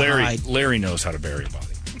 Oh, Larry knows how to bury a body.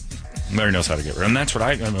 Larry knows how to get rid. And that's what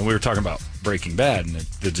I mean. We were talking about Breaking Bad and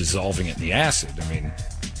the dissolving it in the acid. I mean,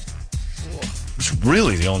 it's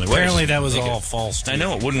really the only way. Apparently, that was all false. I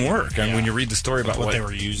know it wouldn't work. I mean, when you read the story about what they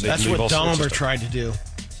were using, that's what Dahmer tried to do.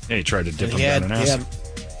 Yeah, he tried to dip them down in acid.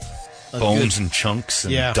 Bones and chunks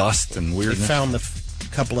and dust and weirdness. They found a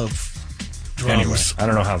couple of drums. Anyway, I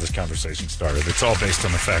don't know how this conversation started. It's all based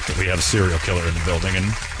on the fact that we have a serial killer in the building, and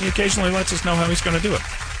he occasionally lets us know how he's going to do it.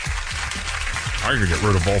 I'm going to get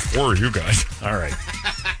rid of all 4 of you guys. All right.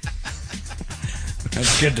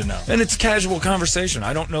 That's good to know. And it's casual conversation.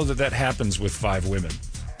 I don't know that happens with 5 women.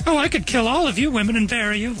 Oh, I could kill all of you women and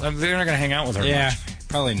bury you. They're not going to hang out with her much.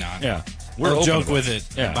 Probably not. Yeah. We'll joke with it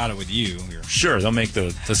about it with you. Sure, they'll make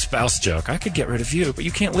the spouse joke. I could get rid of you, but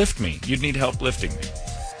you can't lift me. You'd need help lifting me.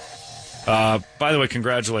 By the way,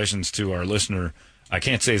 congratulations to our listener. I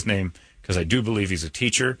can't say his name because I do believe he's a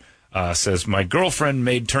teacher. Says, my girlfriend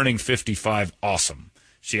made turning 55 awesome.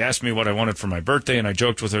 She asked me what I wanted for my birthday, and I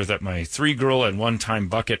joked with her that my 3-girl and 1-time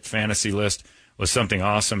bucket fantasy list was something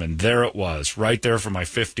awesome, and there it was, right there for my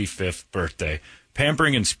 55th birthday.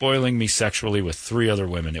 Pampering and spoiling me sexually with 3 other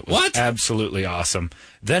women. It was absolutely awesome.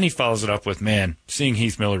 Then he follows it up with, man, seeing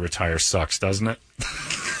Heath Miller retire sucks, doesn't it?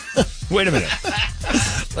 Wait a minute.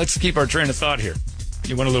 Let's keep our train of thought here.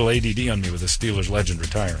 You went a little ADD on me with a Steelers legend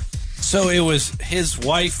retiring. So it was his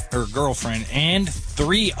wife or girlfriend and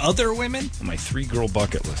 3 other women? My 3-girl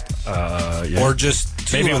bucket list. Yeah. Or just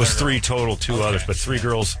 2 Maybe it was other 3 total, 2 others, but 3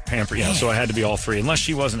 girls pamper. Yeah, so I had to be all 3, unless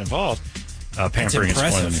she wasn't involved. Pampering and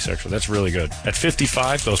spoiling me sexually. That's really good. At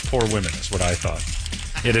 55, those poor women is what I thought.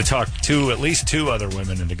 You had to talk at least 2 other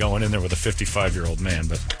women into going in there with a 55-year-old man.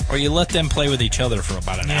 Or you let them play with each other for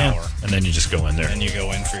about an hour. And then you just go in there. And you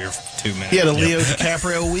go in for your 2 minutes. He had a Leo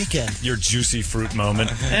DiCaprio weekend. Your juicy fruit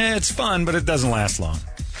moment. It's fun, but it doesn't last long.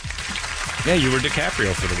 Yeah, you were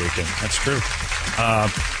DiCaprio for the weekend. That's true.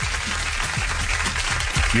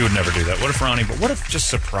 You would never do that. What if what if just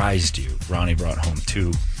surprised you? Ronnie brought home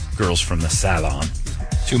 2 girls from the salon.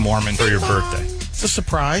 2 Mormons. For your birthday. It's a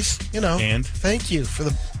surprise, And? Thank you for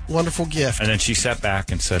the wonderful gift. And then she sat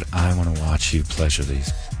back and said, I want to watch you pleasure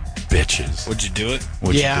these bitches. Would you do it?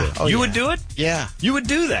 Would yeah. you do it? Oh, you yeah. would do it? Yeah. You would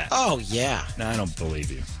do that? Oh, yeah. No, I don't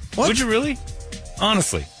believe you. What? Would you really?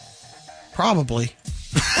 Honestly. Probably.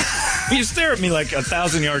 You stare at me like a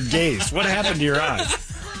 1,000-yard gaze. What happened to your eyes?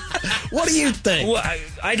 What do you think? Well,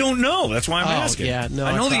 I don't know. That's why I'm asking. Yeah, no,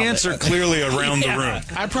 I know the answer clearly around the room.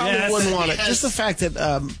 I probably wouldn't want it. Just the fact that,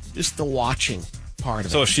 just the watching part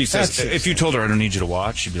of it. So if she says, if you told her I don't need you to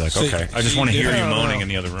watch, she'd be like, okay, I just want to hear you moaning in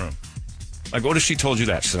the other room. Like, what if she told you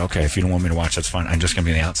that? She said, okay, if you don't want me to watch, that's fine. I'm just going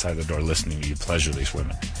to be on the outside of the door listening to you pleasure these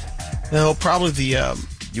women. No, probably the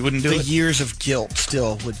you wouldn't do the it? years of guilt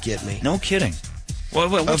still would get me. No kidding. Well,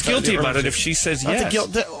 what's guilty about it if she says yes? The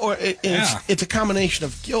guilt, it's a combination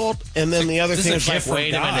of guilt, and then the other thing is like,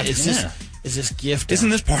 wait a minute, is this gift? Isn't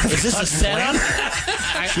this part of Is this a setup?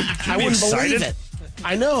 I wouldn't excited? believe it.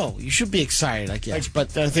 I know. You should be excited, I guess.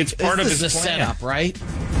 But I think part of this his is a plan. setup, right?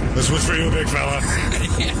 This was for you, big fella.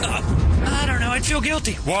 I don't know. I'd feel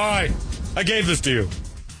guilty. Why? I gave this to you.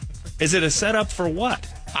 Is it a setup for what?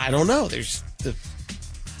 I don't know. There's the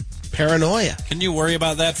paranoia. Can you worry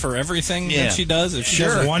about that for everything that she does? If she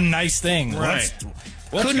does one nice thing, Right.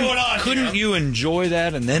 What's going on? Couldn't you enjoy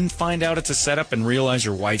that and then find out it's a setup and realize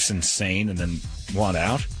your wife's insane and then want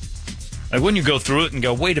out? Like, wouldn't you go through it and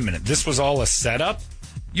go, wait a minute, this was all a setup?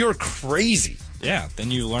 You're crazy. Yeah, then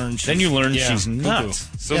you learn she's she's nuts.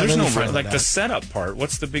 So there's no the setup part.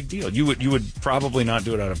 What's the big deal? You would probably not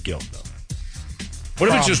do it out of guilt, though. What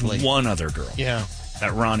if it's just one other girl? Yeah.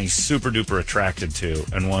 That Ronnie's super duper attracted to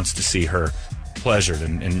and wants to see her pleasured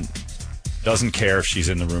and doesn't care if she's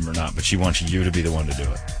in the room or not, but she wants you to be the one to do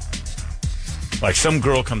it. Like some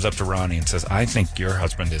girl comes up to Ronnie and says, I think your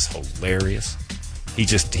husband is hilarious. He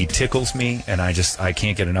tickles me and I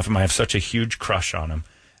can't get enough of him. I have such a huge crush on him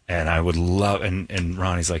and I would love, and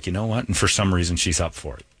Ronnie's like, you know what? And for some reason she's up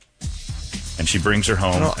for it. And she brings her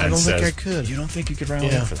home I don't says, think I could. You don't think you could rally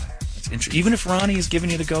up for that? That's interesting. Even if Ronnie is giving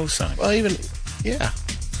you the go sign. Well, yeah.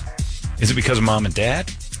 Is it because of mom and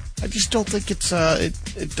dad? I just don't think it's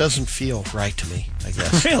it doesn't feel right to me, I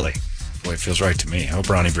guess. Really? Boy, it feels right to me. I hope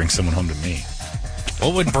Ronnie brings someone home to me.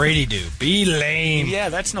 What would Brady do? Be lame. Yeah,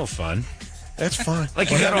 that's no fun. That's fine.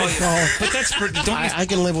 Like you got all, but that's I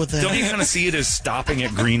can live with that. Don't you kind of see it as stopping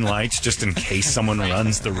at green lights just in case someone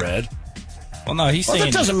runs the red? Well, no, he's saying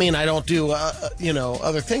that doesn't mean I don't do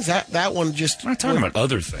other things. That one just. I'm not talking about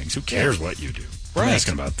other things. Who cares what you do? Right. I'm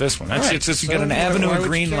asking about this one. Right. It's just you got an avenue of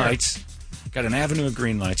green lights. Got an avenue of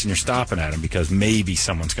green lights, and you're stopping at them because maybe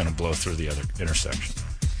someone's going to blow through the other intersection.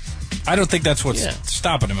 I don't think that's what's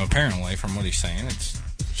stopping him. Apparently, from what he's saying,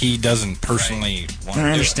 he doesn't personally want to.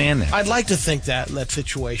 I understand that. I'd like to think that in that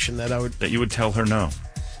situation that you would tell her no.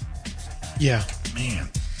 Yeah, man.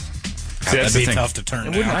 That'd be tough to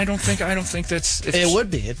turn down. I don't think that's. It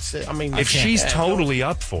would be. It's. I mean, if she's totally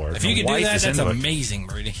up for it, if you could do that, that's amazing,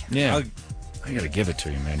 Brady. Yeah. I got to give it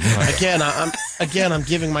to you, man. I'm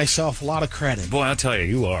giving myself a lot of credit. Boy, I'll tell you,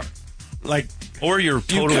 you are. Like, or you're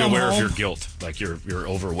totally aware of your guilt, like your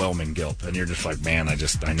overwhelming guilt, and you're just like, man, I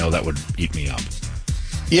know that would eat me up.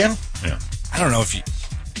 Yeah. Yeah. I don't know if you.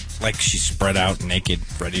 Like she's spread out, naked,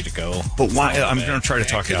 ready to go. But why? I'm going to try to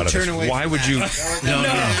talk you out of this. Why would you? No.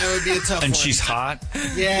 That would be a tough And one. she's hot.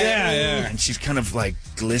 Yeah. And she's kind of like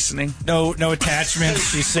glistening. No attachment.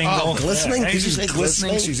 She's single. Oh, glistening? Yeah. She's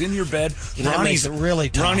glistening. She's in your bed. That makes it really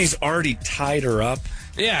tough. Ronnie's already tied her up.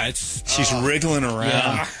 Yeah, she's wriggling around.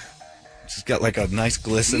 Yeah. She's got like a nice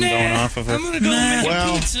glisten going off of her. I'm gonna go make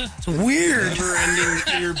a pizza. It's weird.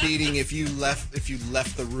 Never-ending ear beating if you left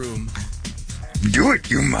the room. Do it,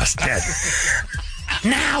 you mustache.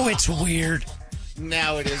 Now it's weird.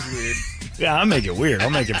 Now it is weird. Yeah, I'll make it weird. I'll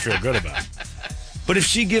make him feel good about it. But if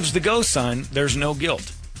she gives the go sign, there's no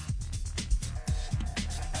guilt.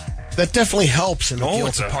 That definitely helps in the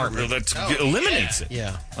guilt department. That eliminates it.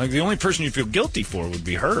 Yeah. Like, the only person you feel guilty for would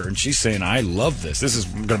be her, and she's saying, I love this. This is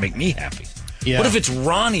going to make me happy. Yeah. What if it's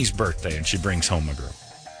Ronnie's birthday and she brings home a girl?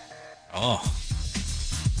 Oh.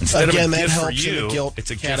 Instead Again, of a that gift for helps in you, the guilt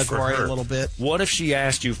it's a category gift for her. a little bit. What if she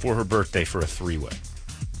asked you for her birthday for a three-way?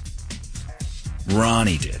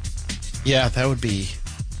 Ronnie did. Yeah, that would be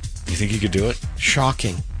You think you could do it?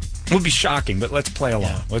 shocking. It would be shocking, but let's play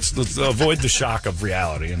along. Yeah. Let's avoid the shock of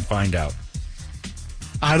reality and find out.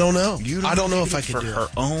 I don't know. You I don't know do if I it could for do her it.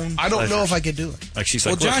 own I don't know pleasure. if I could do it. Like she's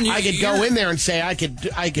Well, like, John, look, I could go in there and say I could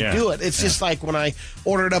Yeah. do it. It's Yeah. just like when I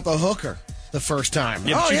ordered up a hooker the first time.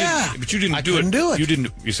 yeah, but oh you yeah, didn't, but you didn't I do couldn't it. do it. You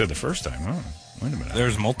didn't. You said the first time. Oh, wait a minute.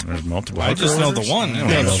 There's multiple. There's multiple. I just know the orders? one. I No,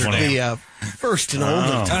 don't know no, the name. the first and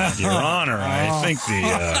only time. Your Honor, I think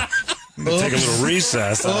the. Take a little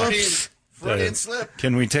recess. Freudian slip.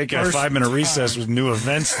 Can we take a 5-minute recess with new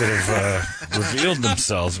events that have revealed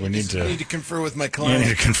themselves? We need I need to. to confer with my You need client.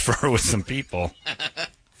 to confer with some people.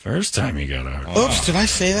 First time you got a. Oops, did I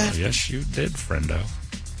say that? Yes, you did, friendo.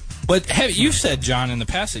 But you've said, John, in the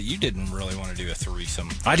past that you didn't really want to do a threesome.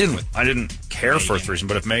 I didn't care for a threesome,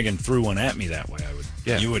 but if Megan threw one at me that way, I would.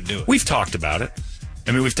 Yeah, You would do it. We've talked about it.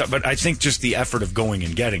 I mean, but I think just the effort of going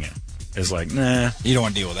and getting it is like, nah. You don't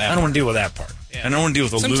want to deal with that. I don't want to deal with that part. I don't want to deal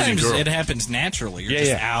with a losing Sometimes girl. it happens naturally. You're Yeah,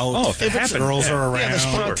 just yeah. out. Oh, if it If happens, girls yeah. are around. Yeah, the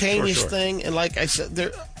spontaneous Sure. thing, and like I said,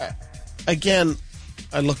 there again,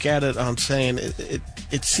 I look at it on saying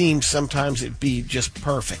it seems sometimes it'd be just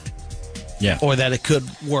perfect. Yeah. Or that it could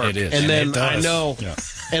work. It is. And then it I does. know, Yeah.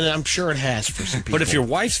 and I'm sure it has for some people. But if your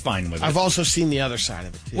wife's fine with it. I've also seen the other side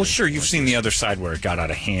of it, too. Well, sure, you've seen the other side where it got out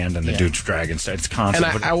of hand and the Yeah. dude's dragging stuff. It's And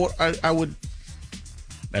constant. but I would,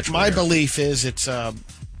 that's my rare. belief is it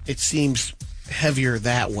seems heavier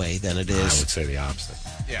that way than it I is. would say the opposite.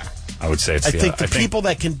 Yeah. I would say it's I the think the I think- people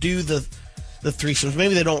that can do the threesomes,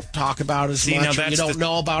 maybe they don't talk about it as See, now much, or you that's don't the-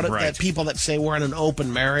 know about it. right. That people that say we're in an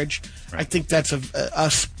open marriage, I Right. think that's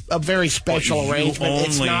a very special Well, you arrangement.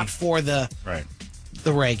 It's only- not for the Right.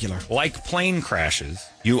 regular. Like plane crashes,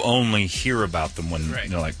 you only hear about them when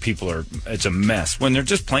like people are. It's a mess when they're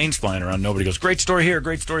just planes flying around. Nobody goes, "Great story here,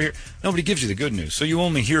 great story here." Nobody gives you the good news, so you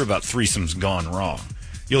only hear about threesomes gone wrong.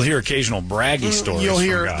 You'll hear occasional braggy stories. You'll from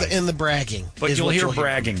hear guys. in the bragging, But is you'll what hear you'll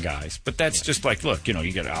bragging guys. But that's just like, look, you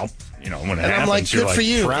get out, when it And happens, I'm like, you're good like for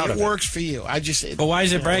you. proud It of works for you. I just. But why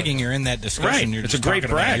is it bragging? You're in that discussion. Right. You're It's just a great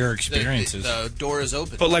talking about brag. your experiences. The door is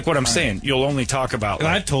open. But like what I'm saying, you'll only talk about. Well,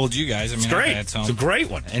 Like, I've told you guys. I mean, it's great. I've had some. It's a great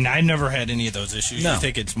one. And I never had any of those issues. No. I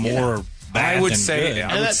think it's more bad I would than say, good. I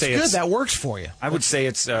And would that's say good. it's. That works for you. I would say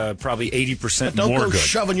it's probably 80% Don't more go good.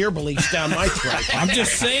 shoving your beliefs down my throat. I'm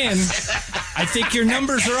just saying. I think your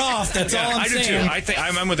numbers are off. That's all I'm I do saying. too. I think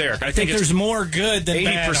I'm with Eric. I think there's more good than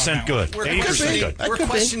bad. 80% good. We're 80% questioning, good. we're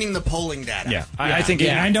questioning the polling data. Yeah, I think.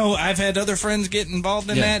 Yeah, I know. I've had other friends get involved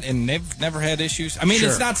in Yeah. that, and they've never had issues. I mean, Sure.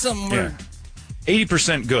 it's not something where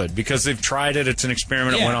 80% good because they've tried it. It's an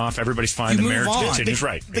experiment. It Yeah. went off. Everybody's fine. You The move marriage on. continues.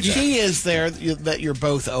 Right. The key is there that you're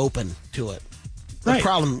both open to it. The Right.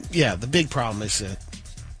 problem, the big problem is that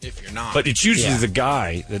If you're not. But it's usually Yeah. the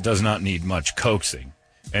guy that does not need much coaxing.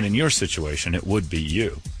 And in your situation, it would be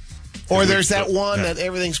you. Or At there's least, that one yeah. that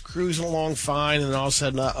everything's cruising along fine, and all of a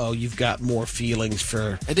sudden, you've got more feelings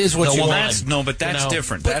for. it is what the you one. want. No, but that's You know,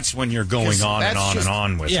 different. That's when you're going 'cause on and that's on just- and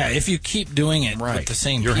on with Yeah, it. if you keep doing it Right. with the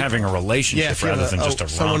same You're people. having a relationship if you rather have than just a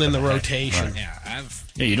someone romp in the the head. rotation. Right. Yeah,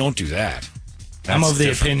 Yeah, you don't do that. I'm That's of the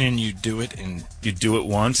different. opinion you do it and You do it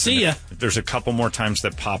once. See and ya. There's a couple more times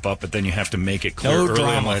that pop up, but then you have to make it clear No early and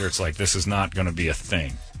drama. later. It's like, this is not going to be a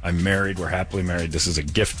thing. I'm married. We're happily married. This is a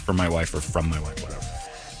gift for my wife or from my wife, whatever.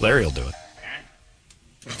 Larry will do it.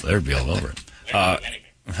 Larry'll be all over it. All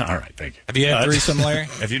right, thank you. Have you had threesome, Larry?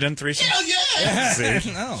 Have you done threesome? Hell yeah!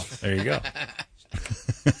 See? No. There you go.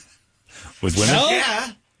 With women? No? Yeah.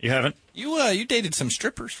 You haven't? You dated some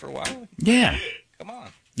strippers for a while. Yeah. Come on.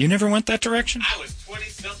 You never went that direction? I was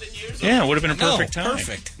 20-something years old. Yeah, it would have been a No, perfect time.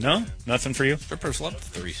 perfect. No? Nothing for you? Strippers love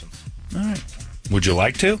the threesomes. All right. Would you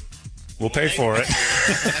like to? We'll pay for it.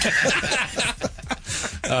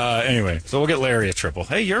 Anyway, so we'll get Larry a triple.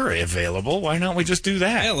 Hey, you're available. Why not we just do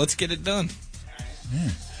that? Yeah, let's get it done. Yeah.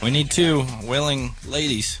 We need 2 willing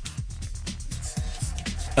ladies.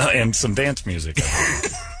 And some dance music.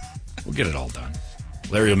 We'll get it all done.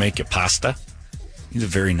 Larry will make you pasta. He's a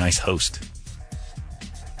very nice host.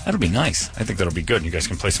 That'll be nice. I think that'll be good. You guys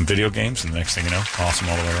can play some video games, and the next thing you know, awesome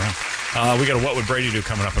all the way around. We got a What Would Brady Do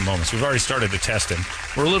coming up in moments. We've already started the testing.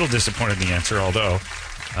 We're a little disappointed in the answer, although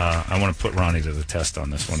I want to put Ronnie to the test on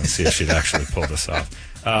this one and see if she'd actually pull this off.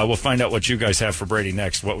 We'll find out what you guys have for Brady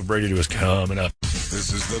next. What would Brady do is coming up.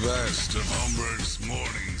 This is the best of Holmberg's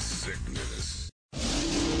Morning Sickness.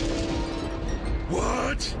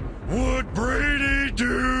 What would Brady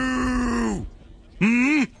do?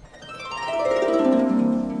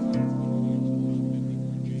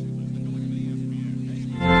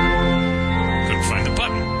 Couldn't find the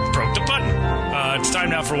button. Broke the button. It's time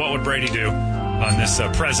now for What Would Brady Do on this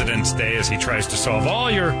President's Day as he tries to solve all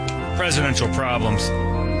your presidential problems.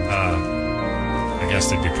 I guess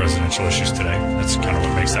they'd be presidential issues today. That's kind of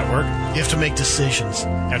what makes that work. You have to make decisions.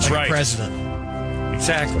 That's like right. A president.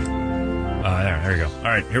 Exactly. There you go. All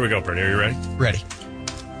right, here we go, Brady. Are you ready? Ready.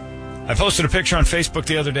 I posted a picture on Facebook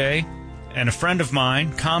the other day, and a friend of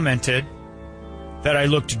mine commented that I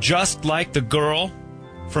looked just like the girl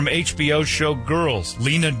from HBO's show Girls,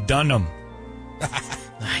 Lena Dunham.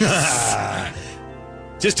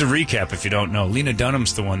 Just to recap, if you don't know, Lena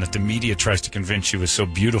Dunham's the one that the media tries to convince you is so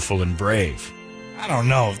beautiful and brave. I don't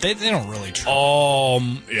know. They don't really try.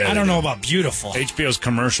 Yeah, I don't know about beautiful. HBO's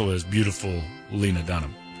commercial is beautiful Lena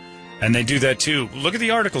Dunham. And they do that too. Look at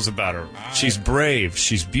the articles about her. She's brave.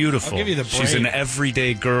 She's beautiful. I'll give you the She's brave. an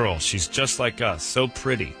everyday girl. She's just like us. So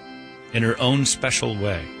pretty. In her own special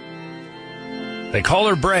way. They call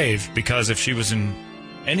her brave because if she was in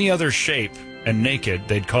any other shape and naked,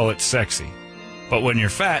 they'd call it sexy. But when you're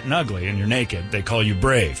fat and ugly and you're naked, they call you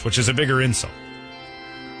brave, which is a bigger insult.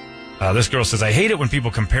 This girl says, I hate it when people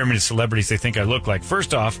compare me to celebrities they think I look like.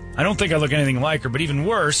 First off, I don't think I look anything like her, but even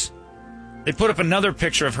worse, they put up another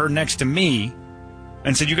picture of her next to me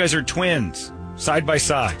and said, you guys are twins, side by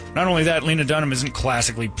side. Not only that, Lena Dunham isn't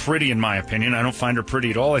classically pretty in my opinion. I don't find her pretty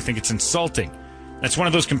at all. I think it's insulting. That's one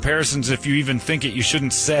of those comparisons, if you even think it, you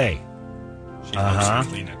shouldn't say. She looks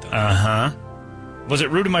like Lena Dunham. Uh-huh. Was it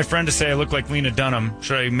rude of my friend to say I look like Lena Dunham?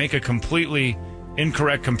 Should I make a completely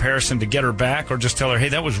incorrect comparison to get her back, or just tell her, hey,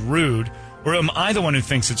 that was rude? Or am I the one who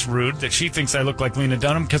thinks it's rude that she thinks I look like Lena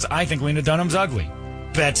Dunham because I think Lena Dunham's ugly?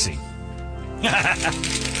 Betsy.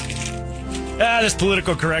 This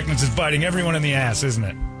political correctness is biting everyone in the ass, isn't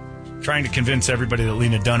it? Trying to convince everybody that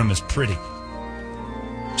Lena Dunham is pretty.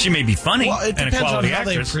 She may be funny Well, it and a depends on quality how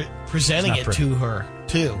actress. they're presenting It's it not pretty. to her,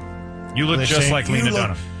 too. You look They're just saying, like Lena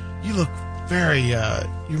Dunham. You look very, you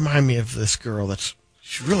remind me of this girl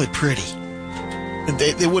she's really pretty. And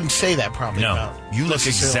they wouldn't say that probably No, about you look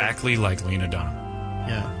necessarily. exactly like Lena Dunham.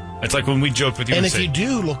 Yeah. It's like when we joked with you And and if say, you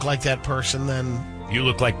do look like that person, then... you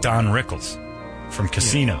look like Don Rickles from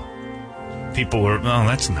Casino. People were, oh,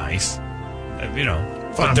 that's nice.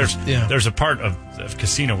 But there's a part of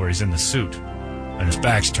Casino where he's in the suit and his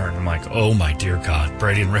back's turned. I'm like, oh my dear God,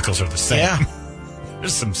 Brady and Rickles are the same. Yeah.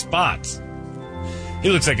 There's some spots. He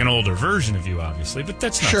looks like an older version of you, obviously, but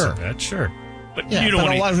that's not Sure. so bad. Sure. But Yeah, you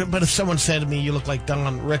don't want to... but if someone said to me, "You look like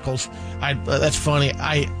Don Rickles," that's funny.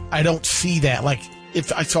 I don't see that. Like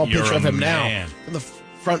if I saw a You're picture of a him man. now, from the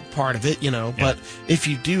front part of it, But if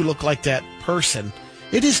you do look like that person,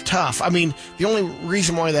 it is tough. I mean, the only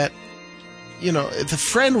reason why that, if the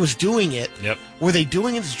friend was doing it, Yep. were they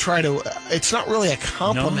doing it to try to? It's not really a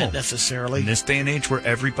compliment No. necessarily. In this day and age where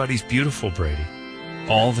everybody's beautiful, Brady,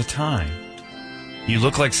 all the time, you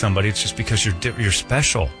look like somebody. It's just because you're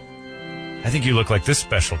special. I think you look like this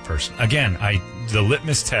special person. Again, the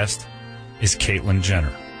litmus test is Caitlyn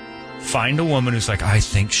Jenner. Find a woman who's like, I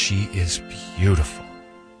think she is beautiful.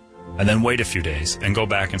 And then wait a few days and go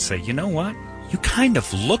back and say, you know what? You kind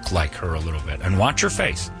of look like her a little bit. And watch her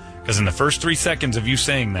face. Because in the first 3 seconds of you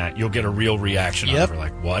saying that, you'll get a real reaction out of her.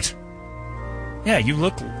 Like, what? Yeah, you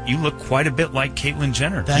look quite a bit like Caitlyn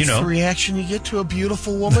Jenner. That's the reaction you get to a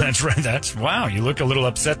beautiful woman. That's right. Wow, you look a little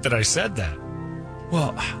upset that I said that.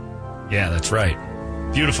 Well, yeah, that's right.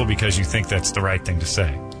 Beautiful because you think that's the right thing to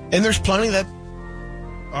say. And there's plenty that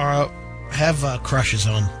have crushes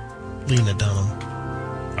on Lena Dunham.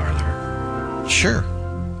 Are there? Sure.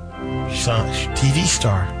 She's a TV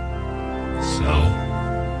star. So?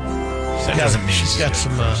 That doesn't mean she's got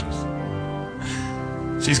some...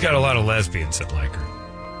 she's got a lot of lesbians that like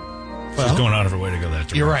her. Well, she's going out of her way to go that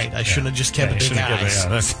direction. You're right. I shouldn't have just kept it to guys.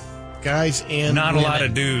 That's guys and not women. a lot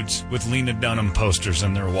of dudes with Lena Dunham posters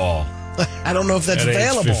on their wall. I don't know if that's at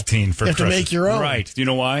available. Age 15 for you have to crushes. make your own. Right. Do you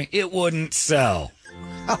know why? It wouldn't sell.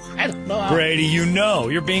 I don't know. Brady, you're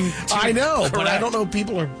being I know, but I correct. don't know if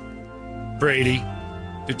people are... Brady,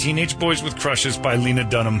 do teenage boys with crushes buy Lena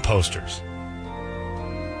Dunham posters?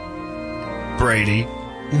 Brady.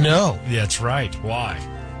 No. That's right. Why?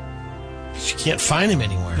 You can't find him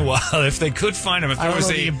anywhere. Well, if they could find them, if I there don't was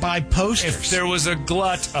know if you buy posters. if there was a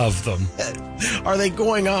glut of them, Are they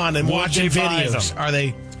going on and Would watching they buy videos? them? Are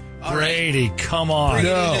they Brady, come on.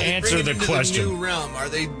 Answer the Into question. The new realm. Are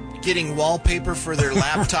they getting wallpaper for their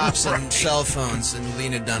laptops and cell phones and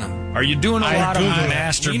Lena Dunham? Are you doing a lot of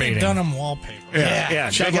masturbating? Lena Dunham wallpaper. Yeah.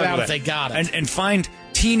 Check good it luck out with if they got it. And find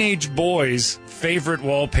teenage boys' favorite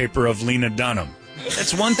wallpaper of Lena Dunham.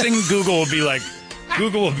 That's one thing Google will be like.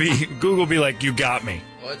 Google will be like, you got me.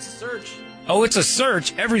 Well, it's a search. Oh, it's a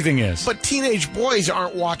search. Everything is. But teenage boys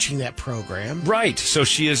aren't watching that program. Right. So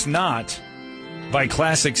she is not, by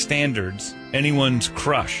classic standards, anyone's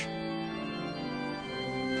crush.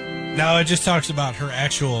 No, it just talks about her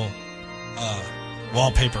actual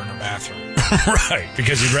wallpaper in her bathroom. Right,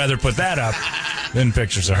 because you'd rather put that up than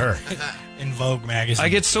pictures of her. In Vogue magazine. I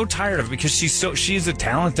get so tired of it because she's a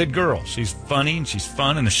talented girl. She's funny and she's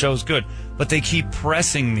fun and the show's good. But they keep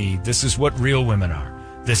pressing me, this is what real women are.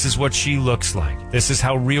 This is what she looks like. This is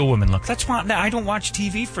how real women look. That's why I don't watch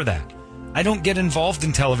TV for that. I don't get involved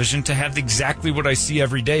in television to have exactly what I see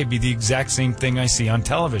every day be the exact same thing I see on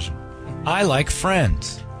television. I like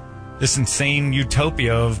Friends. This insane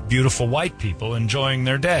utopia of beautiful white people enjoying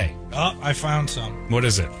their day. Oh, I found some. What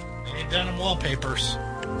is it? Lena Dunham wallpapers.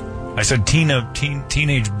 I said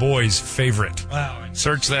teenage boy's favorite. Wow.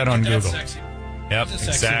 Search that on Google. Sexy. Yep, That's a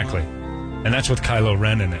sexy exactly. And that's with Kylo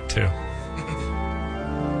Ren in it, too. You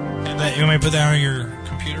want me to put that on your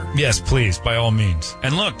computer? Yes, please, by all means.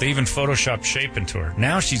 And look, they even photoshopped shape into her.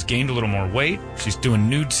 Now she's gained a little more weight. She's doing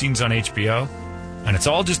nude scenes on HBO. And it's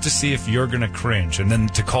all just to see if you're going to cringe and then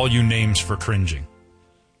to call you names for cringing.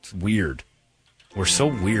 It's weird. We're so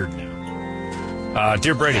weird now.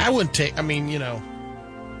 Dear Brady. I wouldn't take,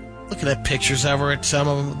 looking at pictures of her at some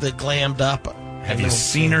of them that glammed up. Have you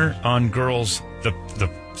seen her on Girls, the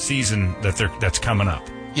season that's coming up?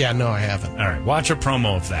 Yeah, no, I haven't. All right, watch a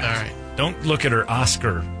promo of that. All right. Don't look at her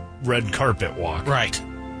Oscar red carpet walk. Right.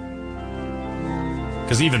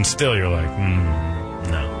 Because even still, you're like,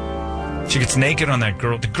 no. She gets naked on that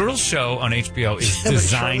girl. The Girls show on HBO is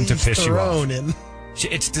designed to piss you off.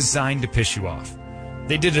 It's designed to piss you off.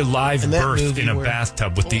 They did a live birth in a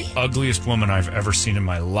bathtub with the ugliest woman I've ever seen in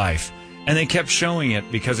my life. And they kept showing it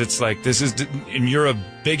because it's like, and you're a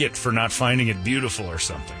bigot for not finding it beautiful or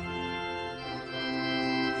something.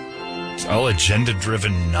 It's all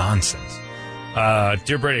agenda-driven nonsense.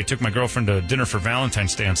 Dear Brady, I took my girlfriend to dinner for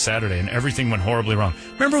Valentine's Day on Saturday, and everything went horribly wrong.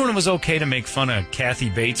 Remember when it was okay to make fun of Kathy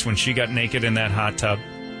Bates when she got naked in that hot tub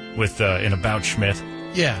in About Schmidt?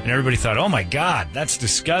 Yeah. And everybody thought, oh, my God, that's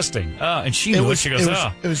disgusting. And she knew it. She goes,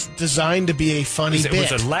 It was designed to be a funny bit.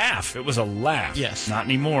 It was a laugh. It was a laugh. Yes. Not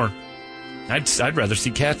anymore. I'd rather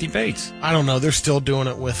see Kathy Bates. I don't know. They're still doing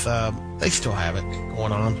it with, they still have it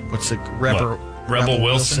going on. What's the Rebel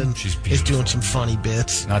Wilson? She's beautiful. Is doing some funny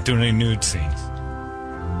bits. Not doing any nude scenes.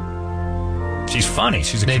 She's funny.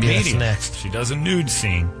 She's a comedian. That's next. She does a nude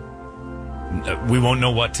scene. We won't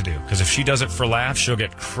know what to do because if she does it for laughs, she'll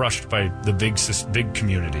get crushed by the big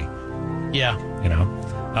community. Yeah. You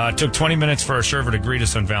know? It took 20 minutes for our server to greet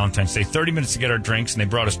us on Valentine's Day, 30 minutes to get our drinks, and they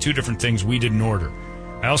brought us 2 different things we didn't order.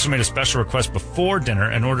 I also made a special request before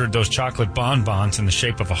dinner and ordered those chocolate bonbons in the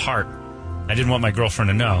shape of a heart. I didn't want my girlfriend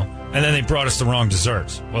to know. And then they brought us the wrong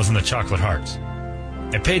desserts. It wasn't the chocolate hearts.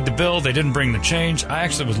 I paid the bill. They didn't bring the change. I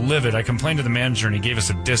actually was livid. I complained to the manager and he gave us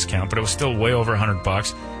a discount, but it was still way over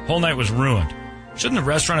 $100. Whole night was ruined. Shouldn't the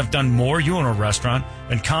restaurant have done more? You own a restaurant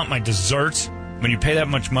and comp my desserts when you pay that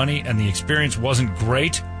much money and the experience wasn't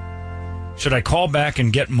great? Should I call back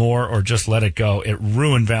and get more or just let it go? It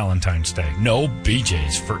ruined Valentine's Day. No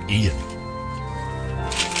BJ's for Ian.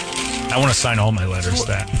 I want to sign all my letters to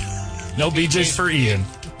that. No BJ's for Ian.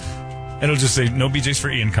 It'll just say no BJ's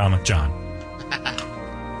for Ian, John.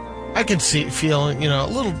 I can feel a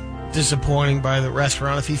little disappointing by the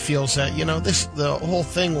restaurant if he feels that, the whole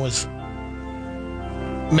thing was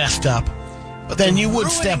messed up. But then you would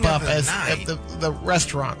step up as at the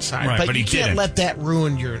restaurant side. Right, but you can't let that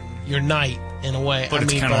ruin your night in a way. But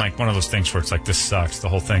it's kind of like one of those things where it's like, this sucks, the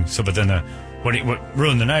whole thing. So, but then what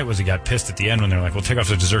ruined the night was he got pissed at the end when they're like, well, take off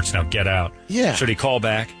the desserts now, get out. Yeah. Should he call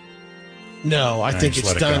back? No, I think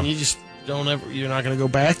it's done. You just you're not going to go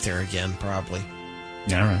back there again, probably.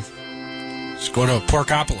 Yeah, all right. Just go to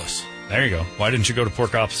Porkopolis. There you go. Why didn't you go to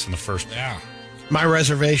Porkopolis in the first place? Yeah. My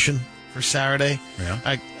reservation for Saturday. Yeah.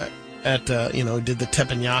 I did the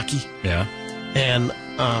teppanyaki. Yeah. And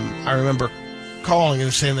I remember calling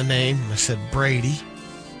and saying the name. And I said Brady,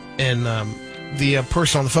 and the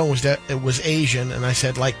person on the phone was Asian, and I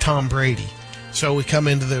said like Tom Brady. So we come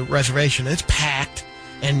into the reservation. It's packed,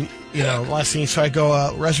 and last thing. So I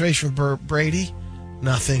go reservation for Brady,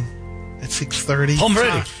 nothing. At 6:30. Tom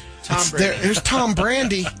Brady. Tom Brady. There's Tom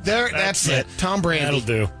Brandy. That's it. Tom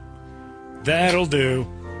Brandy. That'll do.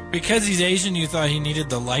 Because he's Asian, you thought he needed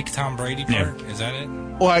the like Tom Brady part? Yeah. Is that it?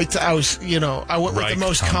 Well, I was, I went with Right, the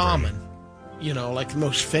most Tom common. Like the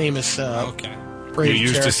most famous Okay. Brady You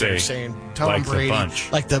used to character, say, saying Tom like the Brady,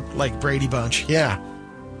 bunch. like Brady Bunch. Yeah.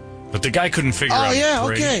 But the guy couldn't figure Oh out. yeah.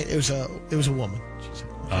 Brady. Okay. It was a woman.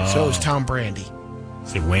 So it was Tom Brandy.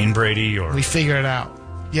 Is it Wayne Brady or We figured it out.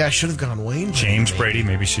 Yeah, I should have gone Wayne Brady. James maybe. Brady?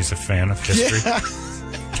 Maybe she's a fan of history. Yeah.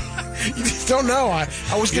 You just don't know. I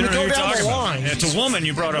was You going to don't know go who you're down the talking about. line. It's a woman.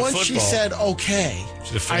 You brought up Once football. she said okay,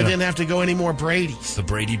 She's a fan I of- didn't have to go any more Brady's. The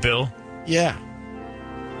Brady Bill? Yeah.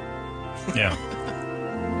 Yeah.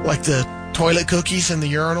 Like the toilet cookies and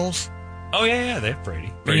the urinals. Oh, yeah, they have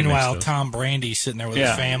Brady. Brady Meanwhile, makes those. Tom Brandy's sitting there with Yeah.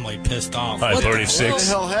 his family, pissed off. Hi, What the Party of Six.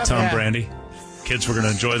 hell happened? Tom Yeah. Brandy. Kids, we're going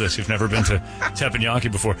to enjoy this. You've never been to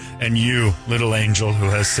Teppanyaki before. And you, little angel who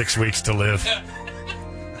has 6 weeks to live.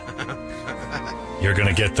 You're going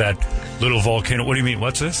to get that little volcano. What do you mean?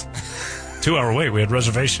 What's this? 2 hour wait. We had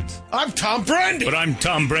reservations. I'm Tom Brandy. But I'm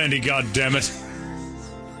Tom Brandy, goddammit.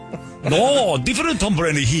 No, different Tom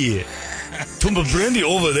Brandy here. Tom Brandy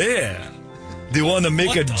over there. They want to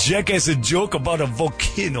make a jackass joke about a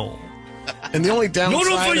volcano. And the only downside.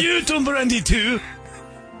 No, for you, Tom Brandy, too.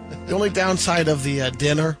 The only downside of the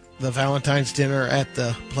dinner, the Valentine's dinner at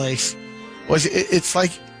the place, was it's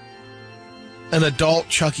like an adult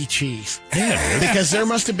Chuck E. Cheese. Yeah. Because there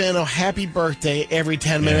must have been a happy birthday every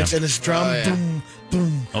 10 minutes, and this drum, boom,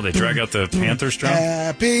 boom. Oh, they drag out the Panthers drum?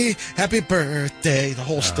 Happy birthday. The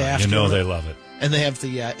whole staff. You know doing they it. love it. And they have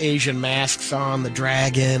the Asian masks on, the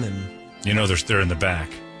dragon, and You know they're in the back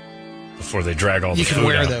before they drag all the you food can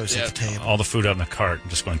wear out. those at the table. All the food out in the cart and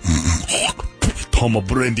just going, Tom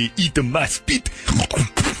Brandy, eat my spit.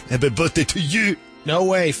 Happy birthday to you. No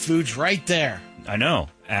way, food's right there. I know.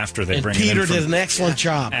 After they And bring Peter it in from, did an excellent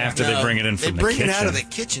job. After they bring it in from They bring the it kitchen. out of the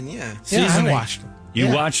kitchen, yeah. Yeah, I Seasoning. watched them. You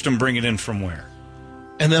Yeah. watched them bring it in from where?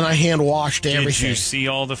 And then I hand washed Did everything. you see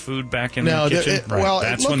all the food back in No, the kitchen? well,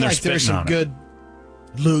 That's it when looked they're like there was spitting some on good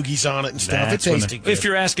loogies on it and stuff. That's It when tasted they- good. If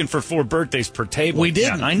you're asking for 4 birthdays per table. We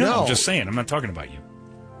didn't, Yeah, I know. no. I'm just saying. I'm not talking about you.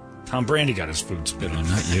 Tom Brandy got his food spit on,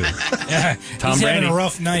 not you. Yeah, Tom he's Brandy having a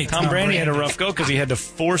rough night. Tom Brandy had a rough go because he had to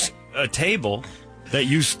force a table that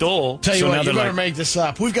you stole. Tell you so now what, you they're better like, make this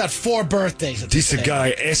up. We've got 4 birthdays. At this table.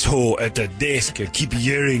 guy asshole at the desk keep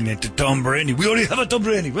yelling at the Tom Brandy. We already have a Tom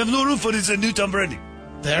Brandy. We have no room for this new Tom Brandy.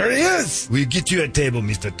 There he is. We get you a table,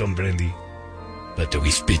 Mr. Tom Brandy. But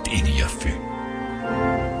we spit in your food.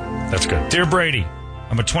 That's good. Dear Brady,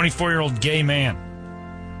 I'm a 24-year-old gay man.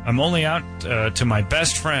 I'm only out to my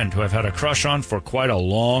best friend who I've had a crush on for quite a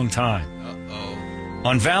long time.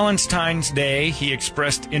 On Valentine's Day, he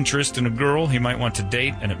expressed interest in a girl he might want to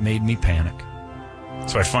date, and it made me panic.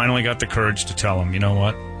 So I finally got the courage to tell him, you know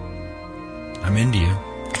what? I'm into you.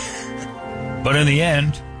 But in the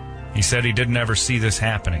end, he said he didn't ever see this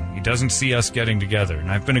happening. He doesn't see us getting together, and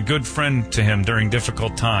I've been a good friend to him during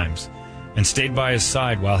difficult times and stayed by his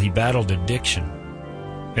side while he battled addiction.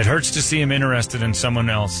 It hurts to see him interested in someone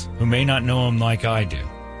else who may not know him like I do.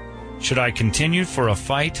 Should I continue for a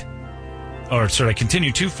fight? Or should I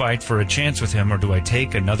continue to fight for a chance with him, or do I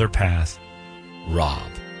take another path? Rob.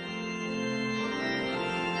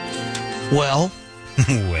 Well,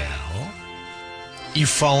 Well, you've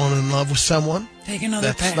fallen in love with someone. Take another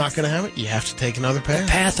That's path. not going to happen. You have to take another path.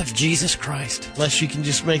 Path of Jesus Christ. Unless you can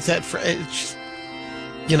just make that. It's,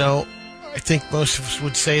 I think most of us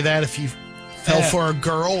would say that if you fell Yeah. for a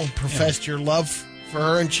girl and professed your love for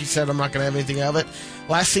her and she said, I'm not going to have anything of it.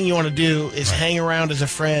 Last thing you want to do is hang around as a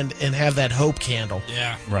friend and have that hope candle.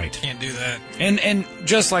 Yeah. right. Can't do that. And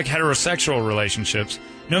just like heterosexual relationships,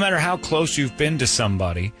 no matter how close you've been to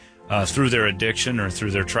somebody through their addiction or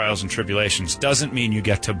through their trials and tribulations, doesn't mean you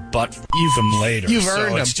get to butt them later. You've So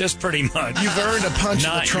earned it's them. just pretty much You've earned a punch in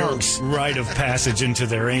the not trunks. your rite of passage into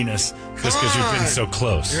their anus just because you've been so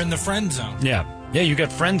close. You're in the friend zone. Yeah, you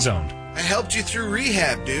got friend zoned. I helped you through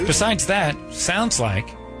rehab, dude. Besides that, sounds like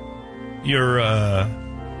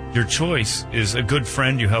your choice is a good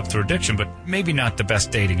friend you help through addiction, but maybe not the best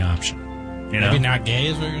dating option. You know? Maybe not gay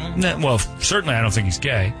is what you're saying? No, well, certainly I don't think he's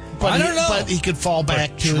gay. But I don't know. But he could fall back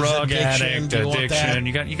But to his drug addiction. addict, Do you want addiction.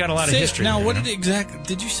 that? You got a lot of Say- history. Now, there, what you did exactly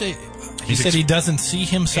did you say? He He's said ex- he doesn't see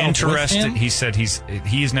himself interested. with him? He said he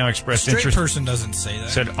has now expressed Straight interest. person doesn't say that.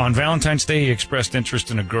 Said on Valentine's Day he expressed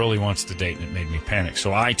interest in a girl he wants to date, and it made me panic.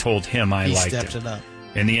 So I told him I He liked stepped it. it up.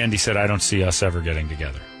 In the end, he said, "I don't see us ever getting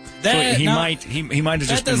together." That- so he now- might have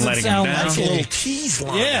just that been doesn't letting him sound down. like That's a little tease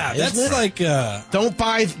line. Yeah, isn't that's it? like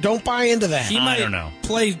Don't buy into that. he I might don't know.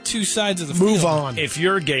 play two sides of the Move field. on. If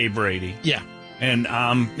you're gay, Brady, Yeah. and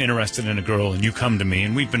I'm interested in a girl, and you come to me,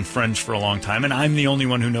 and we've been friends for a long time, and I'm the only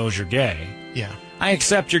one who knows you're gay, Yeah. I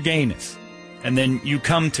accept your gayness. and then you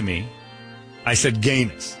come to me. I said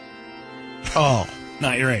gayness. Oh.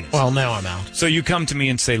 Not Uranus. Well, now I'm out. So you come to me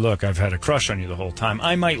and say, look, I've had a crush on you the whole time.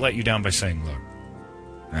 I might let you down by saying, look,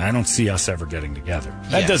 I don't see us ever getting together.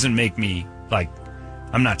 That doesn't make me, like,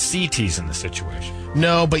 I'm not C-teasing the situation.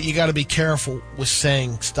 No, but you got to be careful with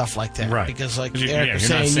saying stuff like that. Right. Because, like You're Eric was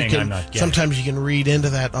not saying you I'm can, not gay. sometimes you can read into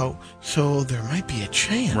that, oh, so there might be a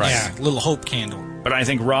chance. Right. Yeah, little hope candle. But I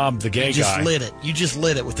think Rob, the gay You just guy, lit it. You just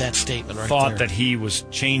lit it with that statement right thought there. that he was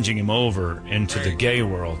changing him over into the gay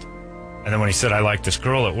world. And then when he said, I like this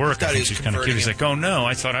girl at work, I think she's kind of cute. He's like, oh, no,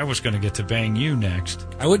 I thought I was going to get to bang you next.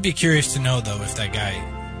 I would be curious to know, though, if that guy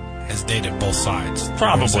has dated both sides.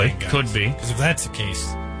 Probably. Could be. Because if that's the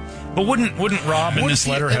case... But wouldn't Rob in this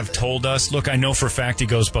letter have told us, look, I know for a fact he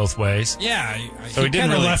goes both ways? Yeah. So he didn't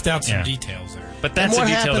kind of really left out some details there. But And that's a what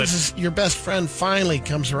detail happens that... is your best friend finally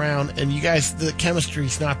comes around, and you guys, the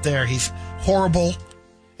chemistry's not there. He's horrible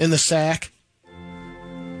in the sack.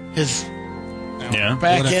 His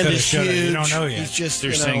back end is huge. You don't know yet. He's just,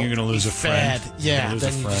 You're saying you're going to lose a friend. fad. Yeah. You're gonna lose a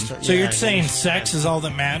then you friend. start- So yeah, you're saying lose a sex friend. is all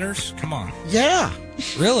that matters? Come on. Yeah.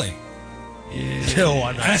 Really? No,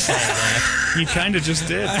 I'm not saying that. You kind of just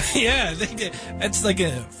did. Yeah, that's like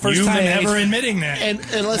a first You time made- ever admitting that. And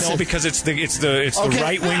listen, No, because it's the Okay.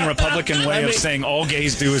 right wing Republican way of saying all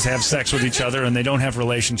gays do is have sex with each other and they don't have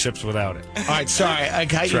relationships without it. all right, sorry, I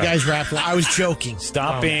got you Right. guys wrapped up. I was joking.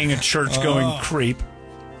 Stop being a church going creep.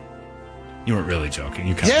 You weren't really joking.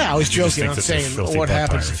 You Yeah, I was you just joking. think I'm that they're saying filthy what butt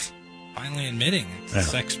happens pirates. Finally admitting Yeah.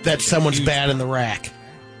 sex. that someone's bad in the rack.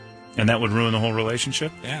 And that would ruin the whole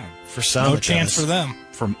relationship? Yeah. For some, No it chance does. for them.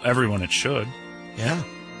 For everyone, it should. Yeah.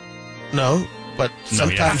 No, but No,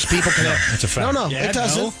 sometimes yeah. people can No, have. it's a fact. No, Yeah, it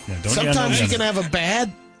doesn't. no. Yeah, don't Sometimes yeah, you no. can have a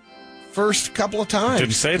bad first couple of times. I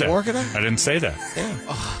didn't say that. Work it out. I didn't say that.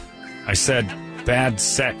 Yeah. I said bad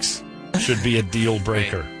sex should be a deal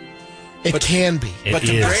breaker. It can be. It But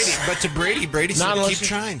to is. Brady Not said, unless keep you-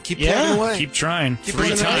 trying, keep Yeah. plugging away. Keep trying. Keep Three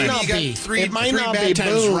plugging It might away. times. not You got be. three- It might three not bad be. times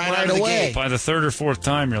Boom, right out right of the away. gate. By the third or fourth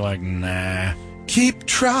time, you're like, nah. Keep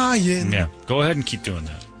trying. Yeah, go ahead and keep doing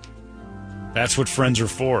that. That's what Friends Are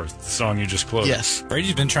For, the song you just quoted. Yes.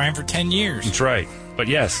 Brady's been trying for 10 years. That's right. But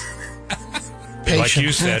yes, Patient. like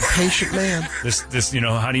you said, Patient man. this,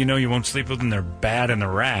 how do you know you won't sleep with them? They're bad in the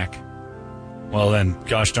rack. Well, then,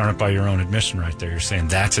 gosh darn it, by your own admission right there, you're saying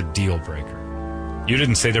that's a deal breaker. You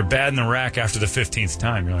didn't say they're bad in the rack after the 15th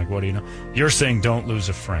time. You're like, what do you know? You're saying don't lose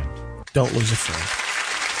a friend. Don't lose a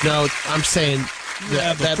friend. No, I'm saying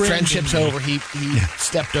that friend friendship's in me. over. He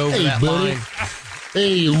stepped over Hey, that buddy. line.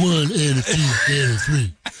 Hey, a 1 and a 2 and a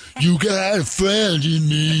 3. You got a friend in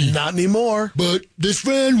me. Not anymore. But this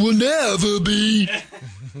friend will never be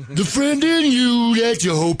the friend in you that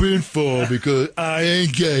you're hoping for, because I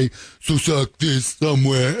ain't gay, so suck this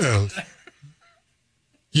somewhere else.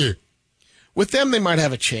 Yeah. With them, they might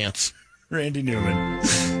have a chance. Randy Newman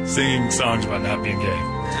singing songs about not being gay.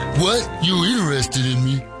 What? You interested in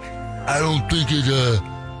me? I don't think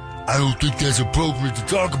that's appropriate to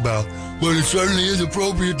talk about, but it certainly is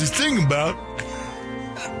appropriate to sing about.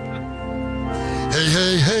 Hey,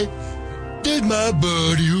 hey, hey, there's my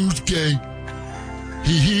buddy who's gay.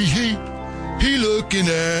 He looking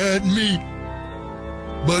at me.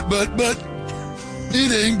 But,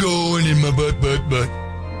 it ain't going in my butt.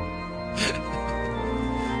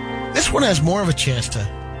 This one has more of a chance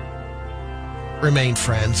to remain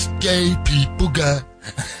friends. Gay people got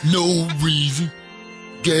no reason.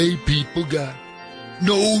 Gay people got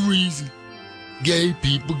no reason. Gay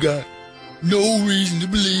people got no reason to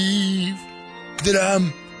believe that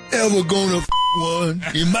I'm ever gonna one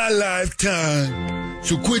in my lifetime.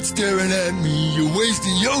 So quit staring at me. You're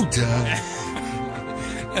wasting your time.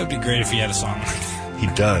 That would be great if he had a song like that. He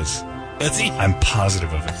does. Does he? I'm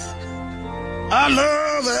positive of it. I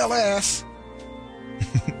love LS.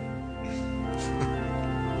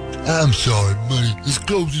 I'm sorry, buddy. As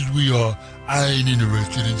close as we are, I ain't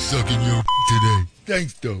interested in sucking your today.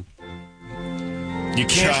 Thanks, though. You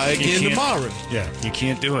can't Try again you can't- tomorrow. Yeah, you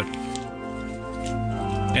can't do it.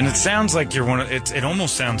 And it sounds like you're one of it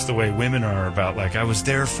almost sounds the way women are about, like, I was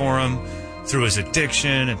there for him through his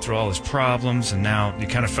addiction and through all his problems, and now you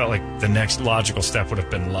kind of felt like the next logical step would have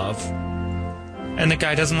been love. And the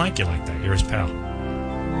guy doesn't like you like that. You're his pal. I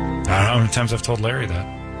don't know how many times I've told Larry that.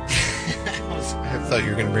 I thought you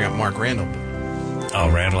were going to bring up Mark Randall. Oh,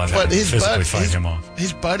 Randall, I've had But to his physically fight him off.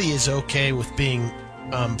 His buddy is okay with being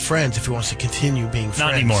friends if he wants to continue being friends.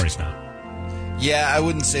 Not anymore, he's not. Yeah, I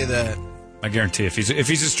wouldn't say that. I guarantee if he's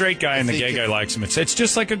a straight guy and the gay guy likes him, it's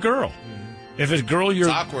just like a girl. If it's a girl you're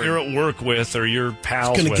at work with or you're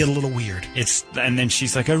pals It's with, going to get a little weird. and then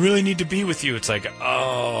she's like, I really need to be with you. It's like,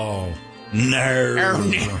 oh, No.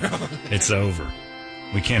 It's over.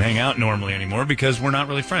 We can't hang out normally anymore because we're not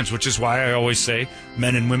really friends, which is why I always say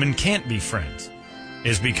men and women can't be friends.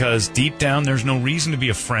 Is because deep down there's no reason to be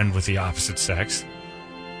a friend with the opposite sex.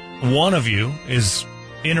 One of you is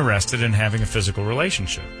interested in having a physical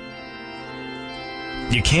relationship.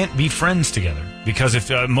 You can't be friends together because if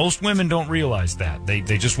most women don't realize that, they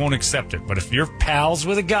just won't accept it. But if you're pals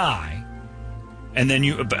with a guy, and then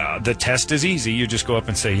the test is easy, you just go up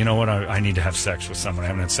and say, you know what, I need to have sex with someone. I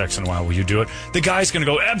haven't had sex in a while. Will you do it? The guy's going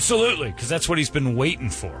to go, absolutely, because that's what he's been waiting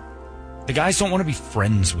for. The guys don't want to be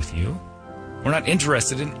friends with you. We're not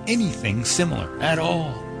interested in anything similar at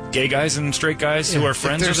all. Gay guys and straight guys who are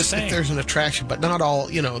friends are the same. If there's an attraction, but not all,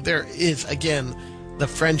 there is, again, the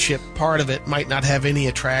friendship part of it might not have any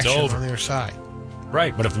attraction on their side.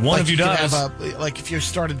 Right, but if one of you does... like if you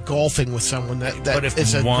started golfing with someone that but if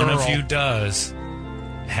is a one girl, of you does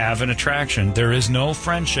have an attraction, there is no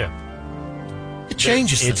friendship. It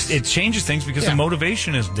changes things. It changes things because the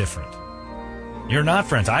motivation is different. You're not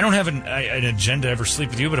friends. I don't have an agenda to ever sleep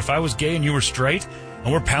with you, but if I was gay and you were straight,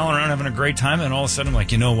 and we're palling around having a great time, and all of a sudden I'm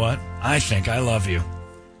like, you know what? I think I love you.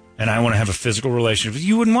 And I want to have a physical relationship with you.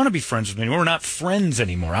 You wouldn't want to be friends with me. We're not friends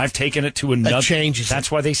anymore. I've taken it to another... That changes.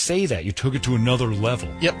 That's why they say that. You took it to another level.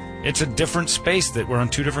 Yep. It's a different space that we're on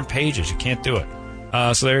two different pages. You can't do it.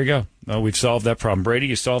 So there you go. We've solved that problem. Brady,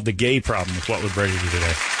 you solved the gay problem with What Would Brady Do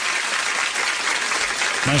Today?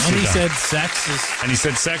 And he said sex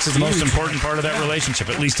is the most important part of that relationship,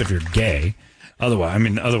 at least if you're gay.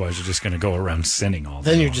 Otherwise you're just going to go around sinning all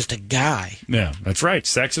day. Then you're just a guy. Yeah, that's right.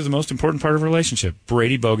 Sex is the most important part of a relationship.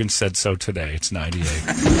 Brady Bogan said so today. It's 98.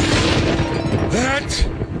 That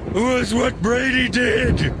was what Brady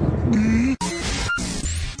did. The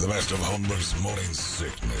best of Holmberg's Morning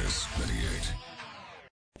Sickness, 98.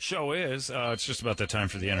 Show is, it's just about that time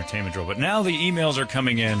for the entertainment drill. But now the emails are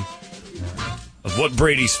coming in of what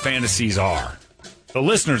Brady's fantasies are. The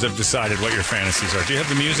listeners have decided what your fantasies are. Do you have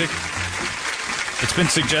the music? It's been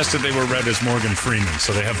suggested they were read as Morgan Freeman,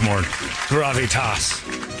 so they have more gravitas.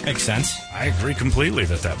 Makes sense. I agree completely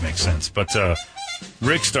that makes sense. But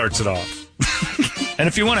Rick starts it off. And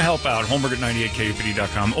if you want to help out, Holmberg at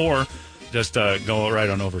 98kupd.com, or just go right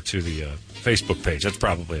on over to the Facebook page. That's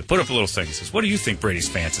probably it. Put up a little thing that says, what do you think Brady's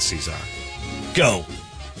fantasies are? Go.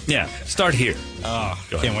 Yeah, start here. Oh,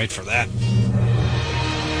 can't wait for that.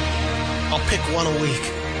 I'll pick one a week.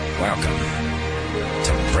 Welcome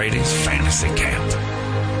to Brady's Fantasy Camp,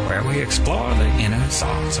 where we explore the inner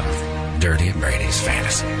thoughts of Dirty Brady's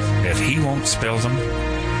fantasies. If he won't spill them,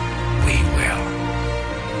 we will.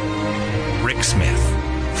 Rick Smith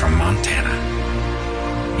from Montana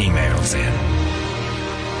emails in.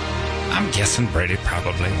 I'm guessing Brady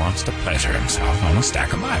probably wants to pleasure himself on a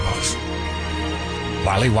stack of Bibles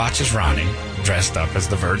while he watches Ronnie, dressed up as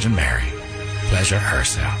the Virgin Mary, pleasure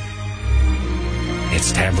herself.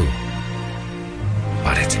 It's taboo,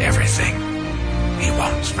 but it's everything he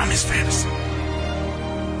wants from his fantasy.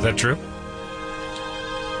 Is that true?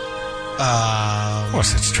 Of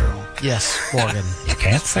course it's true. Yes, Morgan. You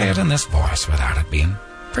can't say it in this voice without it being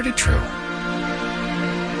pretty true.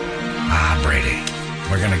 Brady,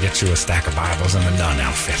 we're going to get you a stack of Bibles and a nun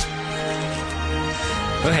outfit.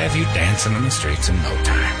 We'll have you dancing in the streets in no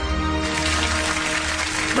time.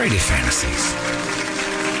 Brady fantasies.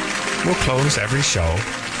 We'll close every show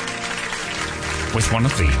with one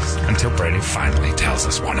of these until Brady finally tells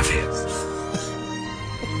us one of his.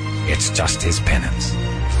 It's just his penance.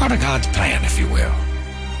 Part of God's plan, if you will.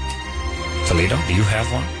 Toledo, do you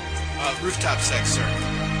have one? Rooftop sex, sir.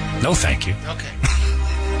 No, thank you. Okay.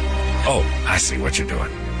 Oh, I see what you're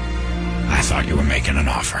doing. I thought you were making an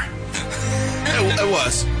offer. It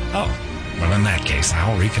was. Oh, well, in that case,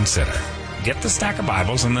 I'll reconsider. Get the stack of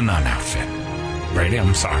Bibles and the nun outfit. Brady,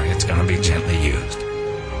 I'm sorry, it's going to be gently used.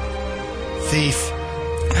 Thief.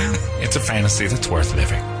 It's a fantasy that's worth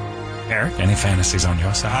living. Eric, any fantasies on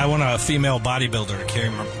your side? I want a female bodybuilder to carry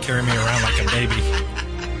me around like a baby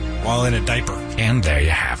while in a diaper. And there you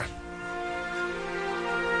have it.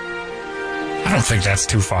 I don't think that's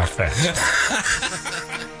too far-fetched.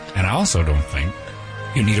 And I also don't think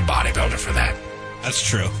you need a bodybuilder for that. That's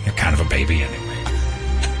true. You're kind of a baby anyway.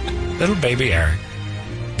 Little baby Eric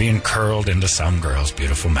being curled into some girl's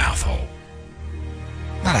beautiful mouth hole.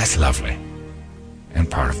 Now that's lovely. And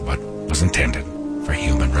part of what was intended for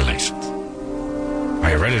human relations.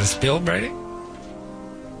 Are you ready to spill, Brady?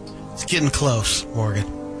 It's getting close, Morgan.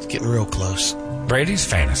 It's getting real close. Brady's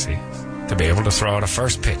fantasy to be able to throw out a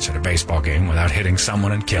first pitch at a baseball game without hitting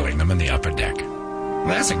someone and killing them in the upper deck. Well,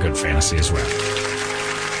 that's a good fantasy as well.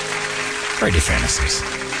 Brady fantasies.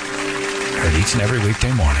 Heard each and every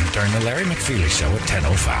weekday morning during the Larry McFeely Show at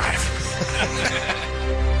 10:05.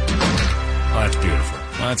 Oh, that's beautiful.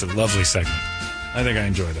 Well, that's a lovely segment. I think I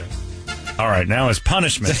enjoy that. All right, now as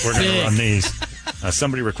punishment, we're going to run these.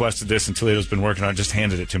 Somebody requested this, and Toledo's been working on it, just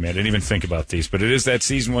handed it to me. I didn't even think about these, but it is that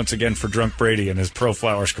season once again for Drunk Brady and his Pro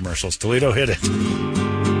Flowers commercials. Toledo, hit it.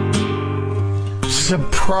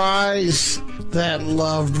 Surprise that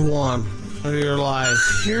loved one of your life.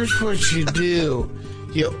 Here's what you do.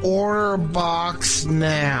 You order a box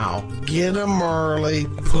now. Get them early.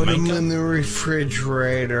 Put them in the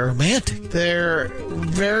refrigerator. Romantic. They're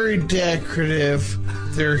very decorative.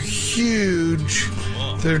 They're huge.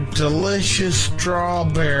 They're delicious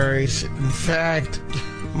strawberries. In fact,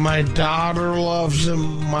 my daughter loves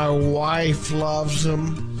them. My wife loves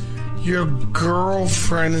them. Your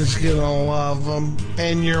girlfriend is going to love them.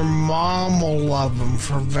 And your mom will love them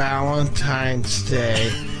for Valentine's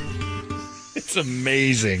Day. It's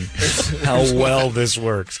amazing how well this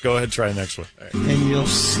works. Go ahead, try the next one. And you'll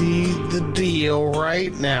see the deal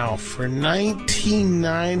right now. For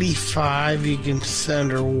 $19.95, you can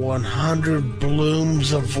send her 100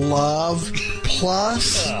 blooms of love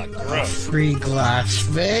plus a free glass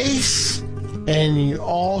vase. And you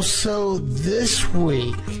also, this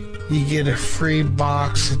week, you get a free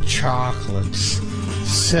box of chocolates.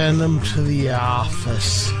 Send them to the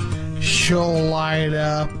office. She'll light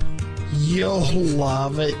up. You'll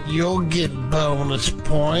love it. You'll get bonus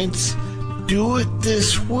points. Do it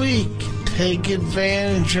this week. Take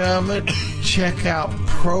advantage of it. Check out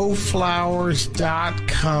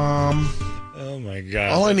proflowers.com. Oh, my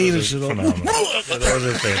God. All I need is phenomenal. Those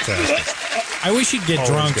are fantastic. I wish you'd get Always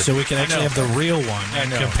drunk good. so we can actually have the real one I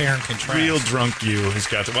and know. compare and contrast. Real drunk you has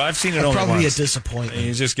got to. Well, I've seen it That'd only probably once. be a disappointment.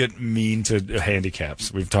 You just get mean to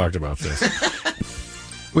handicaps. We've talked about this.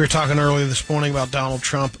 We were talking earlier this morning about Donald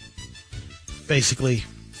Trump basically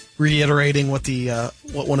reiterating what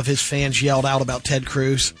what one of his fans yelled out about Ted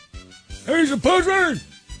Cruz. He's a pussy!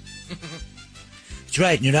 That's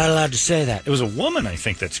right, and you're not allowed to say that. It was a woman, I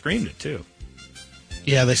think, that screamed it, too.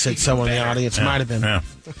 Yeah, they said someone in the audience. Yeah. Might have been. Yeah.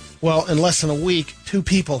 Well, in less than a week, 2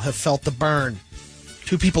 people have felt the burn.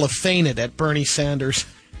 2 people have fainted at Bernie Sanders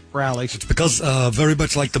rallies. It's because, very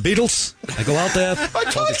much like the Beatles, I go out there. I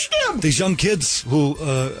touched him! These young kids who,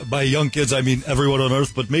 by young kids, I mean everyone on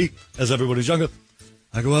earth but me, as everyone is younger.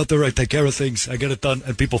 I go out there, I take care of things, I get it done,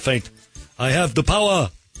 and people faint. I have the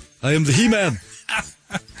power. I am the He-Man.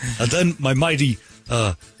 And then my mighty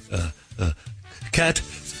cat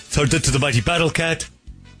turned into the mighty battle cat,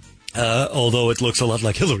 although it looks a lot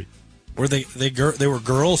like Hillary. Were they were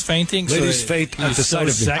girls fainting? Ladies so faint he at was the so sight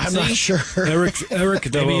of me. sexy? I'm not sure.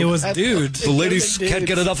 Eric, Maybe it was dudes. The ladies can't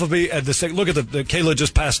get enough of me, and look at the Kayla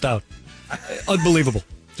just passed out. Unbelievable,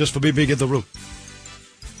 just for me being in the room.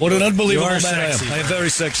 What an unbelievable You are man sexy, I am. I am bro. very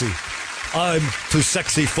sexy. I'm too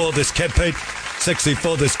sexy for this campaign. Sexy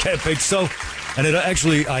for this campaign. So, and I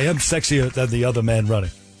am sexier than the other man running.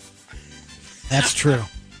 That's true.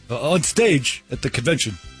 On stage at the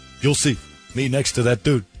convention, you'll see me next to that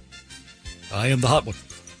dude. I am the hot one.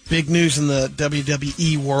 Big news in the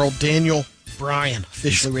WWE world. Daniel Bryan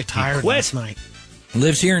officially retired last night.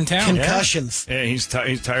 Lives here in town. Concussions. Yeah, he's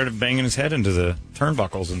tired of banging his head into the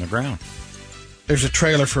turnbuckles in the ground. There's a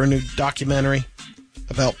trailer for a new documentary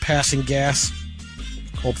about passing gas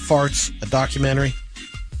called Farts, a documentary.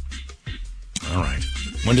 All right.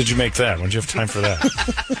 When did you make that? When did you have time for that?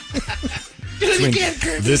 Again,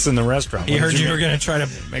 This in the restaurant. He When heard did you were make- going to try to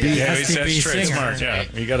Make be it, yeah, he said STP straight singer. smart. Yeah,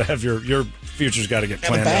 you got to have your future's got to get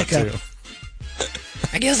Gotta planned out back too.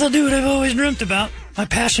 I guess I'll do what I've always dreamt about. My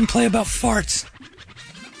passion play about farts.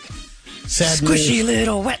 Sad Squishy news.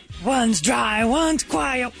 little wet ones, dry ones,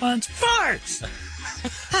 quiet ones, farts.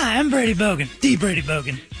 Hi, I'm Brady Bogan. D. Brady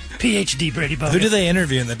Bogan. PhD Brady Bogan. Who do they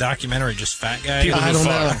interview in the documentary? Just fat guys? People I who don't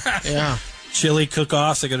know. fart. Yeah. Chili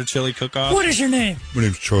cook-offs? They go to chili cook-offs? What is your name? My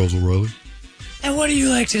name's Charles O'Reilly. And what do you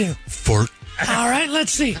like to do? Fart. All right,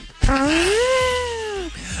 let's see.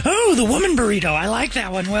 Oh, the woman burrito. I like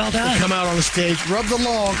that one. Well done. Come out on the stage. Rub the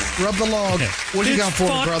log. Rub the log. What do you got for me,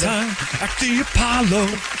 Fart brother? time at the Apollo.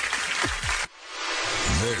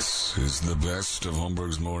 This is the best of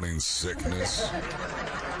Holmberg's Morning Sickness.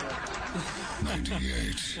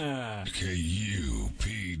 98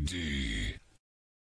 KUPD.